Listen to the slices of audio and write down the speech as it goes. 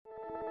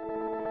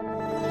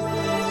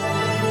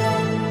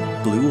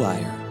Blue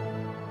Wire.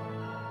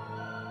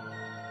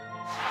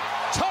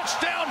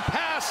 Touchdown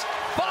pass,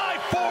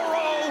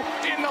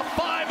 5-4-0 in the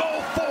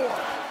 504.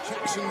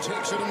 Jackson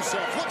takes it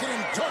himself. Look at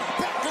him dart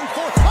back and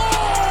forth.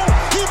 Oh!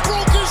 He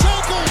broke his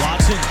ankle.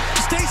 Watson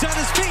stays on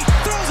his feet,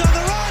 throws on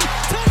the run.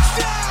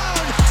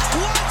 Touchdown!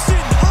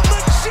 Watson, a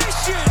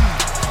magician.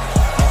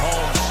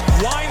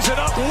 Mahomes winds it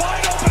up,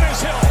 wide open as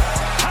Hill.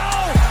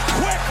 How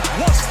quick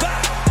was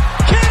that?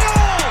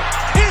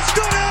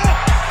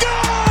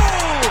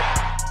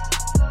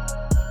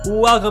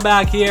 Welcome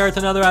back here to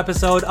another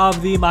episode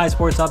of the My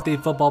Sports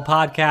Update Football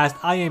Podcast.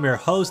 I am your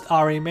host,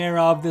 Ari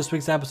Meirov. This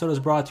week's episode is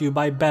brought to you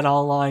by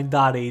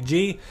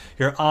BetOnline.ag,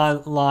 your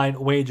online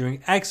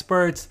wagering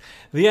experts.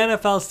 The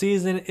NFL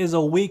season is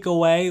a week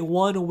away.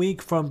 1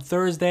 week from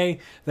Thursday,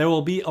 there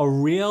will be a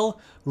real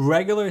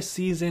regular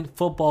season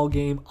football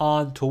game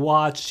on to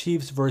watch.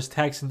 Chiefs versus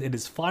Texans. It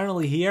is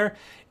finally here.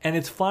 And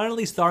it's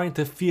finally starting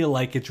to feel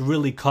like it's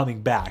really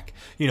coming back.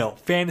 You know,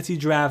 fantasy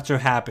drafts are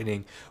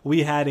happening.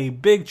 We had a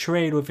big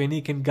trade with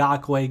Yannick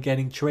Ngakoue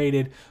getting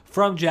traded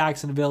from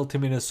Jacksonville to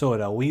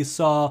Minnesota. We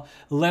saw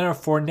Leonard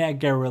Fournette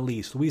get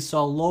released. We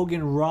saw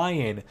Logan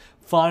Ryan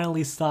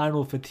finally sign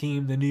with a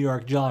team, the New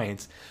York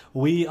Giants.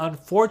 We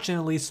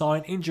unfortunately saw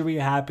an injury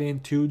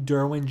happen to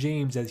Derwin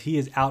James as he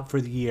is out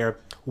for the year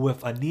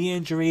with a knee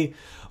injury.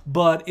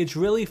 But it's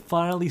really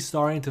finally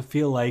starting to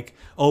feel like,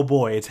 oh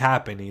boy, it's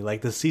happening.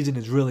 Like the season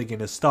is really going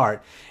to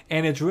start.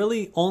 And it's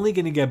really only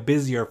going to get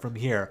busier from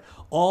here.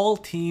 All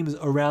teams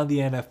around the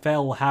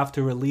NFL will have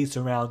to release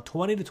around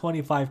 20 to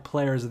 25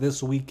 players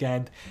this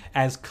weekend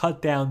as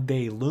cutdown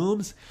day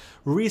looms.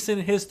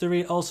 Recent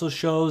history also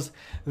shows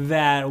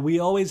that we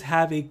always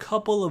have a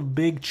couple of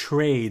big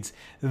trades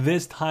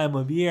this time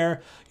of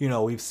year. You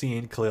know, we've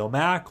seen Khalil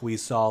Mack, we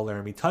saw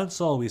Laramie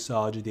Tunsil, we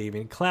saw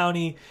Jadeveon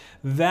Clowney.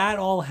 That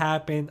all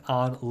happened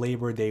on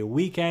Labor Day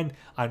weekend,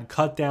 on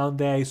cutdown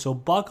day. So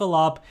buckle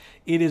up.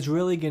 It is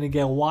really going to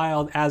get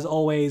wild. As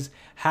always,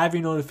 have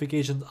your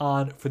notifications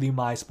on for the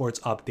My Sports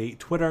Update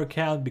Twitter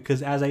account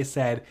because, as I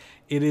said,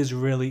 it is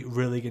really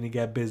going to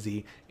get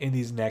busy in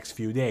these next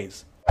few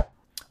days.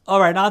 All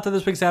right, on to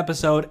this week's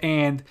episode.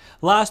 And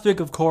last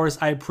week, of course,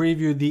 I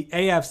previewed the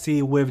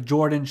AFC with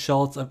Jordan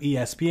Schultz of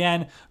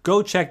ESPN.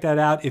 Go check that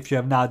out if you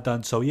have not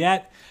done so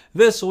yet.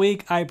 This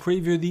week, I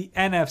previewed the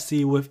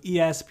NFC with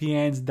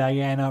ESPN's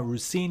Diana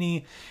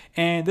Russini.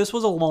 And this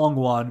was a long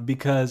one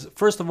because,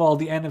 first of all,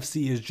 the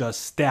NFC is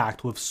just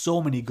stacked with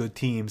so many good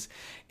teams.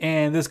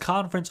 And this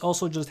conference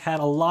also just had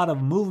a lot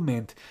of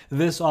movement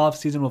this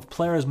offseason with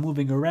players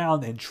moving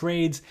around and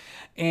trades.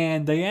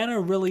 And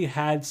Diana really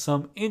had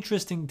some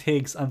interesting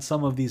takes on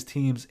some of these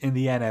teams in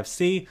the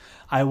NFC.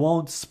 I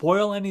won't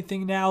spoil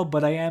anything now,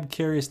 but I am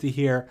curious to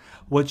hear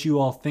what you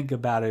all think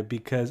about it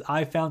because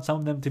I found some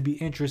of them to be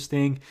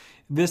interesting.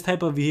 This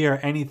type of year,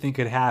 anything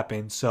could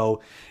happen.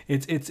 So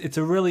it's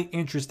a really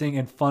interesting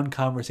and fun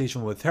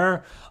conversation with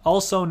her.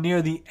 Also,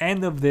 near the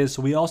end of this,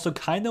 we also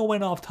kind of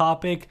went off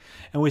topic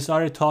and we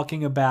started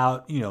talking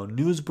about, you know,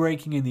 news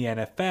breaking in the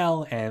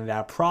NFL and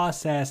that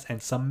process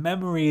and some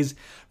memories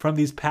from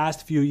these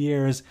past few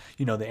years.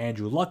 You know, the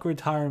Andrew Luck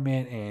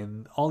retirement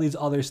and all these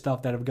other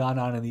stuff that have gone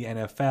on in the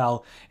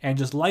NFL and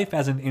just life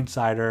as an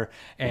insider.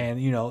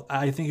 And, you know,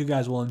 I think you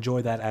guys will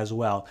enjoy that as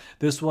well.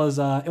 This was,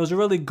 it was a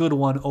really good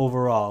one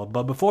overall.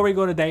 But before we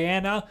go to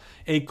Diana,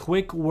 a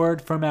quick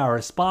word from our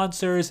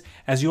sponsors.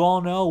 As you all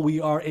know, we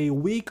are a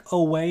week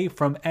away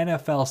from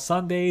NFL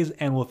Sundays,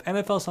 and with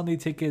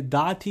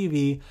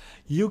NFLSundayTicket.tv,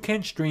 you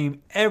can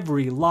stream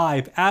every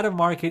live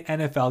out-of-market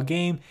NFL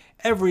game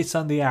every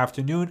Sunday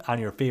afternoon on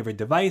your favorite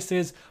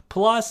devices,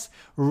 plus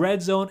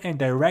Red Zone and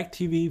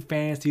DirecTV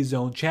Fantasy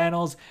Zone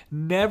channels.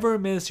 Never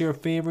miss your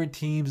favorite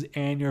teams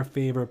and your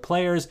favorite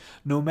players,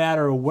 no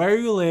matter where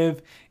you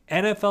live.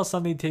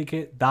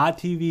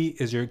 NFLSundayTicket.tv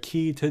is your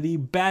key to the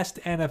best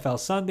NFL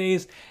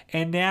Sundays,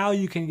 and now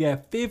you can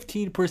get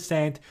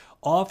 15%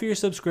 off your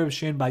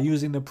subscription by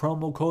using the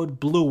promo code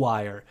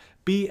BLUEWIRE,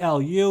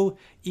 BLUEWIRE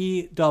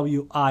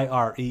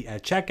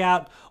at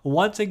checkout.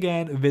 Once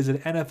again,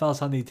 visit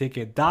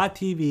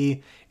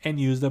NFLSundayTicket.tv and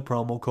use the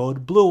promo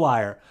code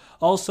BLUEWIRE.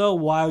 Also,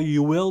 while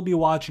you will be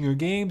watching your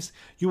games,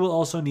 you will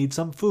also need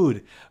some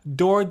food.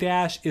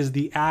 DoorDash is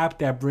the app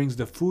that brings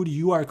the food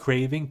you are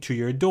craving to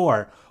your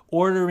door.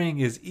 Ordering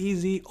is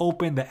easy.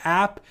 Open the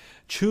app,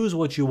 choose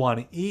what you want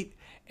to eat,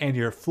 and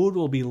your food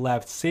will be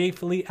left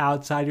safely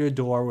outside your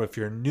door with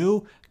your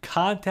new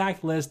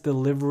contactless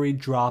delivery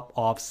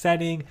drop-off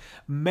setting.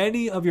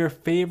 Many of your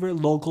favorite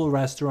local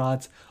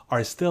restaurants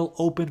are still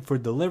open for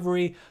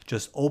delivery.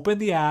 Just open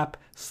the app,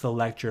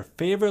 select your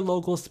favorite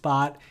local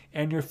spot,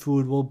 and your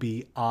food will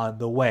be on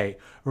the way.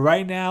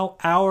 Right now,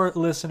 our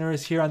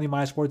listeners here on the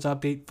My Sports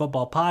Update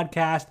Football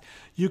Podcast,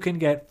 you can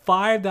get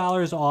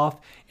 $5 off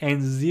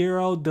and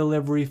 0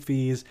 delivery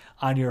fees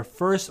on your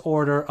first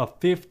order of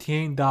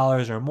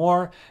 $15 or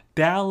more.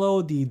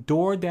 Download the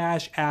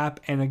DoorDash app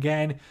and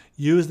again,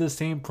 use the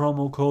same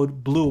promo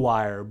code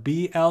BLUEWIRE,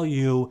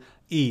 BLUEWIRE.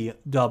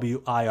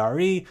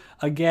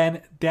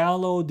 Again,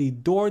 download the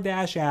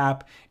DoorDash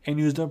app and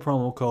use the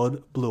promo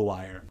code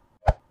BLUEWIRE.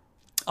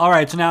 All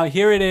right, so now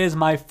here it is,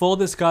 my full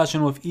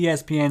discussion with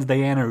ESPN's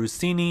Diana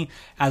Russini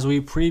as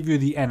we preview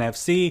the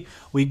NFC.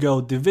 We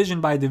go division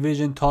by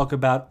division, talk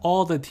about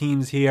all the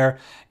teams here.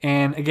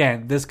 And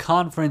again, this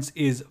conference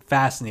is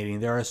fascinating.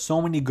 There are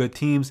so many good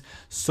teams,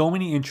 so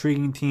many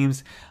intriguing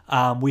teams.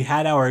 We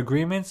had our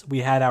agreements, we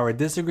had our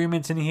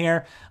disagreements in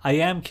here. I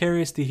am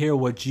curious to hear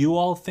what you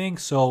all think,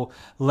 so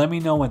let me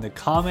know in the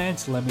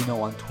comments, let me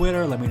know on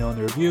Twitter, let me know in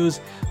the reviews.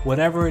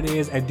 Whatever it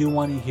is, I do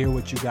want to hear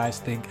what you guys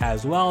think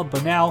as well.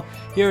 But now,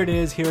 here it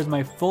is. Here's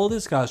my full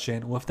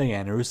discussion with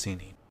Diana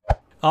Russini.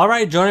 All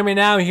right, joining me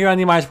now here on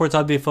the My Sports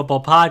Update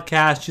Football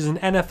Podcast. She's an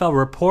NFL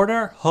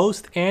reporter,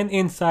 host, and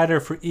insider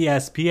for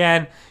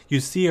ESPN. You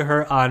see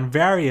her on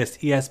various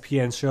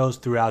ESPN shows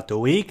throughout the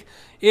week.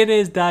 It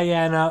is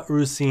Diana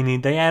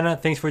Russini. Diana,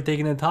 thanks for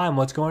taking the time.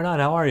 What's going on?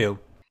 How are you?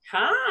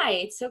 Hi,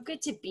 it's so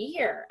good to be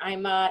here.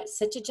 I'm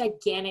such a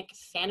gigantic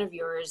fan of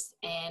yours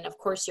and, of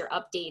course, your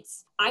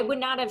updates. I would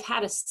not have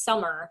had a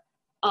summer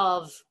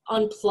of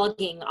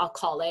unplugging, I'll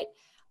call it,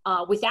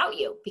 without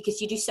you,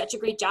 because you do such a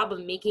great job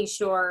of making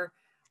sure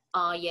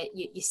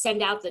you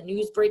send out the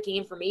news breaking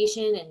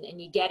information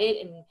and you get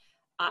it. And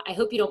I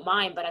hope you don't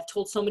mind, but I've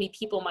told so many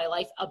people in my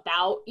life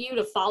about you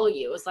to follow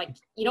you. It's like,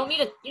 you don't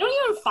even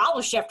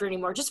follow Schefter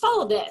anymore. Just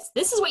follow this.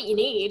 This is what you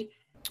need.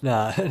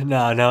 No.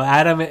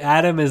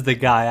 Adam is the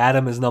guy.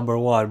 Adam is number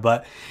one.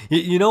 But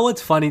you know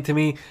what's funny to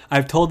me?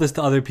 I've told this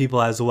to other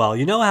people as well.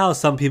 You know how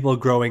some people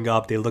growing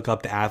up, they look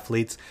up to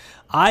athletes?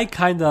 I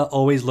kind of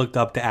always looked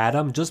up to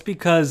Adam just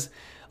because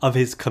of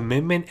his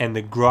commitment and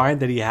the grind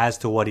that he has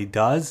to what he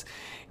does.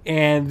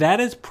 And that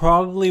is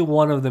probably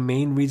one of the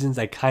main reasons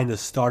I kind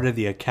of started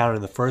the account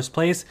in the first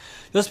place.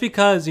 Just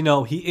because,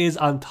 he is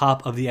on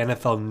top of the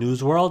NFL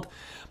news world.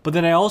 But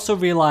then I also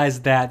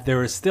realized that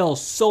there is still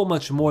so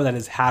much more that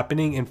is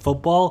happening in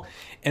football,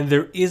 and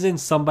there isn't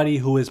somebody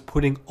who is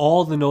putting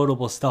all the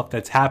notable stuff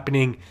that's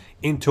happening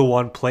into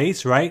one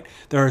place, right?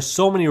 There are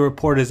so many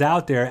reporters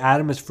out there.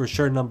 Adam is for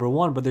sure number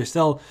one, but there's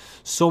still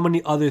so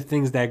many other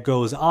things that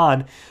goes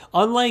on.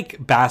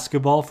 Unlike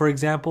basketball, for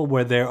example,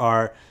 where there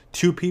are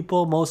two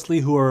people mostly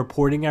who are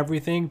reporting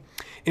everything,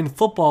 in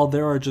football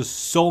there are just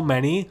so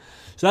many.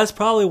 So that's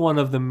probably one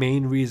of the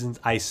main reasons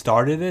I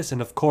started this.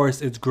 And of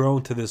course, it's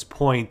grown to this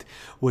point,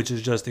 which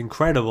is just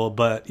incredible.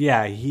 But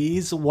yeah,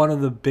 he's one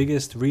of the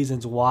biggest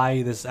reasons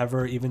why this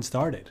ever even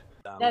started.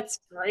 That's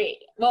great.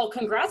 Well,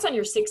 congrats on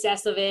your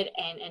success of it.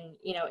 And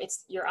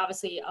you're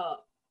obviously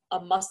a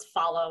must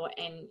follow.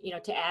 And,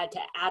 to add to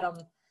Adam,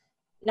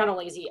 not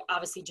only is he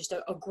obviously just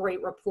a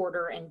great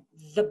reporter and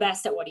the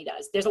best at what he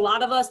does. There's a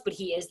lot of us, but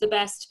he is the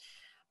best.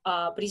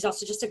 But he's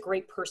also just a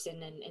great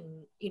person.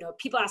 And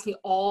people ask me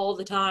all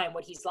the time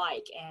what he's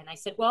like. And I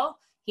said, well,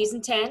 he's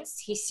intense,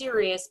 he's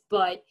serious,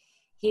 but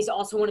he's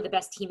also one of the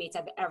best teammates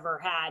I've ever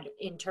had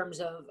in terms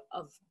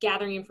of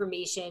gathering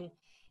information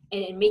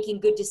and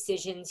making good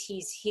decisions.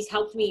 He's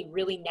helped me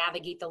really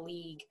navigate the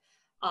league.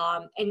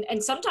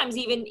 And sometimes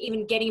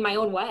even getting my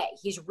own way.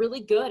 He's really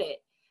good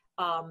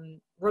at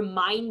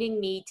reminding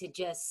me to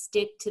just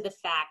stick to the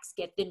facts,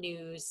 get the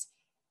news,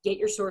 get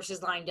your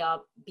sources lined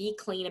up, be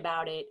clean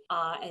about it,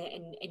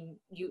 and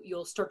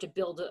you'll start to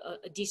build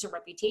a decent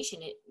reputation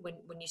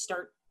when you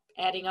start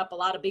adding up a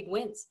lot of big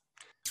wins.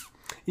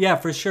 Yeah,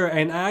 for sure.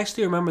 And I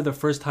actually remember the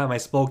first time I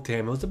spoke to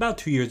him. It was about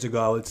 2 years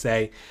ago, I would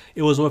say.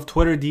 It was with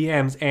Twitter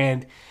DMs,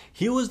 and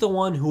he was the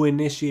one who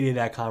initiated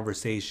that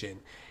conversation.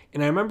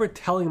 And I remember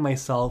telling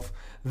myself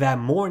that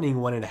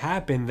morning when it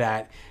happened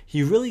that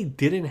he really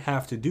didn't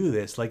have to do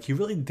this. Like, he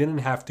really didn't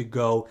have to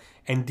go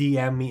and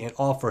DM me and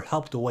offer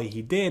help the way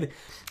he did.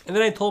 And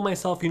then I told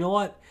myself, you know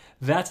what?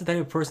 That's the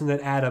type of person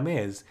that Adam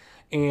is.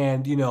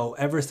 And,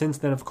 ever since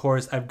then, of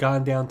course, I've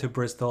gone down to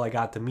Bristol. I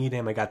got to meet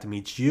him. I got to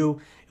meet you.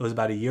 It was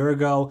about a year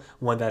ago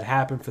when that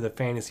happened for the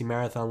Fantasy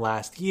Marathon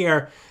last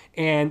year.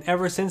 And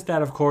ever since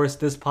that, of course,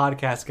 this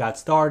podcast got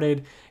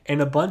started.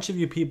 And a bunch of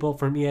you people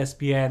from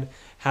ESPN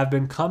have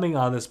been coming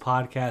on this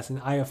podcast.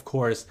 And I, of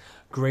course,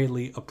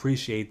 greatly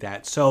appreciate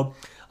that. So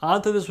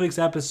on to this week's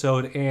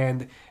episode.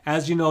 And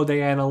as you know,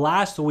 Diana,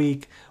 last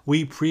week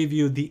we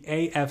previewed the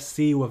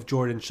AFC with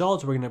Jordan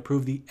Schultz. We're going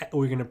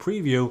to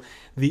preview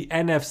the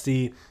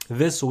NFC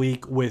this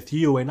week with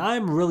you. And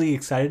I'm really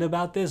excited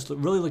about this,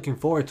 really looking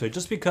forward to it,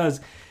 just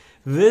because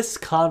this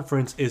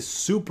conference is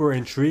super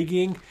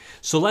intriguing.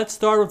 So let's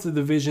start with the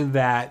division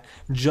that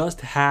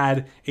just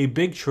had a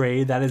big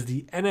trade. That is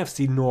the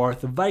NFC North.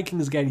 The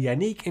Vikings get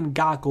Yannick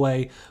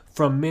Ngakoue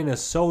from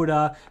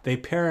Minnesota. They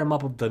pair him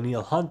up with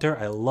Danielle Hunter.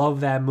 I love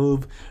that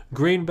move.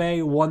 Green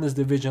Bay won this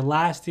division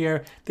last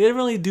year. They didn't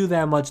really do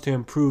that much to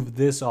improve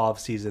this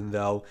offseason,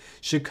 though.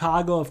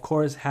 Chicago, of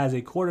course, has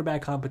a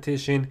quarterback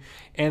competition.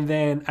 And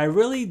then I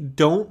really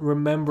don't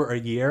remember a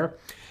year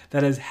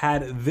that has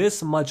had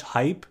this much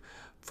hype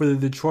for the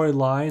Detroit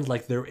Lions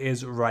like there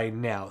is right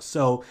now.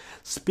 So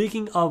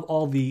speaking of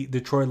all the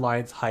Detroit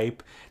Lions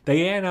hype,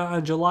 Diana,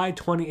 on July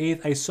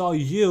 28th, I saw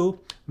you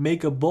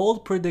make a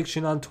bold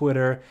prediction on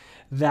Twitter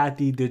that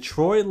the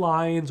Detroit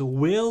Lions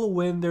will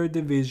win their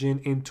division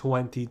in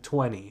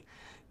 2020.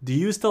 Do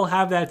you still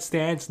have that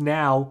stance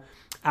now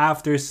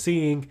after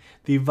seeing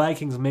the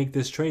Vikings make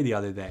this trade the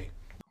other day?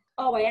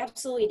 Oh, I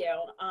absolutely do.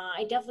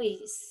 I definitely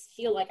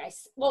feel like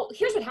well,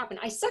 here's what happened.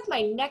 I stuck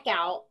my neck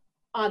out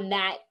on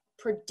that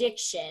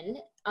prediction.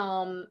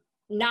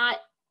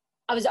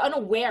 I was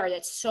unaware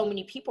that so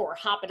many people were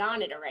hopping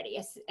on it already,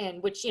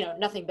 and which,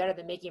 nothing better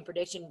than making a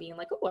prediction, being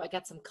like, oh, I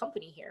got some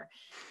company here,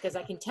 because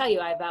I can tell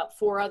you I have about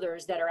 4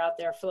 others that are out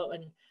there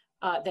floating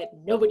that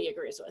nobody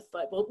agrees with,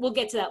 but we'll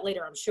get to that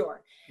later, I'm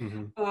sure.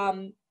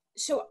 Mm-hmm.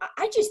 So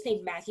I just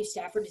think Matthew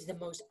Stafford is the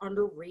most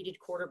underrated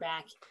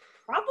quarterback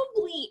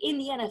probably in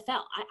the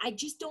NFL. I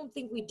just don't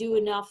think we do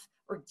enough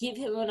or give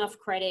him enough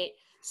credit.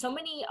 So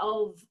many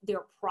of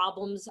their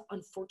problems,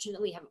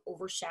 unfortunately, have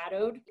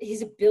overshadowed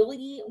his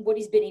ability, what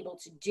he's been able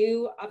to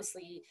do.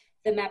 Obviously,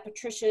 the Matt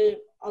Patricia,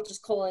 I'll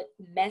just call it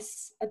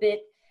mess a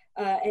bit,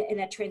 and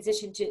that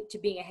transition to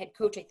being a head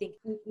coach, I think,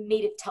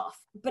 made it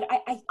tough. But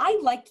I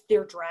liked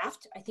their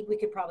draft. I think we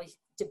could probably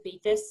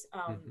debate this.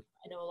 I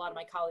know a lot of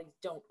my colleagues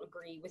don't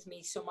agree with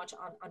me so much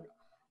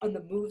on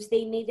the moves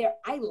they made there.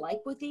 I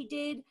like what they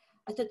did.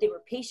 I thought they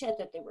were patient. I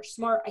thought they were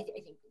smart. I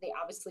think they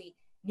obviously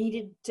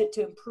needed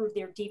to improve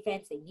their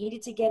defense. They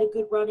needed to get a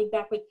good running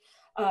back with,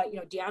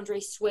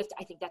 DeAndre Swift.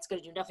 I think that's going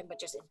to do nothing but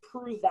just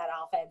improve that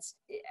offense.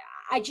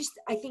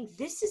 I think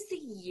this is the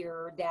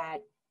year that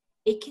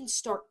it can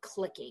start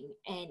clicking,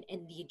 and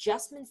the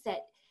adjustments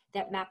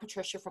that Matt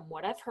Patricia, from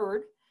what I've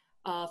heard,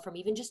 from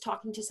even just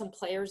talking to some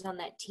players on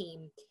that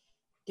team,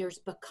 there's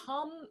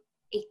become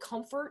a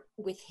comfort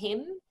with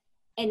him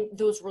and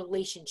those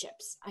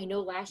relationships. I know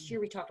last year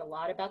we talked a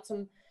lot about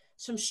some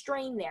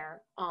strain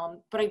there,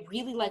 but I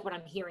really like what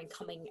I'm hearing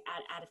coming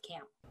out of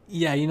camp.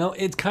 Yeah,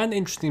 it's kind of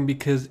interesting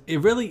because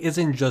it really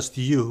isn't just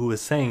you who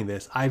is saying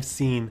this. I've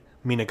seen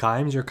Mina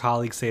Kimes, your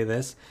colleague, say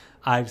this.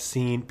 I've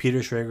seen Peter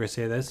Schrager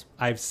say this.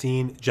 I've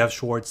seen Jeff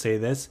Schwartz say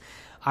this.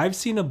 I've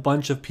seen a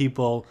bunch of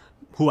people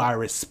who I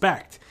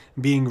respect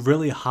being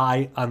really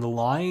high on the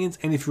Lions.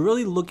 And if you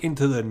really look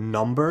into the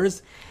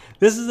numbers,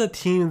 this is a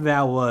team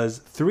that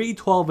was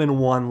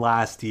 3-12-1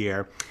 last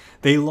year.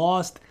 They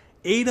lost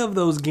 8 of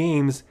those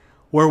games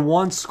were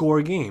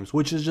 1-score games,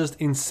 which is just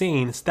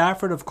insane.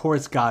 Stafford, of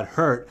course, got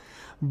hurt.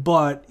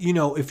 But,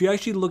 if you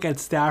actually look at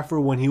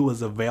Stafford when he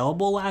was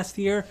available last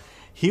year,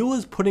 he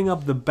was putting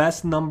up the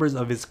best numbers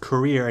of his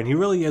career, and he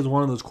really is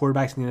one of those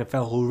quarterbacks in the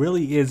NFL who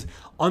really is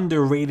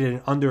underrated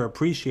and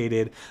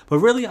underappreciated. But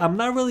really, I'm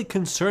not really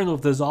concerned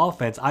with this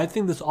offense. I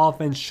think this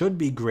offense should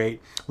be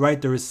great,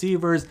 right? The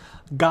receivers,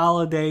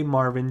 Golladay,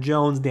 Marvin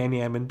Jones, Danny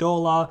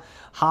Amendola,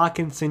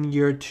 Hawkinson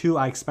year 2,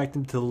 I expect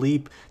him to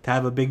leap, to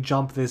have a big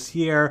jump this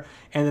year.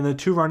 And then the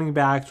 2 running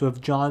backs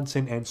with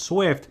Johnson and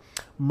Swift.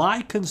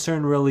 My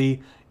concern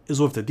really is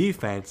with the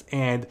defense,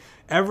 and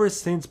ever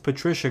since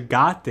Patricia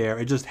got there,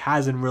 it just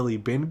hasn't really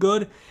been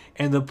good.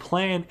 And the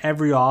plan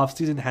every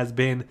offseason has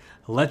been,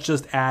 let's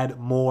just add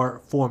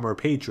more former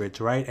Patriots,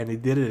 right? And they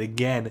did it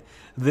again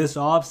this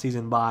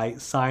offseason by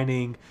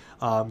signing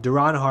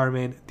Duron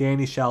Harmon,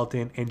 Danny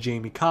Shelton, and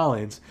Jamie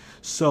Collins.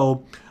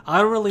 So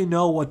I don't really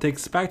know what to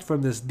expect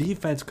from this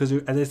defense because,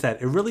 as I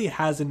said, it really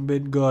hasn't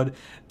been good.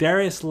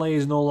 Darius Slay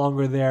is no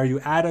longer there. You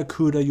add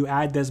Okudah, you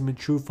add Desmond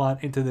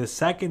Trufant into the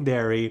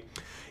secondary.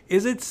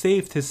 Is it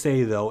safe to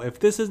say, though, if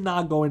this is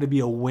not going to be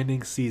a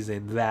winning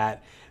season,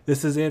 that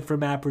this is it for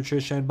Matt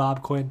Patricia and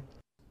Bob Quinn?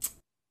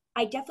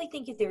 I definitely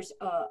think if there's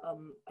a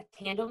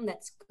tandem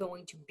that's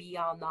going to be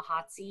on the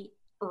hot seat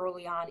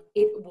early on,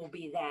 it will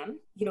be them.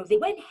 They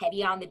went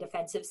heavy on the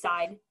defensive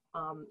side.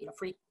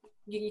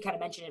 You kind of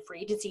mentioned it,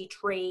 free agency,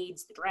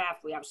 trades, the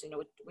draft. We obviously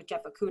know with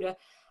Jeff Okudah.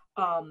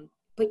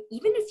 But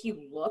even if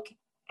you look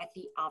at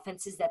the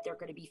offenses that they're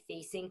going to be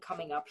facing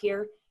coming up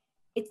here,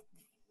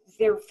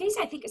 they're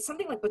facing, I think,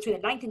 something like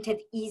between the 9th and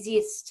 10th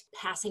easiest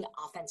passing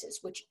offenses,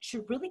 which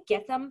should really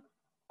get them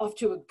off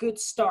to a good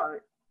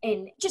start.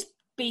 And just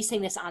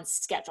basing this on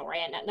schedule,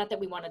 right? Not that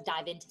we want to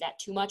dive into that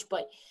too much,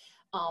 but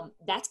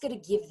that's going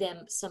to give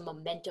them some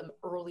momentum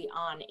early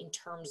on in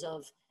terms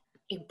of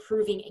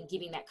improving and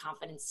giving that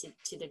confidence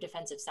to their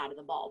defensive side of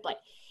the ball. But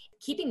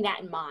keeping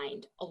that in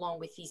mind, along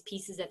with these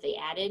pieces that they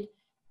added,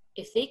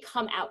 if they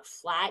come out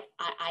flat,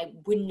 I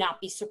would not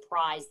be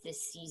surprised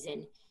this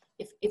season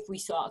if we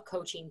saw a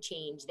coaching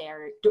change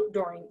there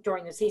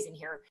during the season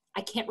here.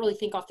 I can't really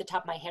think off the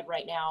top of my head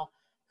right now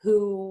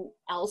who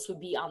else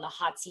would be on the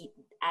hot seat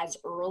as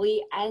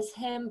early as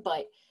him,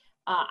 but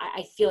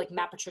I feel like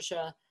Matt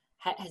Patricia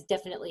has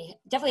definitely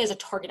has a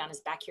target on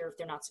his back here if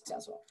they're not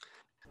successful.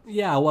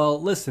 Yeah,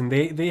 well, listen,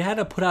 they had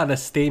to put out a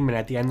statement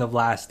at the end of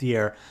last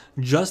year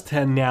just to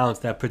announce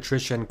that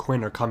Patricia and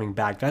Quinn are coming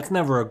back. That's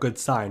never a good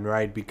sign,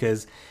 right?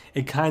 Because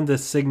it kind of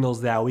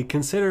signals that we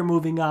consider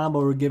moving on, but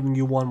we're giving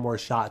you one more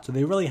shot. So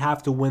they really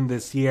have to win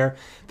this year.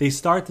 They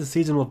start the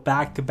season with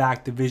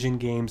back-to-back division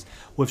games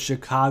with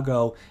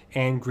Chicago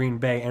and Green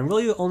Bay. And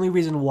really the only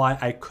reason why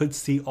I could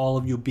see all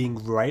of you being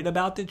right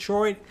about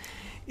Detroit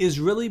is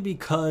really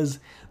because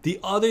the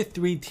other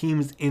 3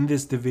 teams in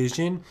this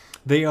division,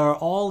 they are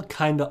all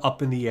kind of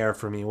up in the air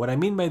for me. What I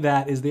mean by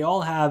that is they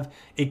all have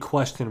a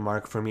question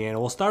mark for me. And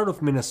we'll start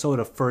with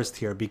Minnesota first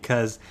here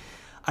because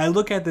I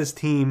look at this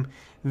team,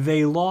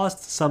 they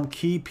lost some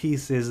key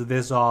pieces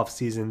this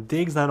offseason.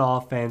 Diggs on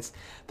offense,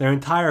 their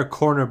entire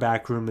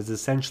cornerback room is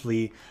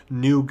essentially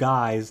new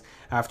guys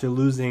after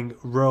losing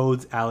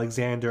Rhodes,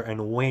 Alexander, and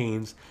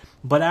Waynes.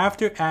 But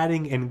after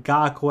adding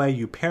Ngakoue,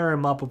 you pair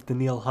him up with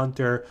Danielle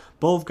Hunter.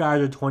 Both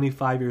guys are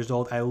 25 years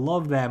old. I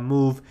love that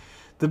move.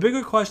 The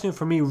bigger question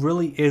for me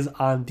really is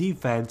on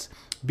defense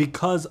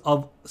because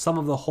of some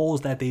of the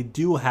holes that they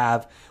do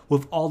have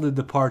with all the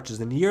departures.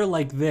 In a year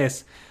like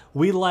this,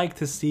 we like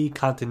to see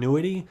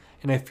continuity,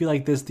 and I feel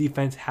like this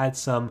defense had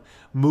some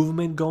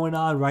movement going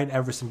on, right?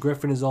 Everson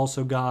Griffin is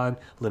also gone.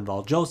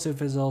 Linval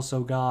Joseph is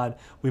also gone.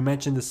 We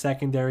mentioned the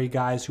secondary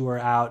guys who are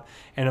out,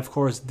 and of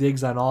course,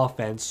 Diggs on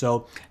offense.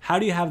 So how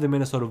do you have the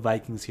Minnesota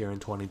Vikings here in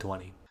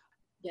 2020?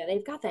 Yeah,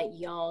 they've got that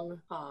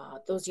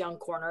those young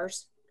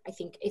corners. I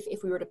think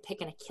if we were to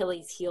pick an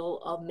Achilles heel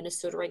of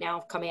Minnesota right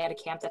now coming out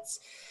of camp, that's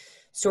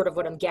sort of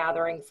what I'm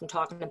gathering from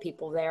talking to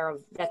people there.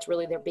 That's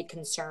really their big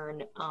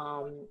concern.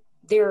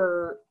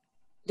 Their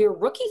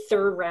rookie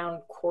third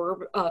round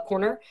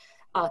corner,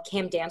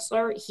 Cam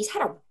Dantzler, he's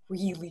had a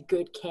really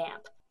good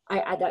camp.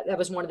 That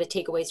was one of the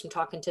takeaways from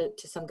talking to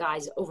some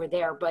guys over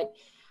there. But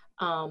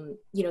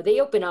they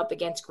open up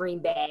against Green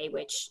Bay,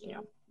 which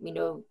we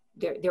know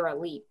they're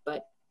elite.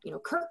 But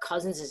Kirk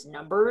Cousins'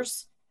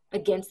 numbers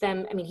against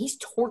them, I mean, he's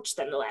torched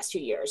them the last 2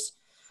 years.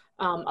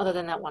 Other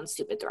than that one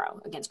stupid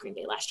throw against Green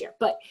Bay last year.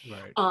 But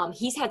right.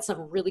 He's had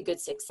some really good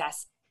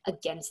success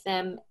against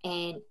them.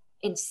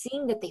 And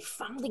seeing that they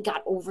finally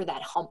got over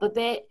that hump a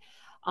bit,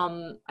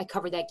 I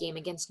covered that game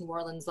against New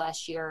Orleans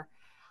last year.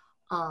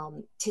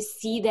 To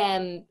see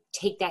them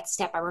take that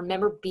step, I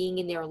remember being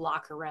in their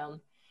locker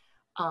room,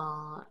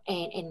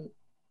 and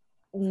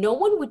no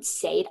one would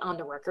say it on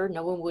the record.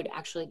 No one would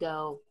actually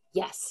go,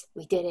 yes,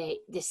 we did it.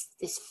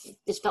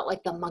 This felt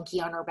like the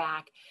monkey on our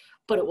back,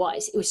 but it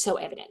was so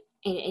evident.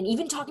 And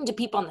even talking to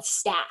people on the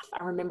staff,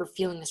 I remember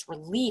feeling this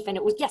relief, and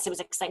it was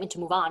excitement to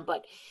move on,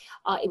 but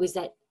it was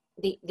that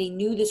they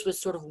knew this was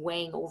sort of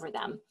weighing over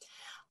them.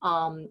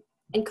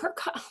 And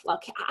Kirk,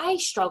 look, I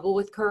struggle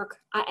with Kirk,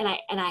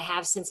 and I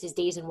have since his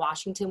days in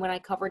Washington when I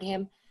covered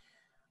him.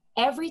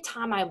 Every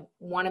time I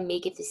want to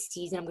make it this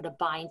season, I'm going to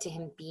buy into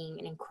him being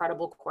an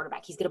incredible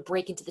quarterback. He's going to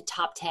break into the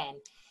top 10.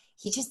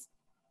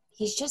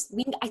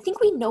 I think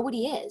we know what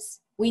he is.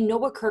 We know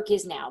what Kirk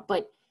is now,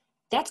 but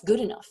that's good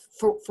enough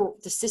for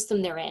the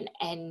system they're in.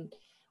 And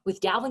with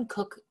Dalvin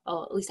Cook,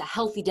 at least a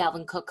healthy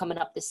Dalvin Cook coming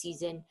up this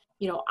season,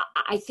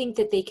 I think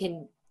that they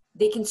can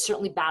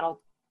certainly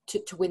battle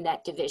to win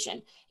that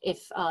division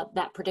if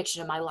that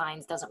prediction of my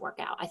lines doesn't work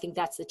out. I think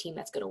that's the team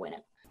that's going to win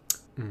it.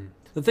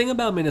 The thing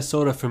about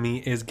Minnesota for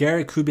me is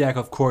Garrett Kubiak,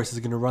 of course, is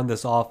going to run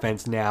this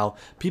offense now.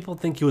 People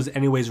think he was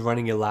anyways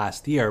running it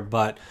last year,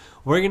 but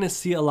we're going to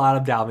see a lot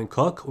of Dalvin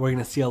Cook. We're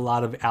going to see a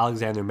lot of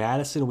Alexander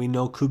Mattison. We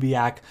know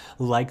Kubiak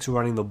likes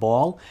running the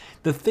ball.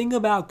 The thing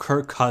about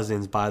Kirk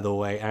Cousins, by the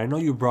way, and I know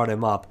you brought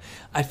him up,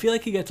 I feel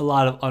like he gets a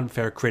lot of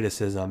unfair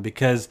criticism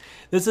because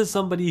this is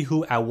somebody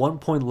who at one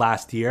point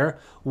last year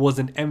was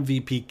an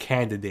MVP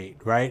candidate,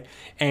 right?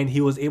 And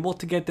he was able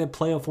to get that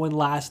playoff win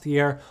last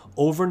year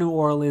over New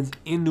Orleans,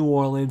 in New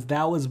Orleans.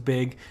 That was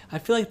big. I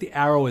feel like the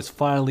arrow is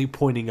finally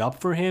pointing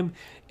up for him.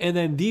 And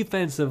then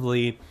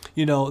defensively,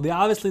 they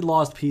obviously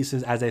lost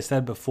pieces, as I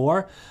said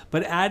before,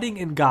 but adding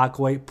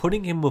Ngakoue,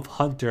 putting him with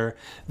Hunter,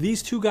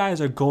 these two guys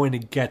are going to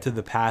get to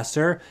the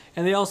passer.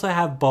 And they also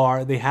have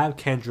Barr, they have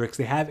Kendricks,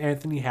 they have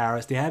Anthony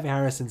Harris, they have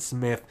Harrison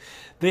Smith.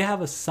 They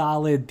have a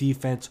solid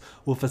defense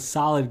with a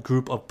solid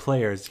group of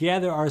players. Yeah,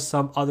 there are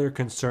some other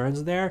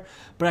concerns there,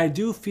 but I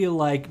do feel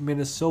like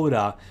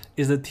Minnesota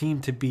is a team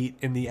to beat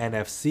in the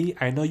NFC.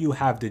 I know you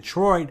have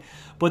Detroit,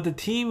 but the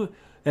team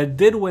that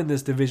did win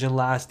this division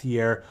last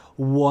year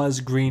was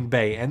Green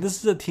Bay. And this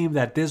is a team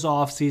that this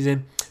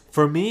offseason,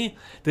 for me,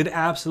 did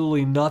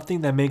absolutely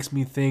nothing that makes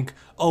me think,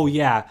 oh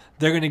yeah,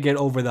 they're going to get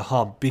over the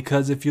hump.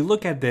 Because if you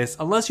look at this,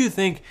 unless you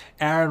think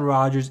Aaron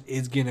Rodgers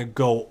is going to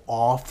go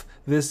off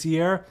this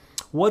year,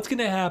 what's going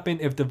to happen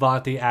if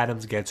Davante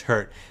Adams gets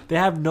hurt? They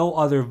have no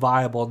other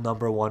viable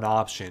number one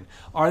option.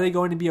 Are they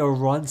going to be a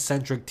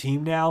run-centric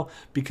team now?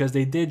 Because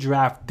they did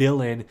draft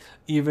Dillon,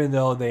 even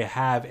though they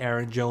have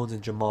Aaron Jones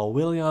and Jamal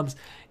Williams.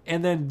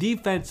 And then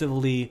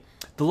defensively,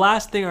 the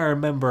last thing I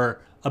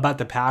remember about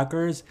the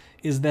Packers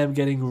is them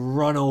getting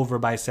run over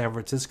by San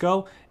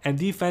Francisco. And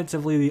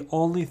defensively, the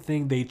only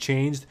thing they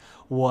changed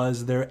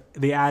was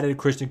they added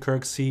Christian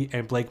Kirksey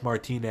and Blake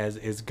Martinez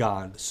is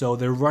gone. So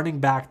they're running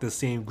back the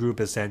same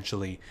group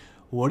essentially.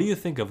 What do you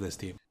think of this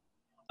team?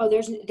 Oh,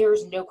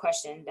 there's no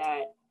question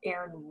that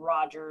Aaron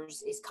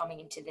Rodgers is coming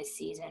into this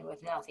season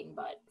with nothing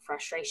but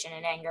frustration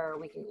and anger.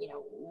 We can,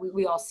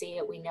 we all see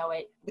it, we know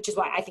it, which is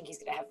why I think he's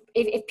going to have,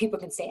 if people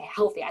can stay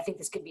healthy, I think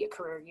this could be a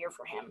career year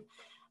for him.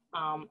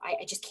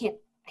 I just can't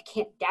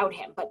doubt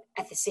him. But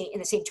in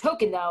the same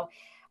token though,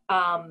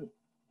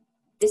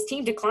 this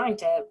team declined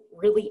to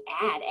really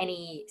add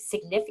any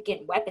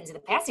significant weapons in the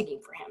passing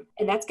game for him.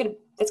 And that's gonna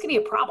be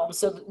a problem.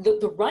 So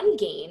the run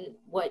game,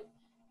 what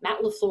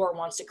Matt LaFleur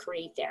wants to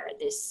create there,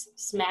 this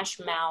smash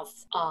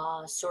mouth,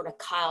 sort of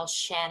Kyle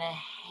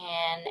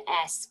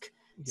Shanahan-esque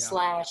 /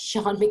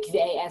 Sean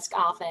McVay-esque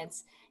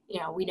offense.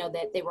 We know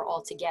that they were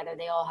all together.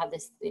 They all have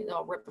this, they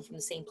all ripping from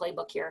the same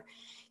playbook here.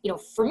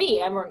 For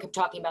me, everyone kept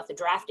talking about the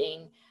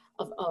drafting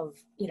of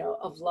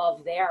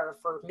Love there.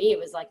 For me, it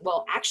was like,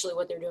 well, actually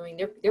what they're doing,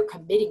 they're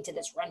committing to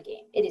this run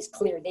game. It is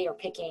clear they are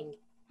picking,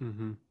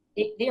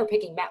 they are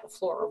picking Matt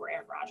LaFleur over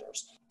Aaron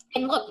Rodgers.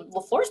 And look,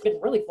 LaFleur's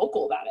been really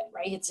vocal about it,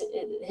 right?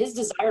 His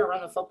desire to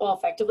run the football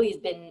effectively has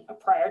been a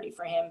priority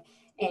for him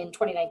in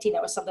 2019.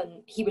 That was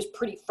something he was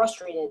pretty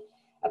frustrated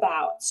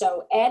about.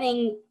 So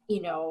adding,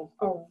 a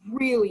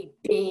really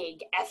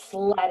big,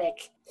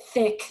 athletic,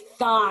 thick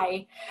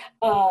thigh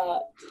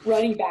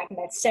running back in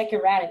that second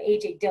round, and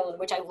A.J. Dillon,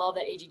 which I love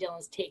that A.J.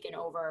 Dillon's taken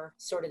over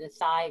sort of the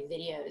thigh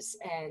videos.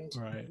 And,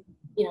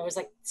 it was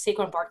like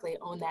Saquon Barkley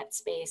owned that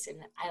space,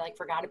 and I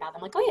forgot about them.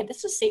 I'm like, oh yeah,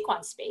 this was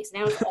Saquon's space.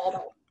 Now it's all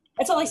about –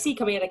 that's all I see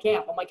coming out of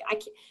camp. I'm like, I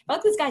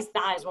like this guy's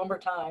thighs one more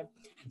time.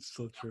 It's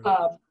so true.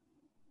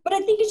 But I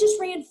think it's just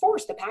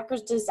reinforced the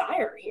Packers'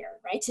 desire here,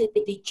 right?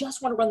 They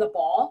just want to run the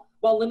ball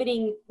while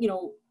limiting,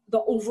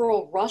 the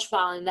overall rush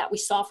volume that we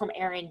saw from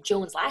Aaron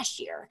Jones last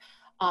year,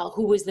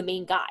 who was the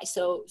main guy.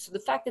 So the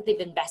fact that they've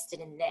invested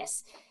in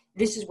this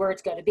is where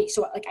it's going to be.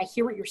 So I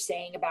hear what you're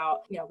saying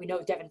about, we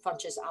know Devin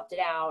Funchess opted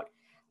out.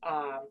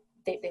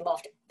 They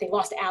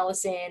lost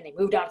Allison. They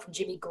moved on from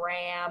Jimmy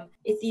Graham.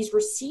 If these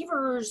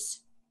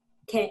receivers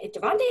if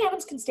Devontae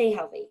Adams can stay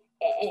healthy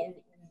and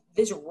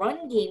this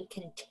run game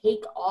can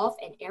take off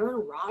and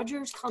Aaron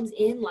Rodgers comes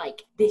in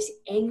like this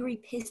angry,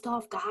 pissed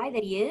off guy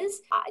that he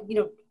is,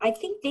 I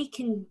think they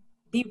can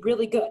be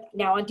really good.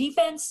 Now on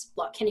defense,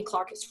 look, Kenny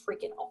Clark is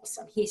freaking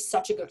awesome. He's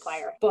such a good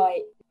player, but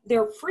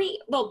they're free.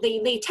 Well,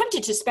 they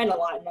attempted to spend a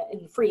lot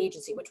in free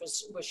agency, which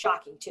was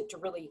shocking to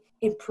really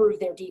improve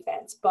their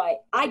defense.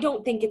 But I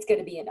don't think it's going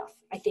to be enough.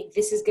 I think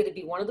this is going to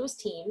be one of those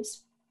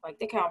teams like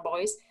the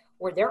Cowboys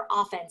where their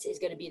offense is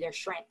going to be their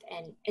strength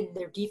and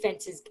their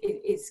defense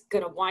is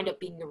going to wind up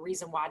being the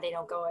reason why they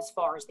don't go as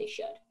far as they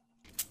should.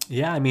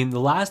 Yeah, I mean, the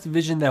last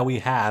vision that we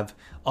have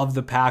of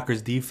the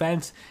Packers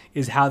defense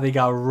is how they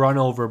got run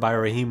over by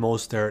Raheem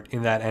Mostert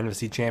in that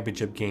NFC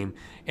Championship game.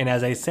 And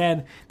as I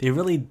said, they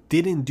really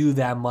didn't do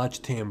that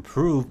much to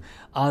improve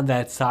on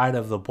that side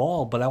of the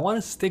ball. But I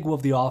want to stick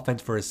with the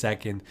offense for a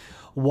second.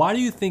 Why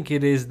do you think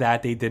it is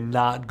that they did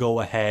not go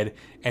ahead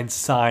and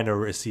sign a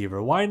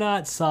receiver? Why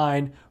not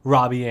sign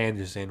Robbie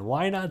Anderson?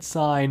 Why not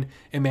sign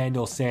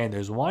Emmanuel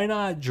Sanders? Why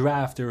not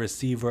draft a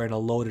receiver in a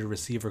loaded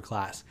receiver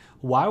class?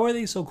 Why were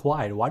they so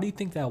quiet? Why do you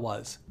think that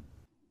was?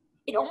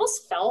 It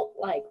almost felt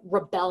like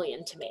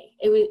rebellion to me.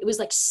 It was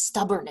like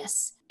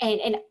stubbornness.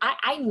 And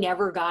I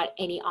never got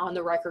any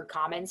on-the-record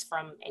comments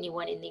from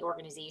anyone in the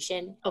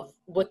organization of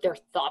what their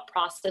thought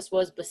process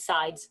was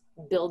besides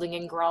building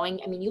and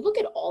growing. I mean, you look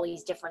at all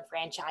these different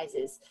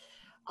franchises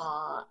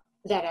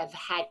that have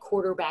had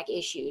quarterback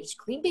issues.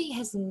 Green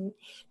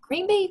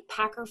Bay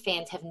Packer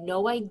fans have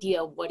no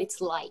idea what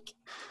it's like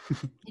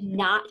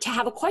not to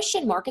have a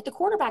question mark at the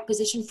quarterback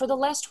position for the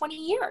last 20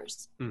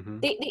 years. Mm-hmm.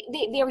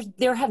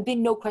 There have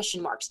been no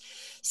question marks.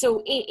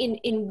 So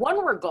in one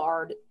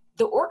regard,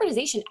 the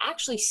organization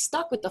actually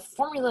stuck with the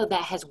formula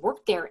that has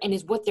worked there and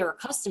is what they're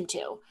accustomed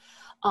to.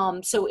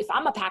 So if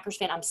I'm a Packers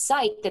fan, I'm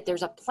psyched that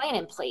there's a plan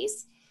in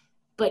place,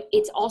 but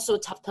it's also a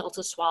tough pill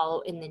to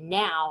swallow in the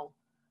now.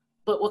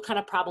 But what kind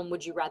of problem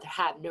would you rather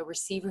have? No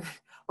receiver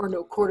or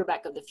no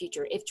quarterback of the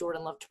future if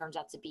Jordan Love turns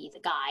out to be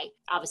the guy?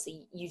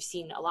 Obviously, you've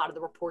seen a lot of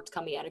the reports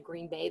coming out of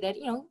Green Bay that,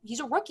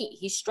 he's a rookie.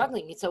 He's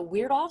struggling. It's a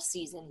weird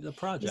offseason. The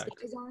project.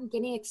 These guys aren't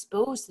getting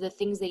exposed to the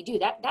things they do.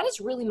 That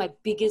is really my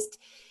biggest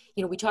 –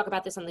 we talk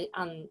about this at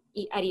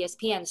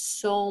ESPN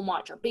so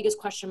much, our biggest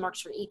question marks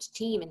for each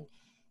team. And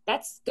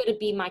that's going to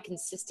be my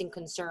consistent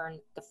concern.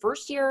 The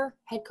first year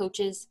head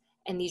coaches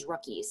and these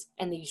rookies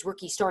and these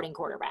rookie starting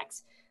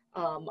quarterbacks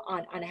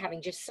on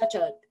having just such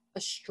a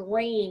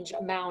strange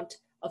amount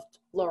of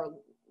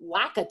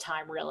lack of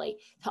time really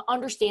to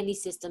understand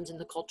these systems and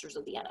the cultures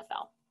of the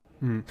NFL.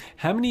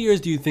 How many years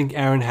do you think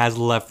Aaron has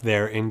left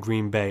there in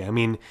Green Bay? I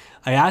mean,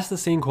 I asked the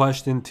same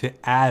question to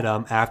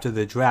Adam after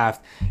the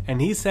draft,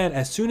 and he said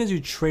as soon as you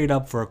trade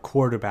up for a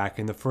quarterback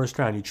in the first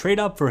round, you trade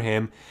up for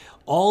him,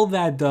 all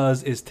that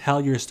does is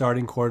tell your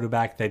starting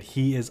quarterback that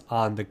he is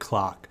on the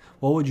clock.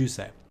 What would you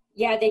say?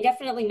 Yeah, they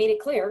definitely made it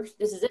clear.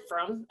 This is it for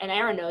him, and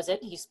Aaron knows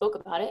it. He spoke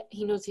about it.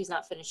 He knows he's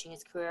not finishing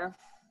his career.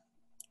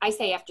 I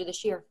say after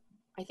this year.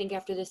 I think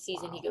after this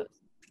season he goes.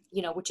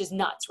 Which is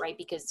nuts, right?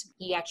 Because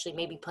he actually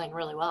may be playing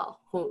really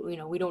well.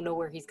 We don't know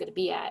where he's going to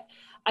be at.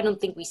 I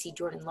don't think we see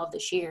Jordan Love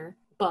this year,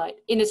 and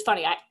it's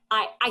funny.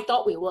 I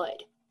thought we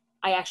would.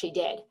 I actually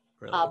did.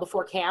 Really?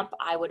 Before camp,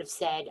 I would have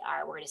said, all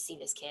right, we're going to see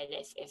this kid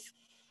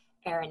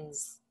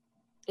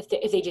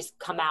if they just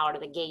come out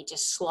of the gate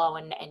just slow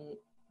and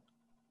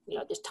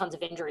there's tons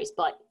of injuries,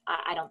 but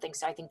I don't think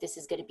so. I think this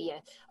is going to be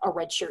a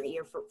redshirt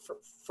year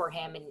for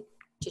him and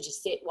to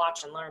just sit,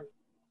 watch, and learn.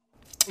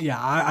 Yeah,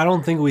 I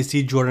don't think we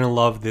see Jordan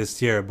Love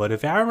this year, but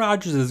if Aaron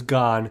Rodgers is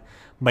gone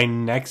by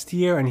next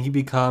year and he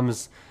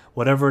becomes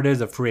whatever it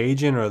is, a free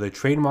agent or the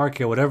trade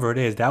market, whatever it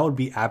is, that would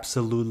be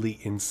absolutely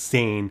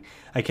insane.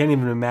 I can't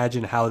even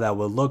imagine how that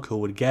would look, who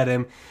would get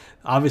him.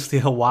 Obviously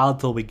a while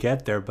till we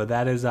get there, but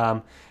that is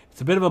it's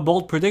a bit of a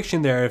bold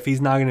prediction there if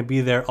he's not going to be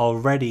there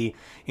already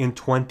in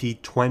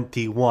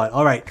 2021.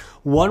 All right,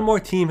 one more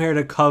team here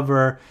to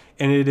cover,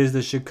 and it is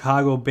the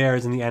Chicago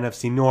Bears in the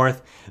NFC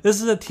North. This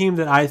is a team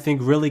that I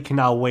think really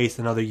cannot waste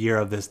another year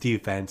of this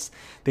defense.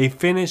 They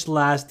finished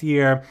last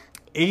year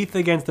 8th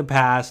against the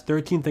pass,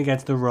 13th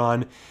against the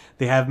run.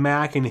 They have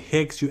Mack and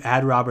Hicks. You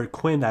add Robert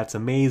Quinn, that's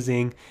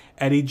amazing.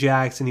 Eddie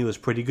Jackson, he was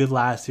pretty good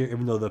last year,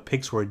 even though the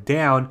picks were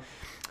down.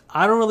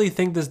 I don't really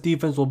think this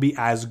defense will be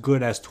as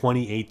good as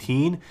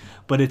 2018,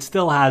 but it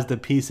still has the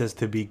pieces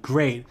to be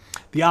great.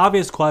 The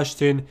obvious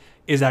question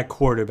is at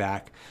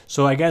quarterback.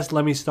 So I guess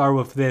let me start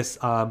with this.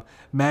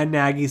 Matt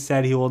Nagy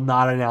said he will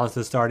not announce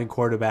the starting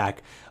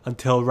quarterback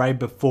until right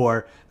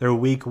before their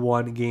Week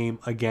 1 game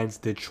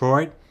against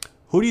Detroit.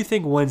 Who do you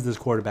think wins this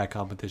quarterback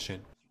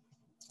competition?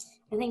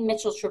 I think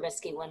Mitchell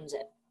Trubisky wins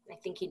it. I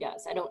think he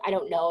does. I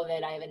don't know of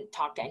it. I haven't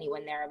talked to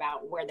anyone there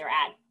about where they're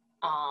at.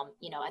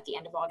 At the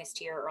end of August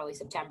here, early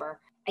September.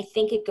 I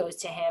think it goes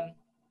to him.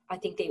 I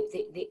think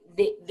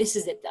this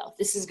is it, though.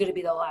 This is going to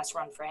be the last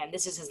run for him.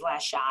 This is his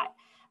last shot.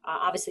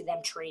 Obviously, them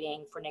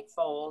trading for Nick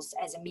Foles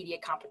as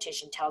immediate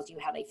competition tells you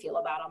how they feel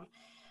about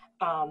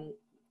him.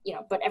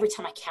 But every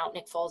time I count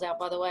Nick Foles out,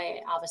 by the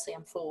way, obviously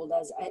I'm fooled,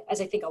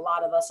 as I think a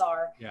lot of us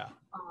are. Yeah.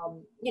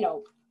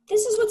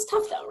 This is what's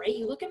tough, though, right?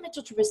 You look at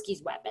Mitchell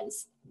Trubisky's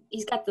weapons.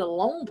 He's got the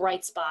lone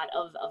bright spot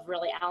of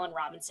really Allen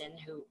Robinson,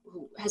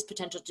 who has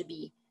potential to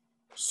be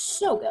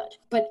so good.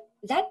 But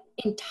that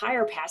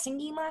entire passing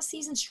game last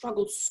season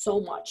struggled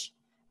so much.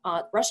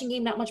 Rushing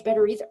game, not much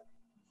better either.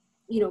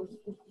 You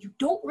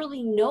don't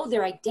really know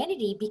their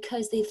identity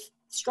because they've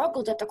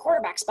struggled at the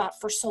quarterback spot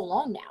for so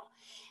long now.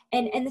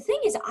 And the thing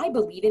is, I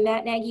believe in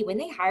Matt Nagy. When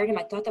they hired him,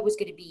 I thought that was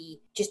going to be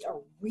just a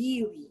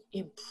really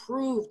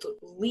improved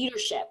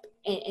leadership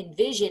and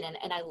vision,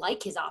 and I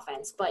like his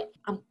offense. But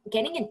I'm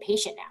getting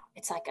impatient now.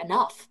 It's like,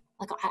 enough.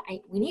 Like,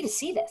 we need to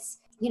see this.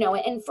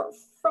 And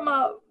from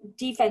a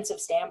defensive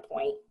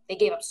standpoint, they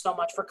gave up so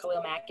much for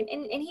Khalil Mack,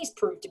 and he's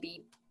proved to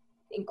be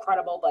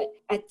incredible. But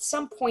at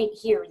some point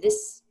here,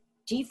 this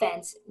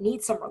defense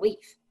needs some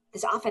relief.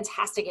 This offense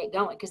has to get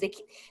going because they're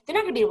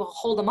not going to be able to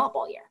hold them up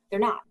all year. They're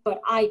not. But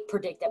I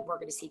predict that we're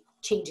going to see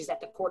changes at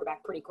the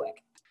quarterback pretty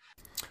quick.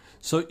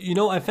 So,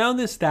 I found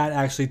this stat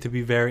actually to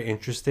be very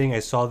interesting. I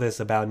saw this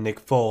about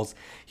Nick Foles.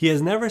 He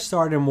has never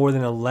started more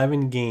than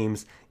 11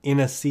 games in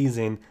a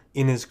season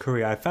in his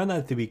career. I found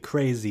that to be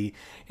crazy.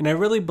 And I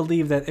really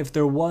believe that if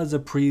there was a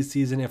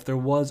preseason, if there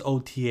was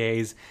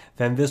OTAs,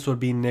 then this would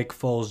be Nick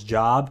Foles'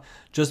 job,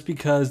 just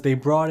because they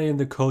brought in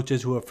the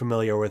coaches who are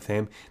familiar with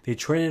him. They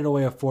traded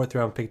away a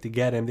 4th-round pick to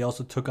get him. They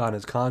also took on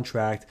his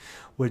contract,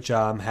 which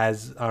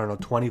has,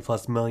 20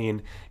 plus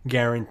million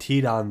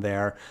guaranteed on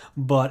there.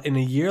 But in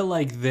a year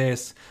like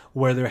this,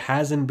 where there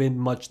hasn't been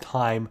much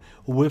time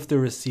with the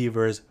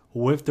receivers,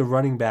 with the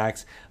running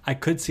backs, I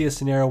could see a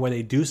scenario where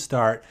they do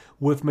start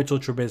with Mitchell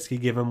Trubisky,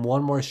 give him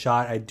one more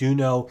shot. I do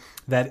know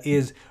that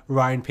is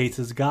Ryan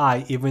Pace's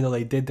guy, even though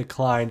they did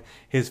decline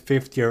his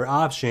 5th-year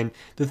option.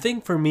 The thing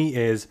for me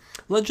is,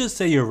 let's just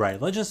say you're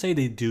right. Let's just say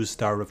they do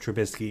start with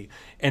Trubisky,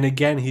 and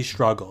again, he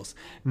struggles.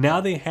 Now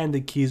they hand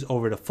the keys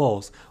over to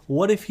Foles.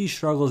 What if he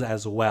struggles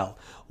as well?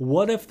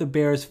 What if the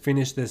Bears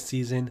finish this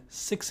season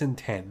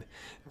 6-10?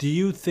 Do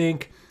you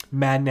think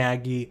Matt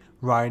Nagy,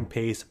 Ryan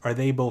Pace, are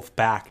they both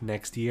back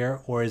next year,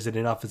 or is it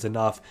enough is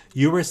enough?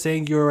 You were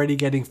saying you're already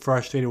getting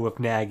frustrated with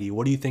Nagy.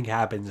 What do you think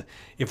happens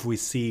if we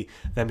see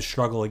them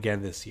struggle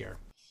again this year?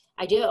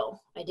 I do.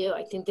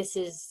 I think this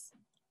is,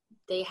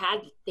 they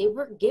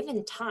were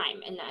given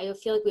time, and I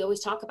feel like we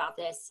always talk about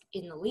this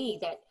in the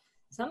league, that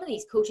some of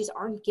these coaches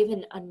aren't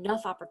given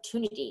enough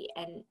opportunity,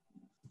 and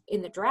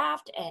in the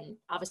draft, and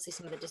obviously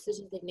some of the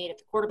decisions they've made at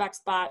the quarterback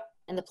spot,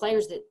 and the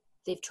players that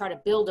they've tried to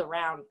build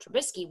around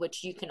Trubisky,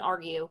 which you can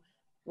argue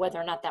whether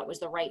or not that was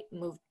the right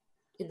move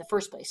in the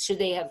first place. Should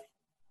they have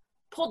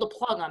pulled the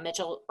plug on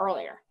Mitchell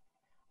earlier?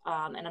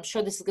 And I'm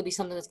sure this is going to be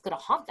something that's going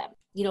to haunt them.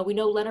 We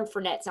know Leonard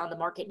Fournette's on the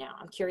market now.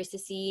 I'm curious to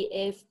see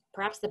if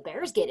perhaps the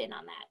Bears get in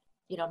on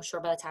that. I'm sure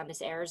by the time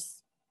this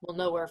airs, we'll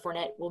know where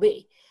Fournette will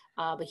be.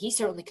 But he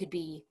certainly could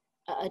be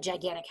a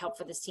gigantic help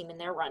for this team in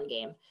their run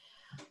game.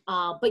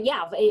 But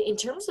yeah, in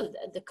terms of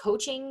the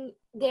coaching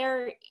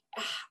there,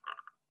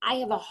 I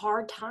have a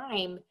hard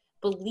time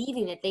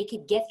believing that they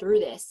could get through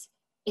this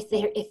if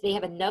they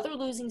have another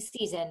losing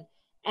season,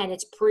 and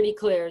it's pretty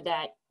clear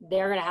that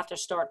they're going to have to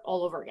start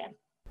all over again.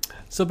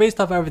 So based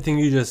off everything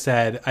you just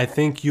said, I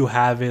think you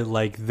have it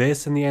like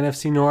this in the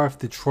NFC North: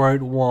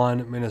 Detroit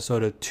 1,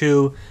 Minnesota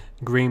 2,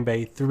 Green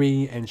Bay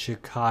 3, and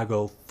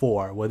Chicago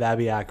 4. Would that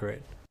be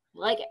accurate?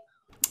 Like it.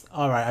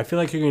 All right. I feel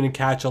like you're going to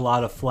catch a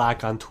lot of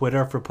flack on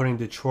Twitter for putting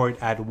Detroit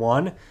at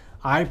 1.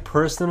 I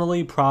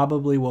personally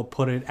probably will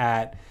put it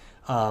at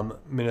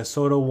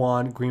Minnesota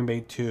 1, Green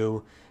Bay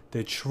 2,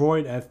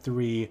 Detroit at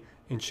 3,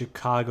 and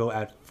Chicago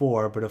at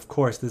 4. But of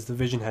course, this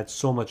division had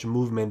so much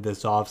movement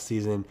this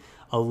offseason.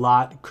 A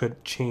lot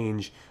could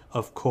change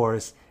of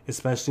course,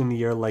 especially in a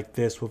year like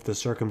this with the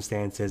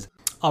circumstances.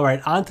 All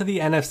right, on to the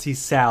NFC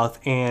South,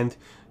 and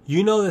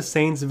you know the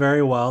Saints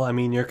very well. I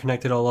mean, you're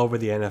connected all over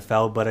the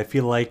NFL, but I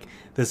feel like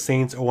the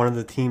Saints are one of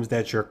the teams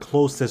that you're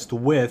closest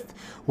with.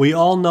 We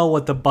all know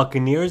what the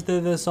Buccaneers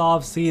did this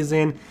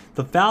offseason.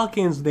 The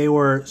Falcons, they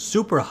were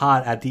super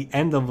hot at the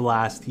end of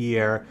last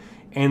year,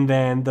 and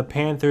then the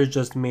Panthers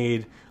just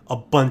made a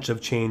bunch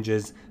of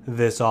changes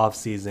this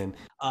offseason.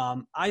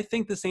 I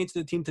think the Saints are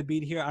the team to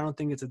beat here. I don't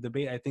think it's a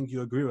debate. I think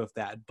you agree with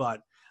that.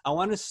 But I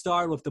want to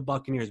start with the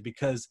Buccaneers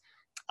because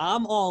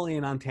I'm all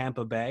in on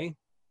Tampa Bay.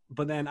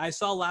 But then I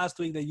saw last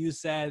week that you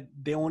said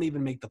they won't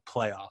even make the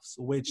playoffs,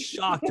 which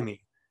shocked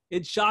me.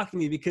 It shocked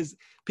me because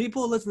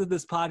people who listen to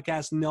this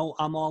podcast know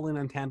I'm all in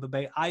on Tampa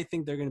Bay. I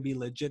think they're going to be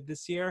legit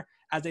this year.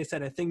 As I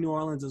said, I think New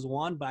Orleans is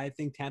one, but I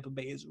think Tampa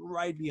Bay is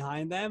right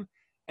behind them.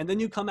 And then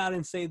you come out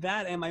and say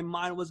that, and my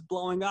mind was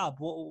blowing up.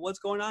 What's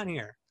going on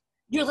here?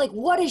 You're like,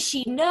 what does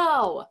she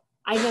know?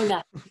 I know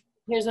nothing.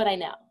 Here's what I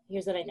know.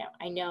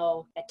 I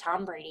know that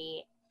Tom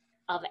Brady,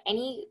 of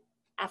any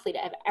athlete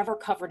I've ever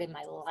covered in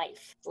my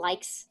life,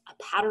 likes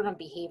a pattern of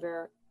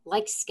behavior,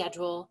 likes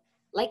schedule,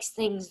 likes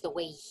things the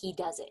way he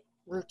does it,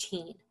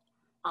 routine.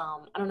 I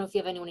don't know if you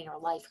have anyone in your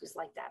life who's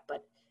like that,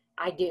 but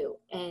I do.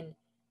 And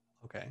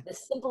the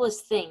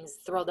simplest things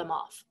throw them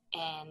off.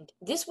 And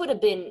this would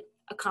have been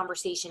a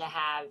conversation to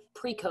have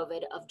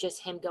pre-COVID of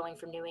just him going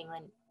from New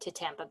England to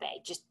Tampa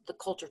Bay, just the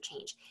culture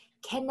change.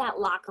 Can that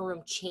locker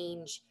room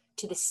change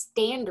to the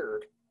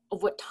standard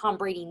of what Tom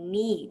Brady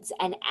needs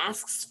and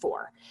asks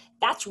for?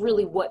 That's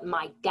really what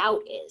my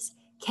doubt is.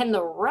 Can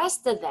the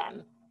rest of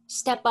them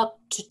step up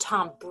to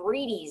Tom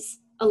Brady's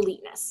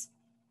eliteness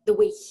the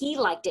way he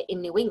liked it in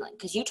New England?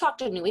 Because you talk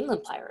to New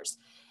England players,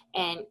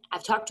 and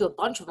I've talked to a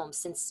bunch of them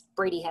since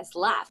Brady has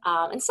left.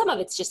 And some of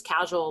it's just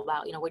casual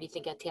about, what do you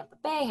think of Tampa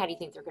Bay? How do you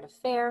think they're going to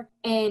fare?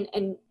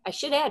 And I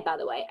should add, by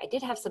the way, I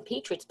did have some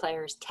Patriots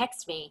players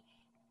text me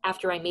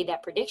after I made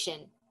that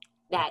prediction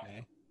that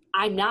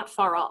I'm not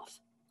far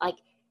off. Like,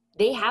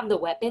 they have the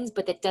weapons,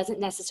 but that doesn't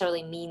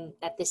necessarily mean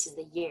that this is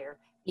the year,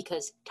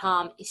 because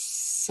Tom is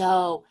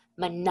so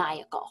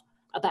maniacal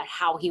about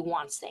how he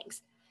wants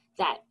things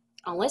that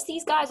unless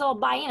these guys all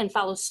buy in and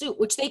follow suit,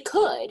 which they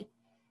could,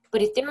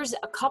 but if there's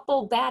a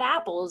couple bad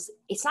apples,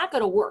 it's not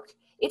going to work.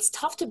 It's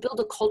tough to build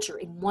a culture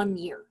in 1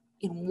 year,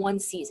 in one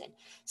season.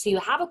 So you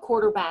have a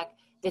quarterback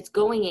that's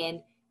going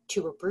in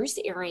to a Bruce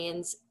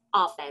Arians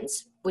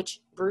offense,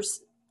 which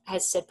Bruce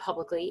has said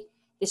publicly,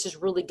 this is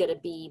really going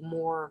to be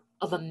more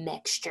of a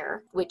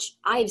mixture, which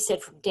I've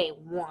said from day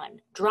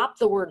one, drop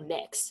the word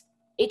mix.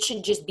 It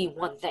should just be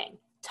one thing,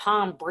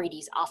 Tom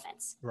Brady's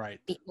offense. Right.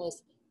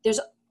 Because there's,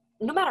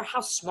 no matter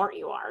how smart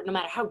you are, no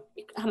matter how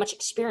much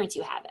experience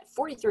you have at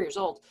 43 years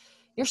old,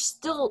 there's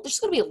going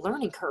to be a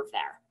learning curve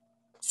there.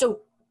 So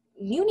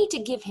you need to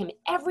give him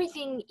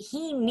everything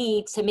he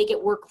needs to make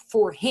it work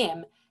for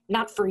him,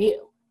 not for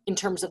you, in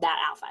terms of that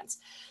offense.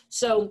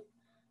 So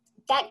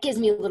that gives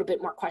me a little bit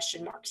more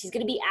question marks. He's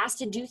going to be asked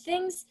to do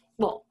things.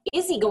 Well,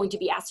 is he going to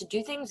be asked to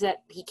do things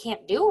that he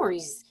can't do or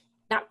he's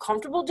not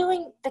comfortable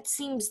doing? That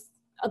seems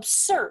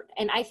absurd.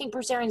 And I think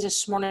Bruce Arians is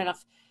smart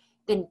enough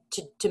than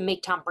to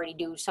make Tom Brady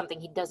do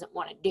something he doesn't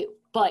want to do.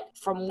 But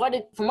from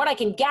what I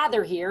can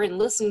gather here and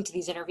listening to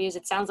these interviews,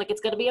 it sounds like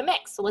it's going to be a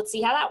mix. So let's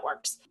see how that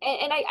works.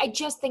 And I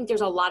just think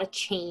there's a lot of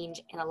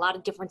change and a lot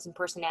of difference in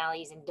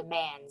personalities and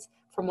demands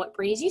from what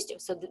Brady's used to.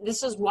 So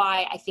this is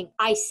why I think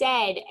I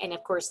said, and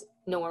of course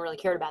no one really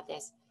cared about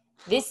this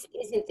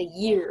isn't the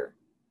year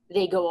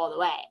they go all the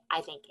way.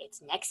 I think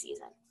it's next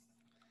season.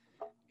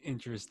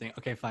 Interesting.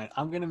 Okay, fine.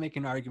 I'm going to make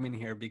an argument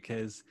here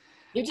because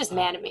you're just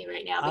mad at me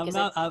right now.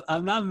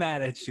 I'm not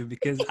mad at you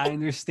because I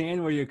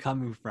understand where you're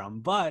coming from.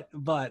 But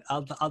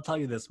I'll tell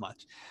you this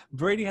much.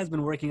 Brady has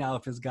been working out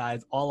with his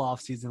guys all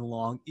off season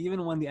long.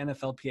 Even when the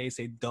NFLPA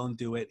say don't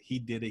do it, he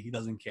did it. He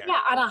doesn't care.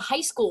 Yeah, on a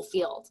high school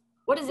field.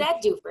 What does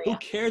that do for you? Who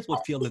cares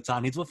what field it's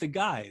on? He's with the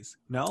guys.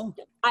 No?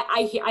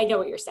 I know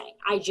what you're saying.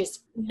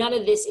 None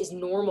of this is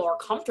normal or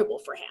comfortable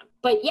for him.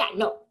 But yeah,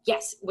 no,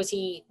 yes. Was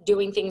he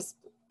doing things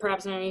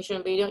perhaps he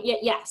shouldn't be doing? Yeah,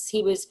 yes,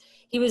 he was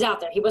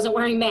out there. He wasn't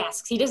wearing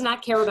masks. He does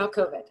not care about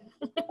COVID.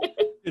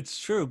 It's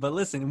true. But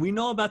listen, we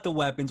know about the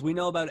weapons. We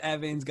know about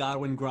Evans,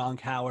 Godwin, Gronk,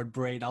 Howard,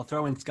 Braid. I'll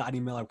throw in Scotty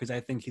Miller because I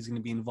think he's going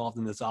to be involved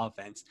in this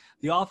offense.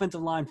 The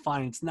offensive line,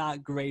 fine. It's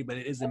not great, but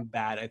it isn't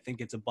bad. I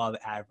think it's above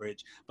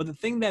average. But the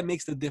thing that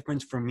makes the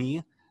difference for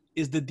me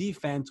is the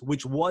defense,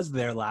 which was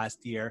there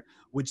last year,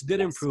 which did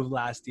improve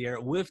last year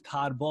with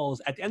Todd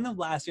Bowles. At the end of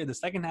last year, the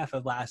second half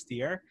of last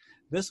year,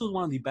 this was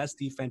one of the best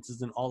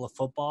defenses in all of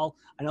football.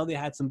 I know they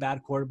had some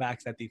bad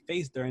quarterbacks that they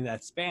faced during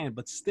that span,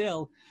 but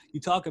still, you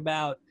talk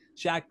about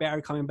Shaq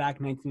Barrett coming back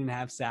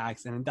 19.5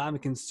 sacks, and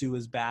Ndamukong Suh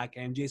is back,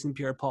 and Jason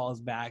Pierre-Paul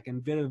is back,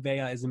 and Vita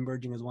Vea is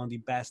emerging as one of the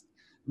best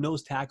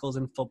nose tackles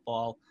in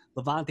football.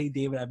 Levante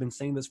David, I've been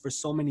saying this for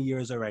so many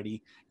years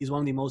already. He's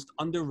one of the most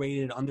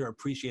underrated,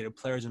 underappreciated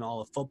players in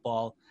all of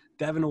football.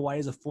 Devin White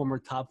is a former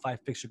top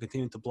 5 pick,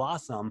 continuing to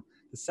blossom.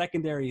 The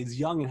secondary is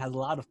young and has a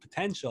lot of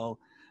potential.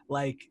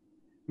 Like,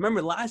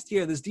 remember last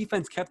year, this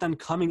defense kept on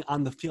coming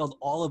on the field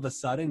all of a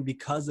sudden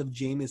because of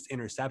Jameis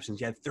interceptions.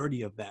 You had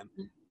 30 of them.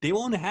 They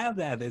won't have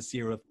that this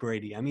year with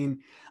Brady. I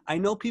mean, I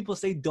know people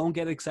say don't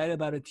get excited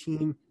about a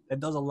team that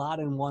does a lot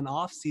in one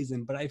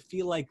offseason, but I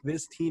feel like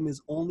this team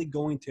is only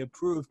going to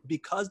improve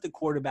because the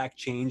quarterback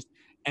changed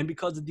and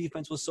because the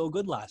defense was so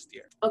good last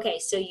year. Okay,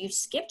 so you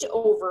skipped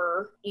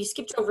over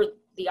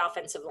the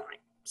offensive line.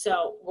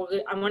 So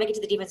I want to get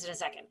to the defense in a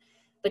second,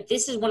 but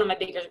this is one of my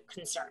bigger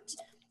concerns.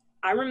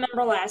 I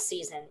remember last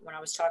season when I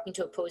was talking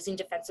to opposing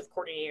defensive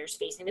coordinators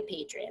facing the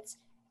Patriots,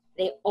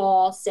 they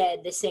all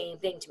said the same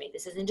thing to me.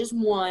 This isn't just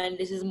one,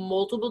 this is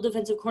multiple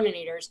defensive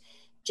coordinators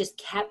just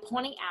kept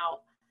pointing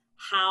out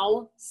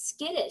how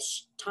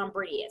skittish Tom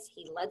Brady is.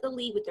 He led the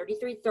league with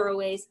 33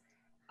 throwaways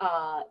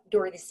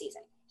during the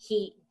season.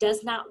 He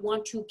does not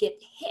want to get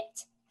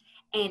hit.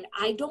 And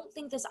I don't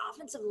think this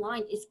offensive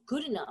line is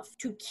good enough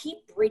to keep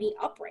Brady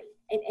upright.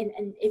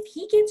 And if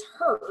he gets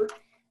hurt,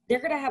 they're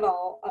going to have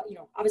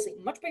obviously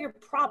much bigger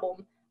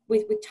problem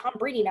with Tom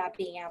Brady not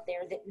being out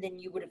there than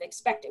you would have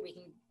expected.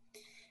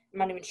 I'm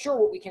not even sure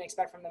what we can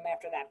expect from them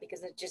after that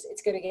because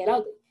it's going to get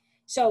ugly.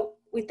 So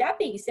with that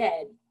being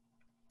said,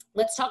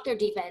 let's talk their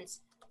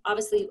defense.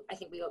 Obviously, I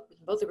think we can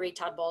both agree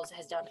Todd Bowles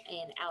has done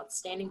an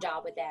outstanding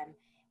job with them.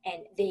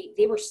 And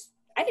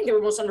I think they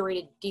were most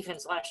underrated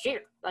defense last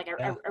year. I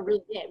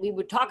really did. We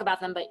would talk about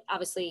them, but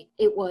obviously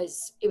it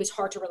was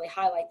hard to really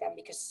highlight them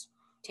because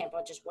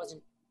Tampa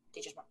they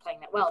just weren't playing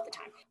that well at the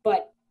time.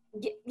 But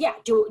yeah,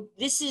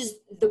 this is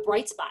the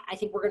bright spot. I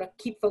think we're going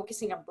to keep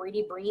focusing on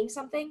Brady bringing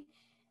something,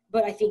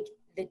 but I think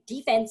the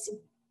defense,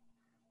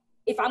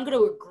 if I'm going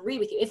to agree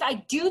with you, if I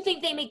do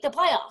think they make the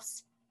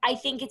playoffs, I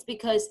think it's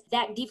because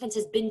that defense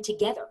has been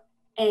together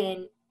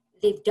and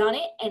they've done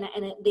it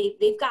and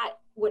they've got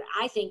what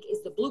I think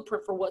is the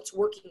blueprint for what's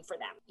working for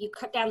them. You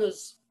cut down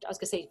those, I was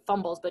going to say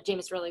fumbles, but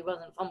Jameis really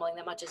wasn't fumbling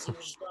that much as he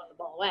was just throwing the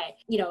ball away.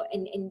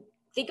 And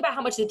think about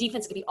how much the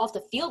defense could be off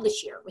the field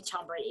this year with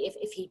Tom Brady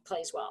if he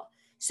plays well.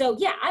 So,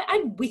 yeah,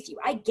 I'm with you.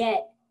 I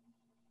get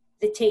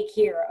the take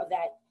here of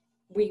that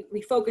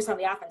we focus on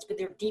the offense, but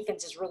their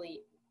defense is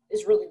really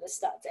the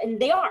studs. And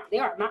they are.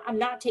 I'm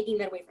not taking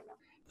that away from them.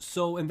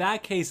 So in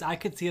that case, I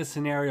could see a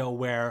scenario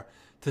where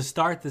to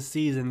start the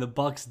season, the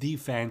Bucs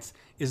defense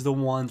is the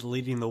ones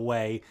leading the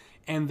way.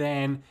 And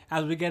then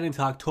as we get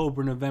into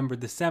October, November,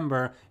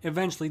 December,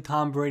 eventually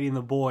Tom Brady and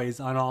the boys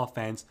on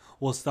offense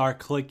will start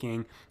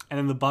clicking, and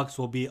then the Bucs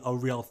will be a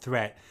real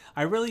threat.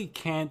 I really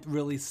can't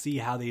really see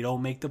how they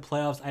don't make the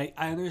playoffs.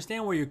 I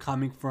understand where you're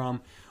coming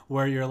from,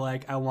 where you're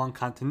like, I want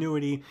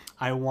continuity.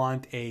 I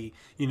want a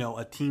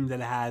team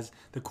that has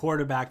the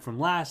quarterback from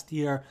last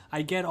year.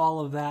 I get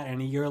all of that.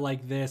 And a year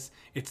like this,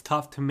 it's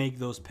tough to make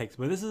those picks.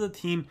 But this is a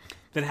team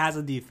that has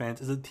a defense.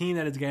 It's a team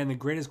that is getting the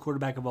greatest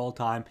quarterback of all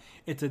time.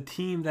 It's a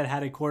team that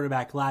had a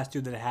quarterback last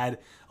year that had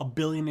 1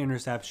 billion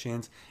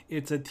interceptions.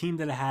 It's a team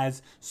that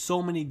has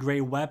so many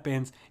great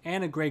weapons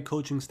and a great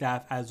coaching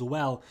staff as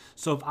well.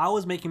 So if I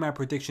was making my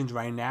predictions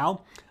right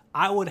now,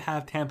 I would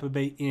have Tampa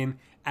Bay in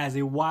as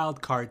a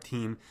wild card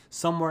team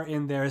somewhere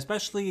in there,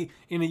 especially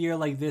in a year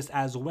like this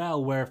as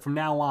well, where from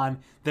now on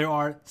there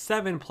are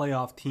 7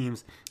 playoff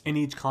teams in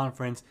each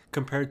conference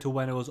compared to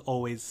when it was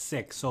always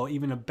 6. So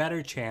even a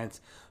better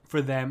chance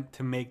for them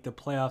to make the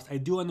playoffs. I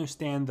do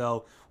understand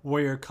though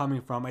where you're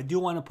coming from. I do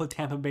want to put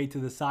Tampa Bay to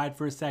the side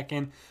for a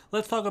second.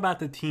 Let's talk about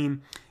the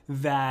team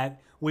that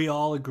we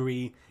all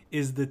agree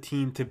is the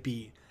team to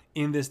beat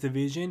in this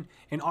division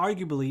and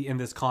arguably in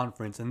this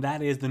conference, and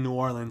that is the New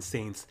Orleans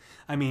Saints.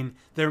 I mean,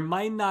 there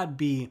might not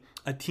be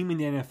a team in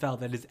the NFL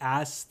that is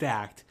as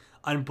stacked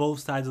on both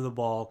sides of the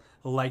ball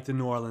like the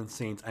New Orleans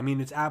Saints. I mean,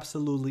 it's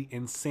absolutely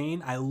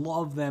insane. I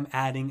love them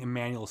adding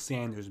Emmanuel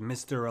Sanders,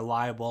 Mr.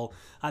 Reliable.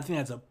 I think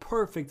that's a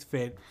perfect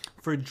fit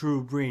for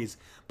Drew Brees.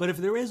 But if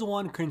there is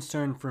one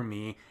concern for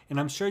me, and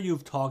I'm sure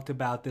you've talked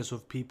about this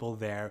with people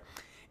there,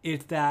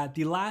 it's that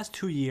the last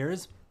 2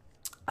 years,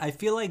 I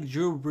feel like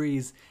Drew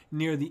Brees,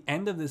 near the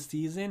end of the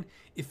season,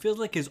 it feels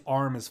like his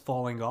arm is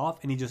falling off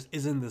and he just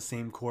isn't the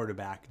same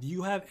quarterback. Do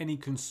you have any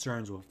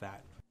concerns with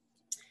that?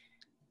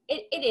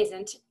 It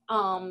isn't.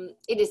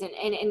 It isn't.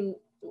 And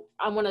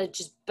I want to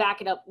just back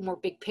it up more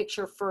big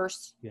picture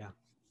first. Yeah.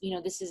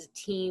 This is a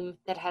team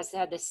that has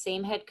had the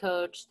same head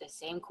coach, the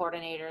same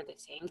coordinator, the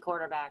same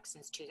quarterback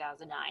since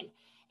 2009.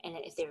 And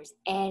if there's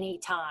any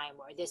time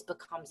where this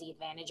becomes the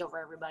advantage over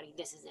everybody,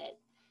 this is it.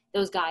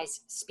 Those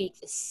guys speak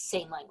the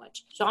same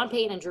language. Sean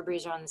Payton and Drew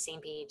Brees are on the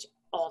same page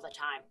all the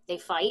time. They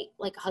fight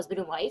like husband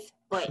and wife,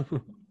 but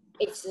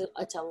it's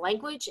a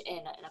language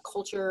and a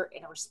culture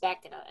and a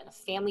respect and a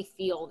family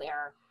feel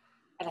there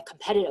and a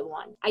competitive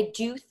one. I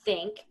do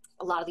think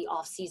a lot of the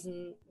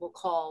offseason we'll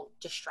call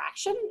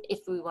distraction,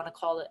 if we want to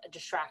call it a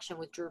distraction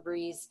with Drew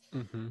Brees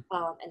and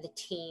the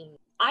team.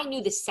 I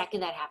knew the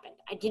second that happened,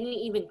 I didn't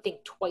even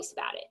think twice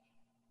about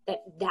it,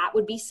 that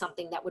would be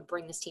something that would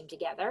bring this team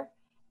together.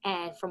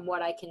 And from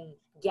what I can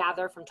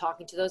gather from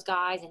talking to those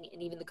guys and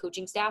even the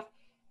coaching staff,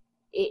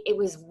 it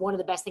was one of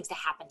the best things to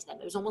happen to them.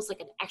 It was almost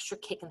like an extra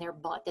kick in their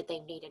butt that they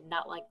needed,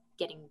 not like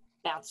getting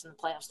bounced in the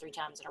playoffs 3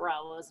 times in a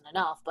row. It wasn't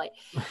enough, but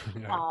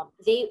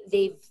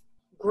they've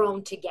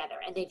grown together,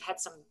 and they've had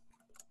some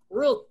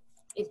real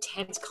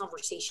intense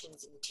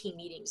conversations and team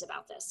meetings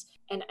about this.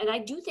 And I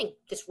do think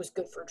this was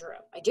good for Drew.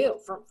 I do,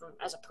 from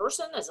as a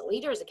person, as a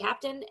leader, as a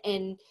captain.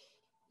 And,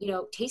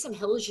 Taysom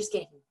Hill is just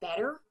getting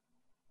better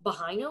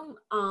behind him.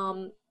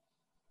 And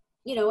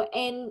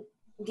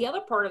the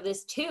other part of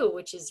this too,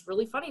 which is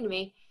really funny to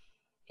me,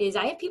 is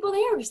I have people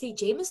there who say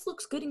Jameis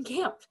looks good in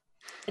camp.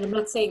 And I'm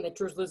not saying that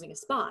Drew's losing a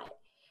spot.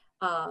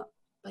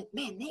 But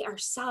man, they are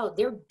solid.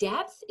 Their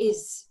depth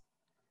is,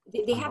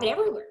 they have it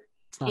everywhere.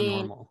 It's not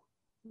normal.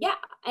 Yeah,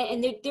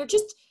 and they're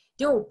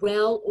a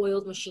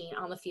well-oiled machine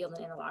on the field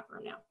and in the locker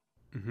room now.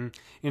 Mm-hmm.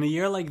 In a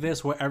year like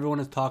this where everyone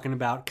is talking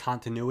about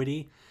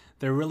continuity,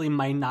 there really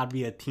might not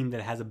be a team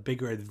that has a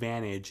bigger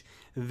advantage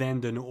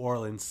than the New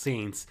Orleans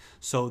Saints.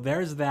 So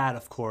there's that,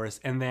 of course.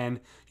 And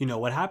then,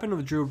 what happened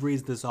with Drew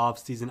Brees this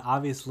offseason,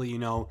 obviously,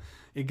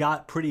 it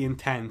got pretty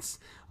intense.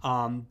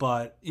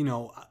 But,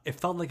 it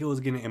felt like it was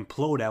going to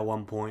implode at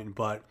one point.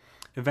 But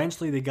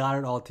eventually they got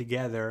it all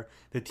together.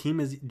 The team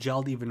has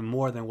gelled even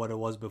more than what it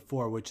was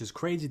before, which is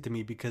crazy to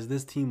me because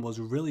this team was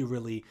really,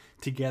 really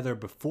together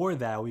before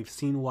that. We've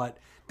seen what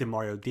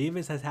Demario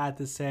Davis has had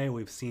to say.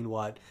 We've seen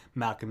what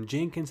Malcolm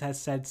Jenkins has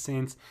said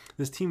since.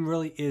 This team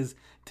really is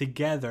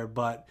together.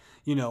 But,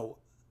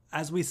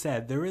 as we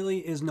said, there really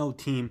is no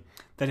team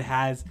that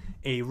has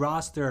a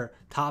roster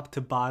top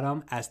to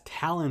bottom as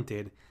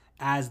talented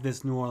as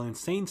this New Orleans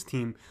Saints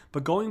team.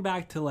 But going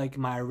back to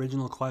my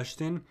original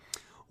question,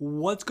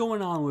 what's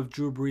going on with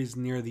Drew Brees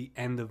near the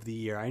end of the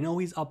year? I know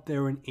he's up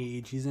there in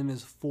age. He's in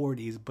his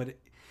 40s. But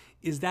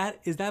is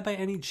that by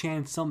any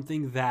chance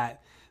something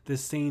that the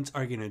Saints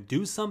are going to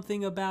do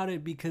something about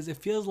it? Because it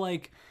feels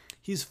like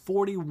he's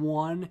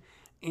 41,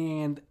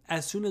 and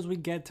as soon as we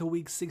get to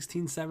week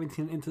 16,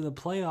 17 into the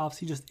playoffs,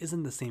 he just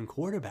isn't the same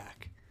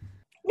quarterback.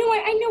 No,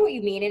 I know what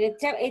you mean, and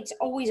it's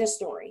always a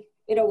story.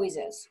 It always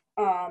is.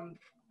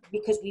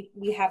 Because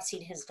we have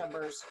seen his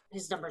numbers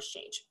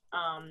change.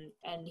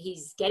 And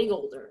he's getting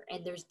older,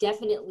 and there's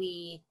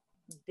definitely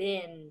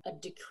been a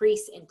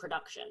decrease in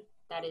production.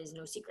 That is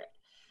no secret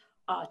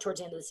towards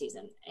the end of the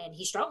season. And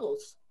he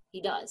struggles.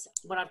 He does.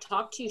 When I've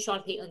talked to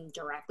Sean Payton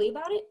directly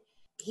about it,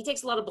 he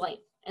takes a lot of blame.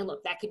 And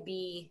look, that could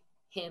be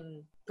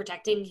him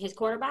protecting his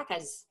quarterback,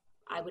 as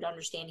I would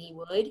understand he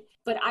would.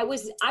 But I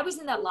was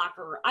in that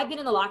locker room. I've been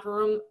in the locker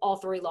room all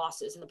 3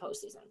 losses in the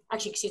postseason.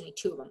 Actually,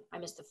 2 of them. I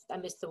missed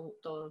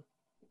the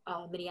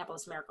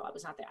Minneapolis Miracle. I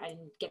was not there. I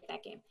didn't get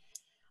that game.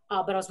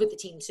 But I was with the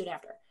team soon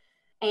after.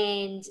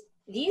 And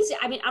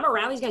I'm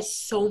around these guys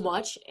so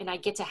much, and I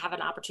get to have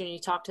an opportunity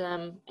to talk to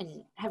them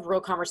and have real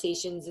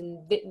conversations, and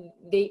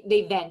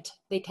they vent.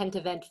 They tend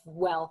to vent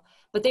well,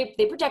 but they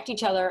protect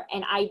each other.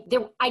 And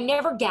I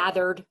never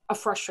gathered a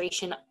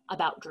frustration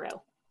about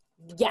Drew.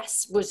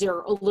 Yes, was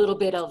there a little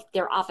bit of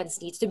their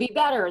offense needs to be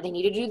better, they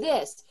need to do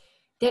this.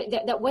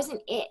 That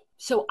wasn't it.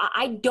 So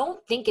I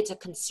don't think it's a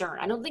concern.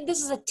 I don't think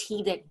this is a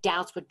team that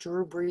doubts what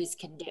Drew Brees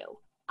can do.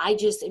 I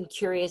just am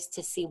curious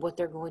to see what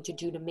they're going to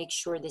do to make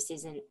sure this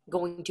isn't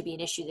going to be an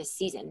issue this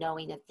season,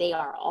 knowing that they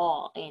are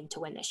all in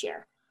to win this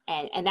year.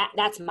 And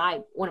that's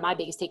one of my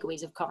biggest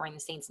takeaways of covering the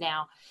Saints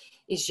now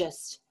is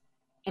just,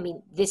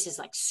 this is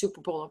like Super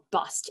Bowl or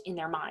bust in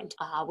their mind,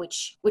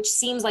 which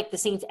seems like the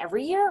Saints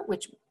every year,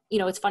 which,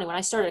 it's funny. When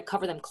I started to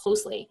cover them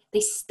closely,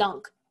 they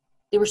stunk.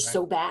 They were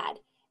so bad.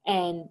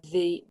 And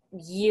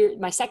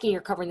my second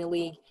year covering the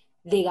league,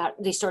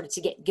 they started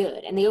to get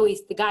good. And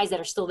the guys that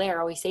are still there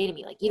always say to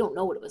me, you don't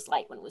know what it was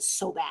like when it was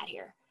so bad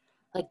here.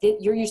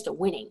 You're used to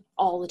winning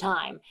all the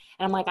time.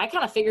 And I'm like, I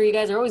kind of figure you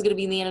guys are always going to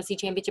be in the NFC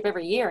Championship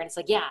every year. And it's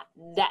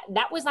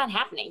that was not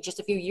happening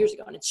just a few years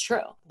ago. And it's true.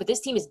 But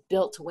this team is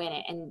built to win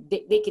it. And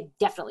they could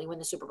definitely win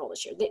the Super Bowl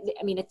this year.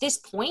 At this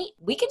point,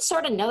 we could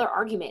start another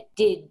argument.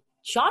 Did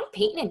Sean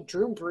Payton and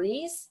Drew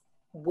Brees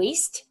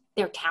waste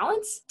their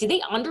talents? Did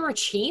they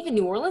underachieve in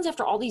New Orleans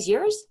after all these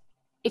years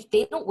if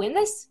they don't win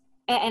this?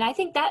 And I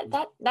think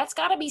that's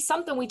got to be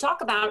something we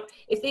talk about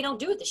if they don't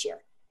do it this year.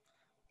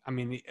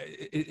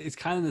 It's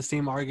kind of the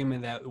same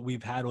argument that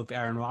we've had with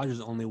Aaron Rodgers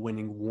only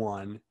winning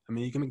 1.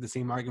 You can make the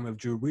same argument with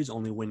Drew Brees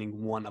only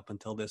winning 1 up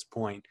until this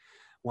point,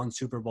 1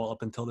 Super Bowl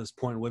up until this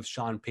point with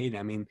Sean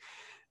Payton.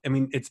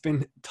 It's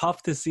been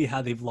tough to see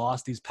how they've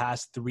lost these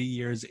past 3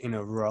 years in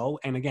a row.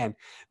 And again,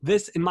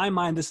 in my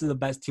mind, this is the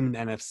best team in the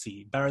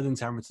NFC, better than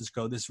San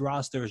Francisco. This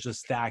roster is just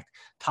stacked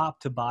top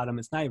to bottom.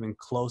 It's not even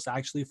close,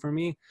 actually, for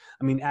me.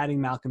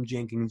 Adding Malcolm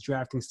Jenkins,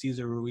 drafting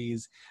Cesar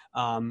Ruiz,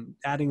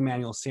 adding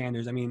Emmanuel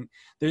Sanders.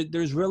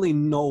 There's really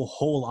no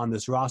hole on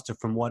this roster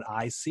from what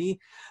I see.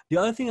 The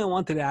other thing I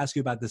wanted to ask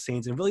you about the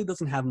Saints, and really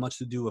doesn't have much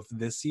to do with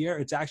this year.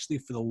 It's actually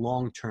for the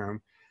long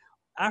term.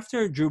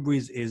 After Drew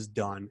Brees is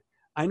done,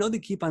 I know they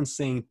keep on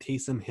saying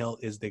Taysom Hill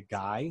is the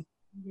guy.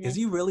 Mm-hmm. Is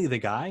he really the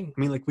guy?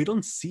 We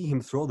don't see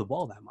him throw the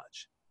ball that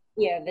much.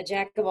 Yeah, the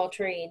jack of all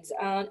trades.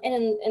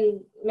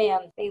 And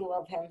man, they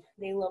love him.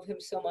 They love him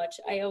so much.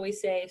 I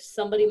always say, if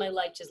somebody in my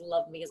life just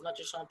loved me as much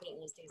as Sean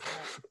Payton is Taysom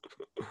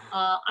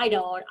Hill. I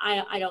don't.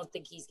 I don't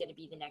think he's going to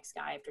be the next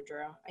guy after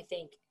Drew. I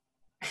think,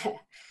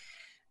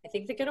 I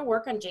think they're going to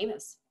work on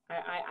Jameis.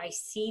 I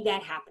see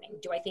that happening.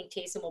 Do I think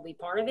Taysom will be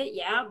part of it?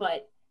 Yeah,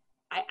 but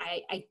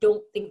I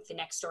don't think the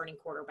next starting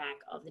quarterback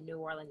of the New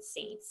Orleans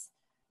Saints,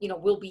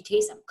 will be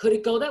Taysom. Could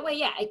it go that way?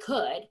 Yeah, it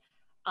could.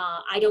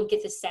 I don't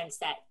get the sense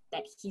that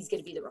he's going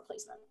to be the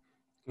replacement.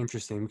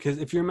 Interesting, because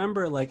if you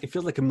remember, like, it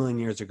feels like a million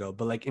years ago,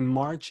 but like in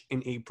March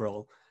and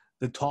April,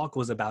 the talk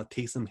was about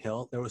Taysom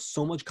Hill. There was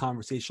so much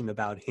conversation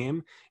about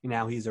him, and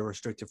now he's a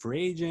restricted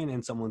free agent,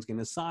 and someone's going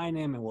to sign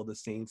him, and will the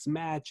Saints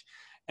match?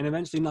 And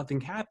eventually nothing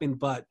happened,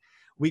 but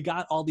we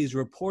got all these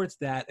reports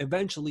that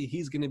eventually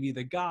he's going to be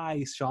the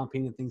guy. Sean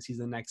Payton thinks he's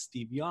the next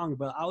Steve Young,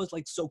 but I was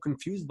like so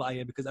confused by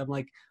it because I'm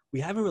like, we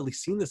haven't really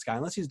seen this guy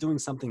unless he's doing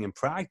something in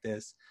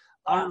practice.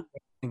 I don't know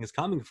where everything is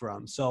coming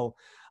from. So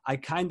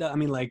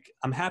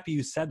I'm happy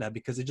you said that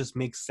because it just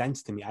makes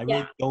sense to me. I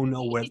really don't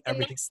know where he's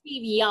everything. Next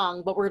Steve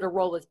Young, but we're going to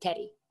roll with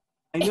Teddy.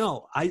 I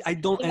know. I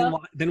don't.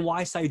 And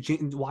why sign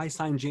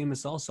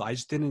Jameis also? I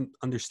just didn't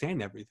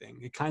understand everything.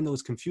 It kind of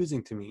was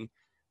confusing to me.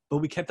 But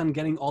we kept on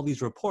getting all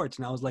these reports,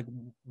 and I was like,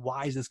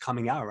 why is this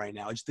coming out right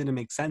now? It just didn't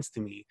make sense to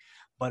me.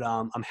 But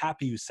I'm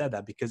happy you said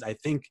that because I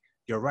think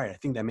you're right. I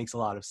think that makes a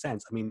lot of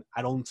sense. I mean,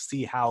 I don't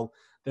see how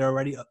they're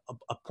already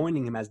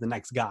appointing him as the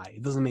next guy.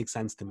 It doesn't make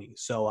sense to me.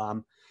 So,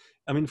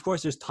 of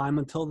course, there's time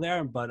until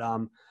there, but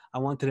I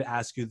wanted to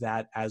ask you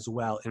that as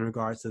well in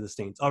regards to the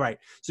Saints. All right.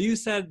 So you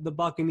said the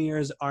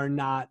Buccaneers are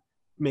not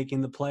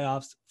making the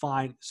playoffs.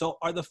 Fine. So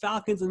are the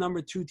Falcons the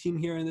number 2 team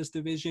here in this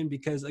division?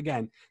 Because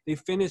again, they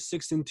finished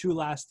 6-2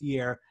 last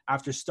year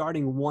after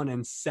starting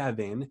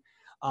 1-7.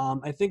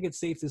 I think it's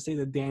safe to say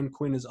that Dan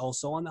Quinn is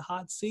also on the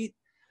hot seat.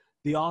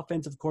 The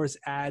offense, of course,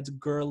 adds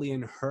Gurley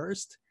and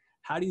Hurst.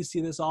 How do you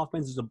see this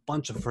offense? There's a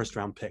bunch of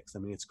first-round picks. I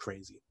mean, it's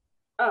crazy.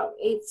 Oh,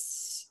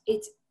 it's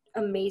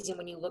amazing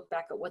when you look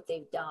back at what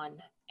they've done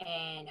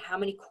and how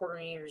many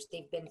coordinators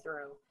they've been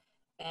through.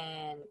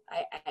 And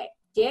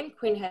Dan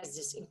Quinn has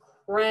this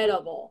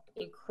incredible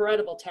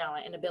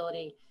talent and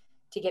ability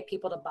to get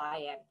people to buy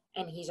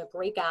in. And he's a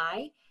great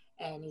guy,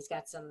 and he's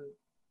got some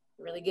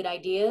really good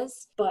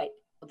ideas. But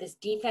this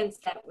defense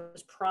that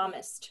was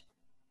promised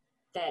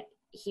that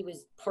he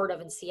was part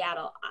of in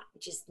Seattle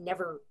just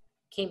never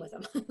came with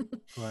him.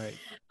 Right.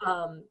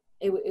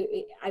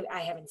 I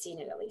haven't seen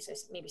it, at least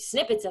maybe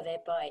snippets of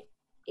it, but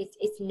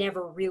it's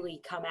never really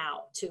come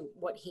out to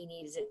what he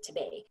needs it to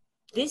be.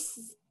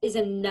 This is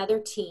another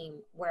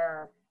team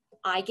where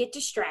I get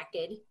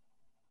distracted,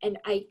 and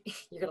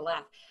you're gonna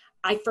laugh,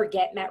 I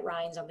forget Matt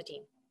Ryan's on the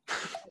team.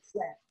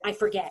 I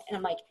forget, and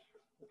I'm like,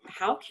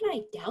 how can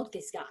I doubt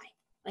this guy?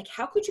 Like,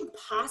 how could you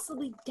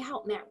possibly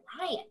doubt Matt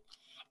Ryan?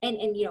 And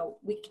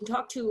we can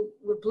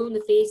we're blue in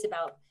the face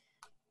about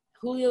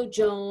Julio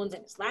Jones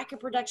and his lack of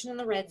production in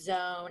the red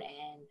zone,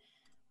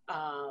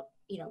 and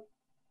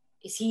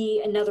is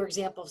he another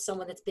example of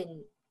someone that's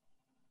been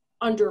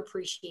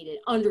underappreciated,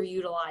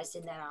 underutilized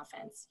in that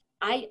offense?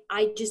 I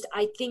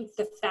think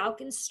the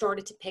Falcons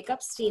started to pick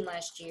up steam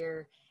last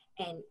year,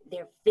 and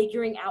they're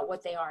figuring out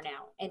what they are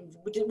now, and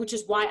which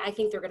is why I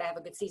think they're going to have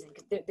a good season,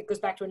 because it goes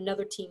back to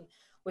another team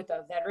with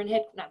a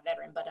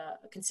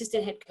a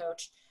consistent head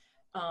coach,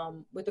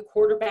 with a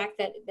quarterback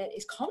that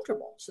is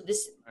comfortable. So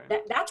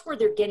that's where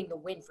they're getting the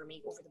win for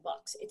me over the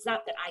Bucs. It's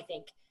not that I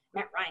think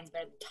Matt Ryan's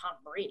better than Tom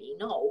Brady.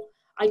 No,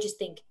 I just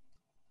think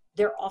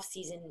their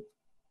offseason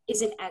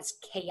isn't as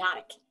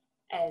chaotic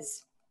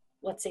as,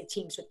 let's say,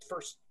 teams with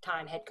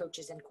first-time head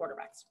coaches and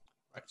quarterbacks.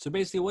 Right. So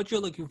basically what you're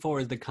looking for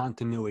is the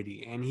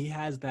continuity, and he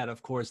has that,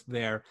 of course,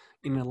 there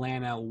in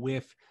Atlanta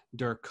with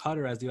Dirk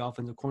Cutter as the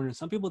offensive coordinator.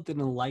 Some people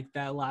didn't like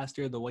that last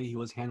year, the way he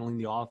was handling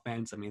the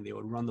offense. I mean, they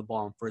would run the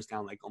ball on first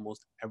down like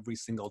almost every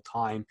single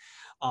time.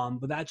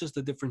 But that's just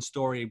a different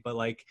story. But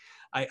like,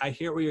 I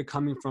hear where you're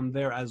coming from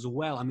there as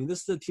well. I mean,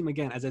 this is a team,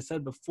 again, as I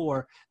said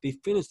before, they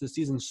finished the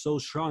season so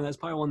strong. That's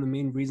probably one of the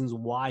main reasons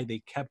why they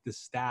kept the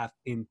staff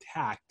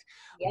intact.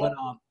 Yeah.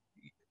 But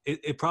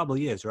it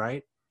probably is,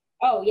 right?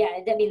 Oh, yeah.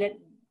 I mean, that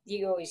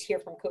you always hear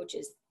from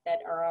coaches that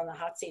are on the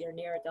hot seat or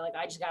near it. They're like,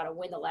 I just got to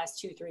win the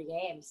last 2-3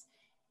 games,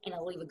 and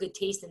I'll leave a good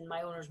taste in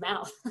my owner's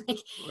mouth. Like,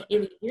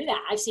 you hear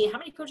that. I've seen how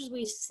many coaches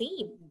we've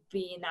seen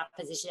be in that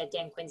position at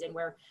Dan Quinn's, and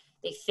where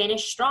they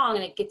finish strong,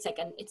 and it gets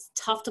it's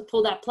tough to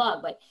pull that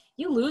plug. But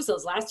you lose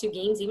those last 2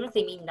 games, even if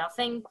they mean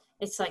nothing,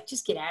 it's like,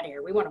 just get out of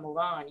here. We want to move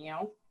on,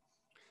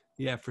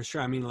 Yeah, for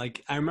sure. I mean,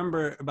 like, I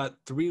remember about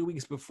 3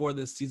 weeks before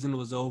the season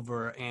was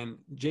over, and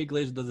Jay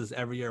Glazer does this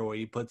every year where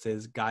he puts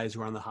his guys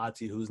who are on the hot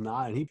seat who's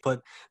not, and he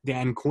put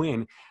Dan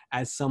Quinn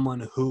as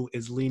someone who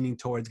is leaning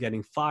towards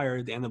getting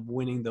fired. They end up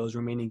winning those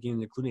remaining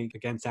games, including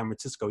against San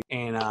Francisco,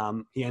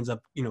 and he ends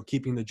up,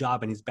 keeping the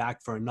job, and he's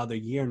back for another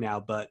year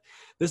now. But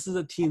this is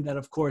a team that,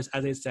 of course,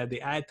 as I said, they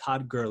add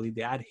Todd Gurley,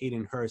 they add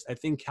Hayden Hurst. I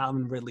think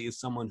Calvin Ridley is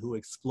someone who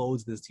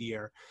explodes this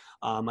year.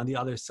 On the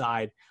other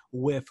side,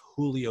 with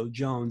Julio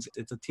Jones.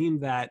 It's a team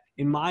that,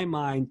 in my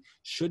mind,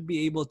 should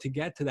be able to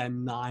get to that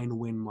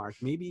 9-win mark,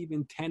 maybe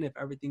even 10 if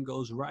everything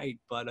goes right.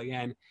 But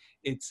again,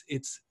 it's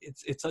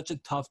such a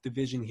tough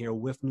division here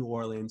with New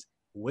Orleans,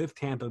 with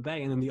Tampa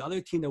Bay. And then the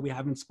other team that we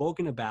haven't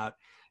spoken about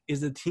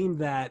is the team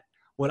that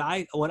what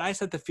I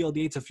said to Field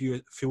Yates a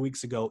few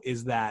weeks ago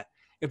is that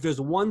if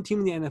there's one team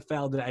in the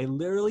NFL that I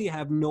literally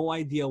have no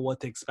idea what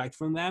to expect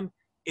from them,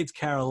 it's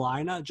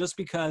Carolina, just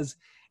because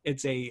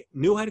it's a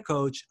new head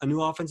coach, a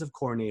new offensive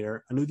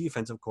coordinator, a new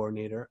defensive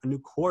coordinator, a new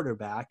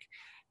quarterback,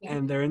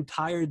 and their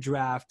entire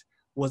draft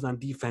was on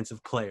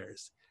defensive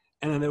players.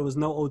 And then there was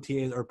no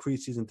OTAs or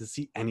preseason to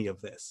see any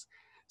of this.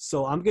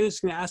 So I'm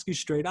just going to ask you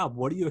straight up,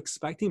 what are you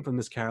expecting from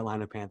this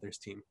Carolina Panthers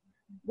team?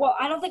 Well,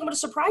 I don't think I'm going to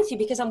surprise you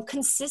because I'm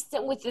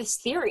consistent with this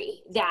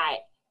theory that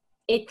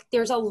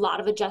there's a lot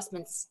of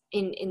adjustments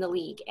in the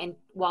league. And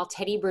while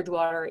Teddy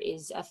Bridgewater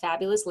is a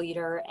fabulous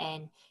leader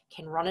and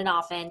can run an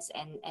offense,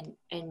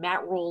 and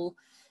Matt Rule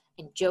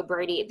and Joe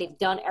Brady, they've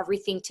done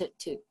everything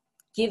to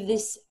give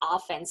this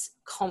offense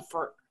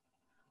comfort.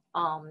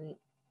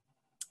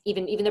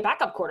 Even their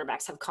backup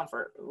quarterbacks have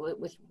comfort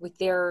with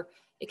their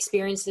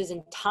experiences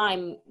and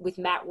time with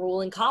Matt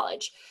Rule in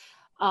college.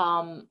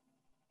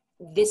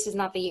 This is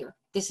not the year.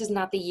 This is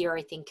not the year.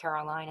 I think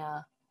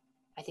Carolina,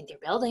 I think they're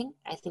building.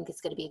 I think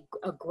it's going to be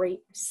a great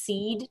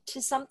seed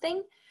to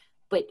something.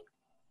 But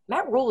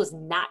Matt Rule was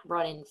not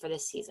brought in for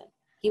this season.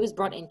 He was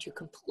brought in to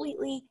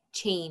completely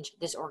change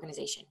this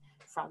organization,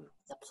 from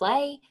the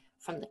play,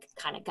 from the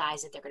kind of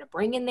guys that they're going to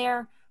bring in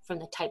there, from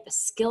the type of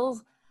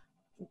skill,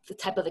 the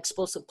type of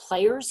explosive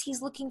players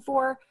he's looking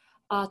for,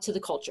 to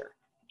the culture.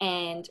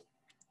 And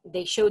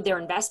they showed their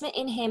investment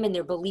in him and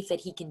their belief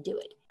that he can do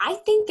it. I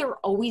think they're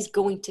always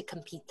going to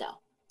compete, though.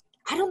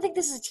 I don't think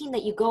this is a team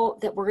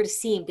that we're going to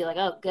see and be like,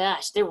 oh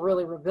gosh, they're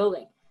really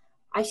rebuilding.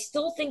 I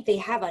still think they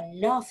have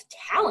enough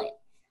talent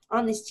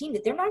on this team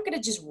that they're not going to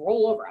just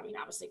roll over. I mean,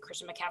 obviously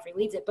Christian McCaffrey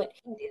leads it, but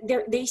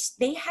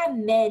they have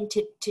men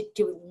to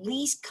at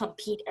least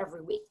compete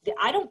every week.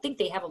 I don't think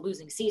they have a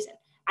losing season.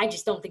 I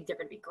just don't think they're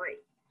going to be great.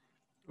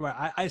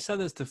 Right. I said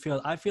this to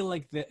Field. I feel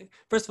like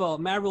first of all,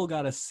 Matt Rule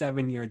got a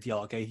 7-year deal.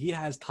 Okay. He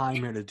has time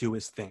here to do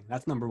his thing.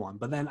 That's number one.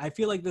 But then I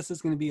feel like this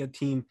is going to be a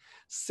team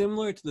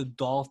similar to the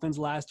Dolphins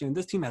last year. And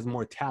this team has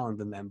more talent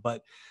than them,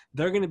 but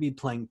they're going to be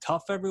playing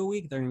tough every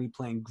week. They're going to be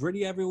playing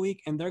gritty every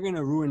week, and they're going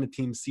to ruin the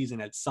team's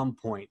season at some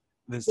point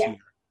this year.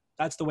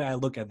 That's the way I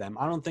look at them.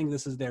 I don't think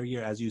this is their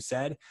year, as you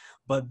said,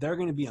 but they're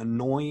going to be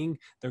annoying.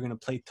 They're going to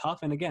play tough.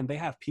 And again, they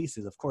have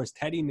pieces. Of course,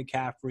 Teddy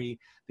McCaffrey,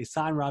 they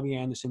signed Robbie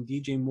Anderson.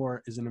 DJ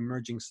Moore is an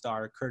emerging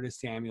star,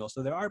 Curtis Samuel.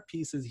 So there are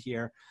pieces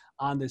here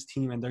on this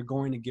team, and they're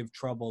going to give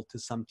trouble to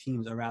some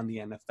teams around the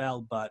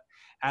NFL. But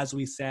as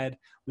we said,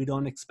 we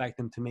don't expect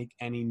them to make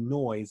any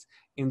noise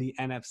in the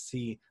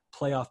NFC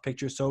playoff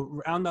picture.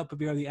 So round up if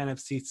you're the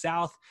NFC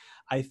South,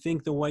 I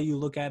think the way you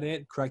look at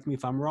it, correct me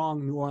if I'm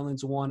wrong, New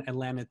Orleans 1,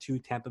 Atlanta 2,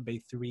 Tampa Bay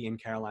 3,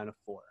 and Carolina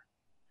 4.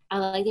 I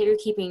like that you're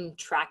keeping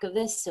track of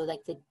this. So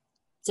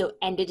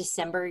end of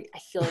December, I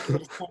feel like you're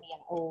going to send me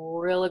a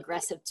real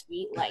aggressive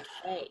tweet like,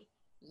 hey,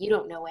 you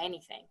don't know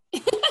anything.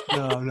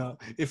 No.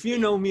 If you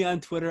know me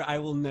on Twitter, I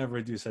will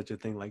never do such a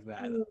thing like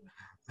that.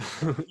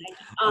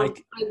 I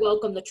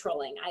welcome the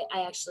trolling.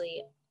 I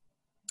actually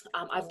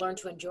I've learned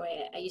to enjoy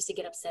it. I used to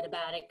get upset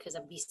about it because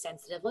I'd be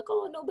sensitive, like,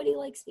 oh, nobody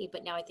likes me.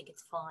 But now I think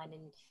it's fun,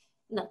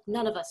 and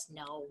none of us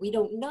know.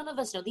 None of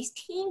us know. These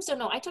teams don't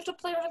know. I talk to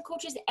players and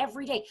coaches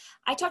every day.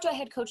 I talked to a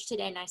head coach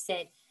today, and I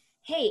said,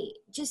 hey,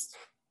 just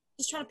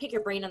trying to pick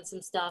your brain on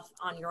some stuff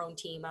on your own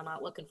team. I'm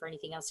not looking for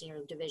anything else in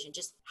your division.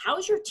 Just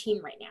how's your team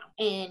right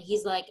now? And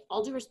he's like,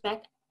 all due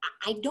respect,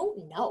 I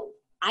don't know.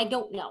 I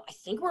don't know. I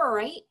think we're all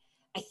right.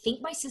 I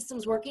think my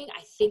system's working.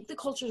 I think the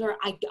cultures are,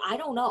 I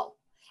don't know.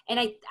 And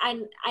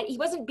he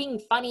wasn't being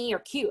funny or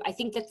cute. I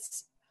think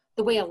that's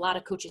the way a lot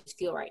of coaches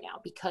feel right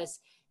now, because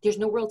there's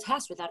no real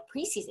test without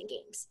preseason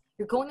games.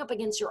 You're going up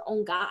against your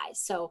own guys.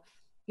 So,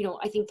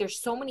 I think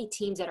there's so many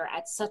teams that are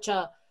at such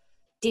a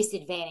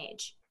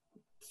disadvantage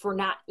for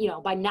not,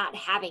 by not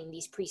having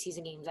these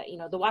preseason games. That,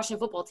 the Washington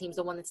football team is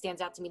the one that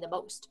stands out to me the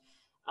most.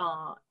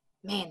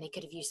 Man, they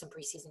could have used some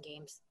preseason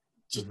games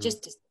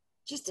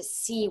just to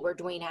see where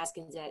Dwayne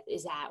Haskins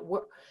is at,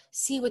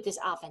 see what this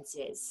offense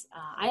is.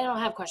 I don't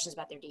have questions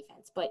about their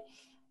defense, but,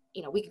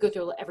 we could go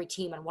through every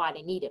team and why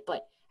they need it.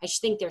 But I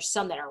just think there's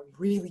some that are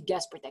really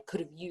desperate that could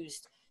have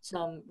used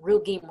some real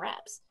game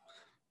reps.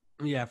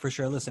 Yeah, for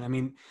sure. Listen, I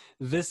mean,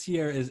 this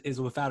year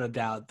is without a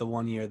doubt the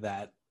one year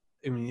that,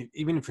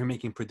 even if you're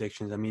making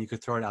predictions, you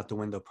could throw it out the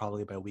window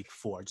probably by week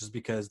 4, just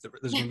because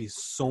there's going to be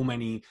so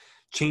many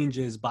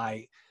changes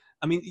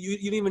you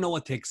don't even know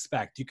what to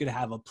expect. You could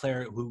have a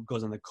player who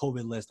goes on the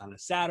COVID list on a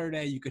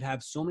Saturday. You could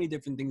have so many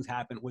different things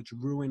happen, which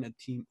ruins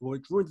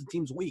the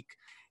team's week.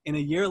 In a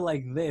year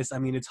like this,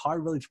 it's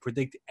hard really to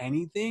predict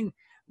anything.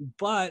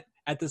 But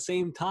At the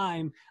same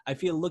time, I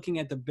feel looking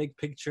at the big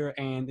picture,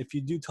 and if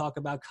you do talk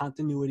about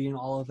continuity and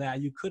all of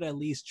that, you could at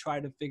least try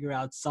to figure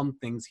out some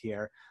things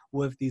here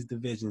with these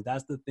divisions.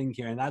 That's the thing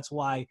here, and that's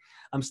why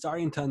I'm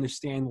starting to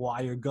understand why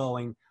you're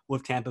going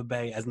with Tampa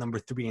Bay as number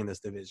 3 in this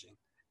division.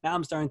 Now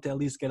I'm starting to at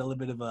least get a little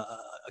bit of a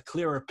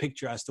clearer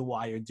picture as to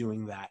why you're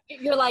doing that.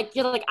 You're like,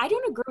 I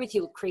don't agree with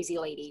you, crazy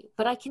lady,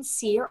 but I can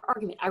see your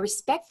argument. I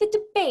respect the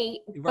debate,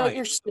 but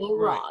you're still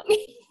wrong.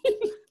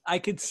 I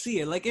could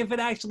see it. Like, if it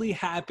actually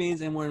happens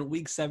and we're in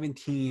week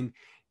 17,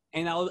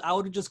 and I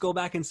would just go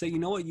back and say, you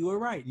know what, you were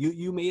right.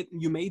 You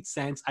made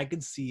sense. I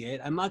could see it.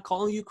 I'm not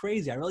calling you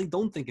crazy. I really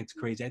don't think it's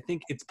crazy. I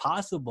think it's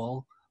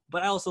possible.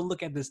 But I also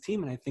look at this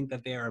team and I think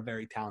that they are a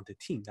very talented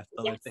team. That's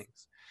the other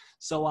things.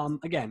 So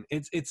again,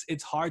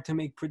 it's hard to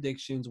make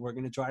predictions. We're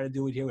going to try to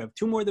do it here. We have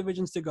 2 more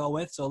divisions to go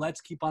with, so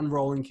let's keep on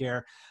rolling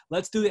here.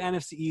 Let's do the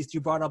NFC East.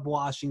 You brought up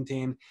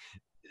Washington.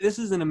 This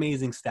is an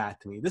amazing stat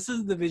to me. This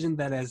is a division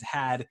that has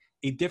had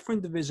a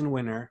different division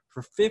winner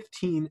for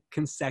 15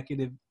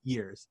 consecutive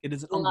years. It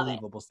is an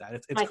unbelievable stat.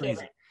 It's crazy.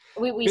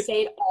 Favorite. We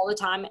say it all the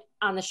time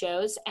on the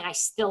shows, and I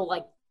still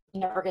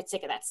never get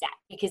sick of that stat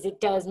because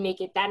it does make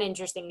it that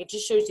interesting. It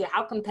just shows you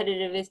how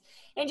competitive it is,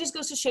 and it just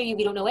goes to show you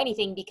we don't know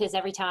anything because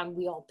every time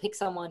we all pick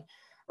someone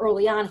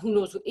early on, who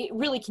knows, it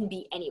really can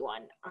be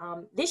anyone.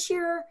 This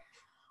year,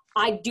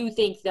 I do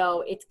think,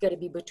 though, it's going to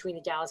be between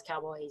the Dallas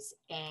Cowboys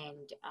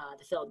and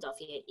the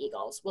Philadelphia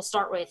Eagles. We'll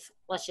start with,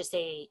 let's just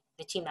say,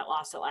 the team that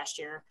lost it last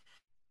year,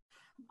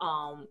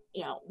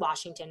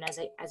 Washington, as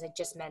I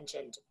just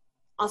mentioned.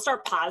 I'll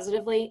start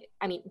positively.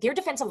 I mean, their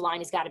defensive line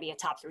has got to be a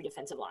top 3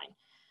 defensive line.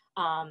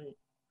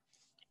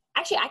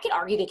 Actually, I could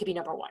argue they could be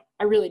number 1.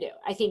 I really do.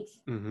 I think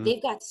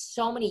they've got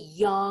so many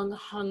young,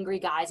 hungry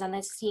guys on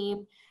this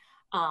team.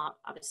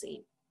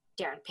 Obviously,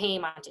 Darren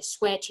Payne, Montez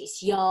Switch,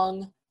 he's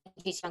young.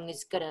 He's young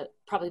is going to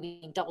probably be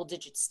in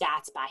double-digit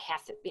stats by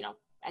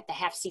at the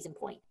half-season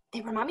point.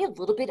 They remind me a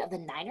little bit of the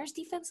Niners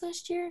defense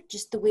last year,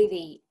 just the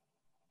way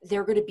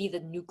they're going to be the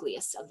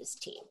nucleus of this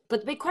team. But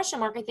the big question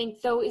mark, I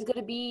think, though, is going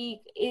to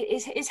be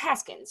is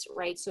Haskins,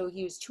 right? So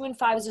he was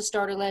 2-5 as a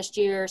starter last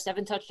year,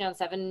 7 touchdowns,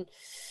 7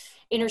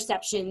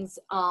 interceptions.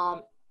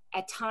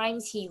 At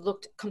times, he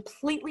looked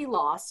completely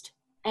lost.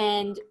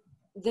 And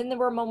then there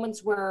were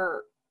moments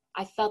where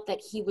I felt that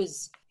he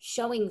was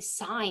showing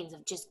signs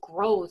of just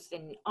growth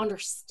and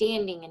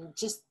understanding and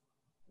just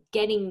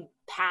getting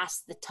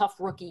past the tough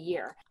rookie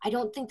year. I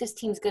don't think this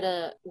team's going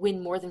to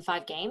win more than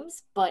 5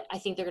 games, but I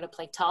think they're going to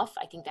play tough.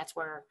 I think that's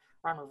where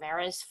Ron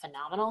Rivera is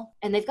phenomenal.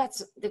 And they've got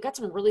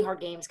some really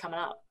hard games coming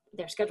up.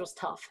 Their schedule's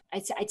tough.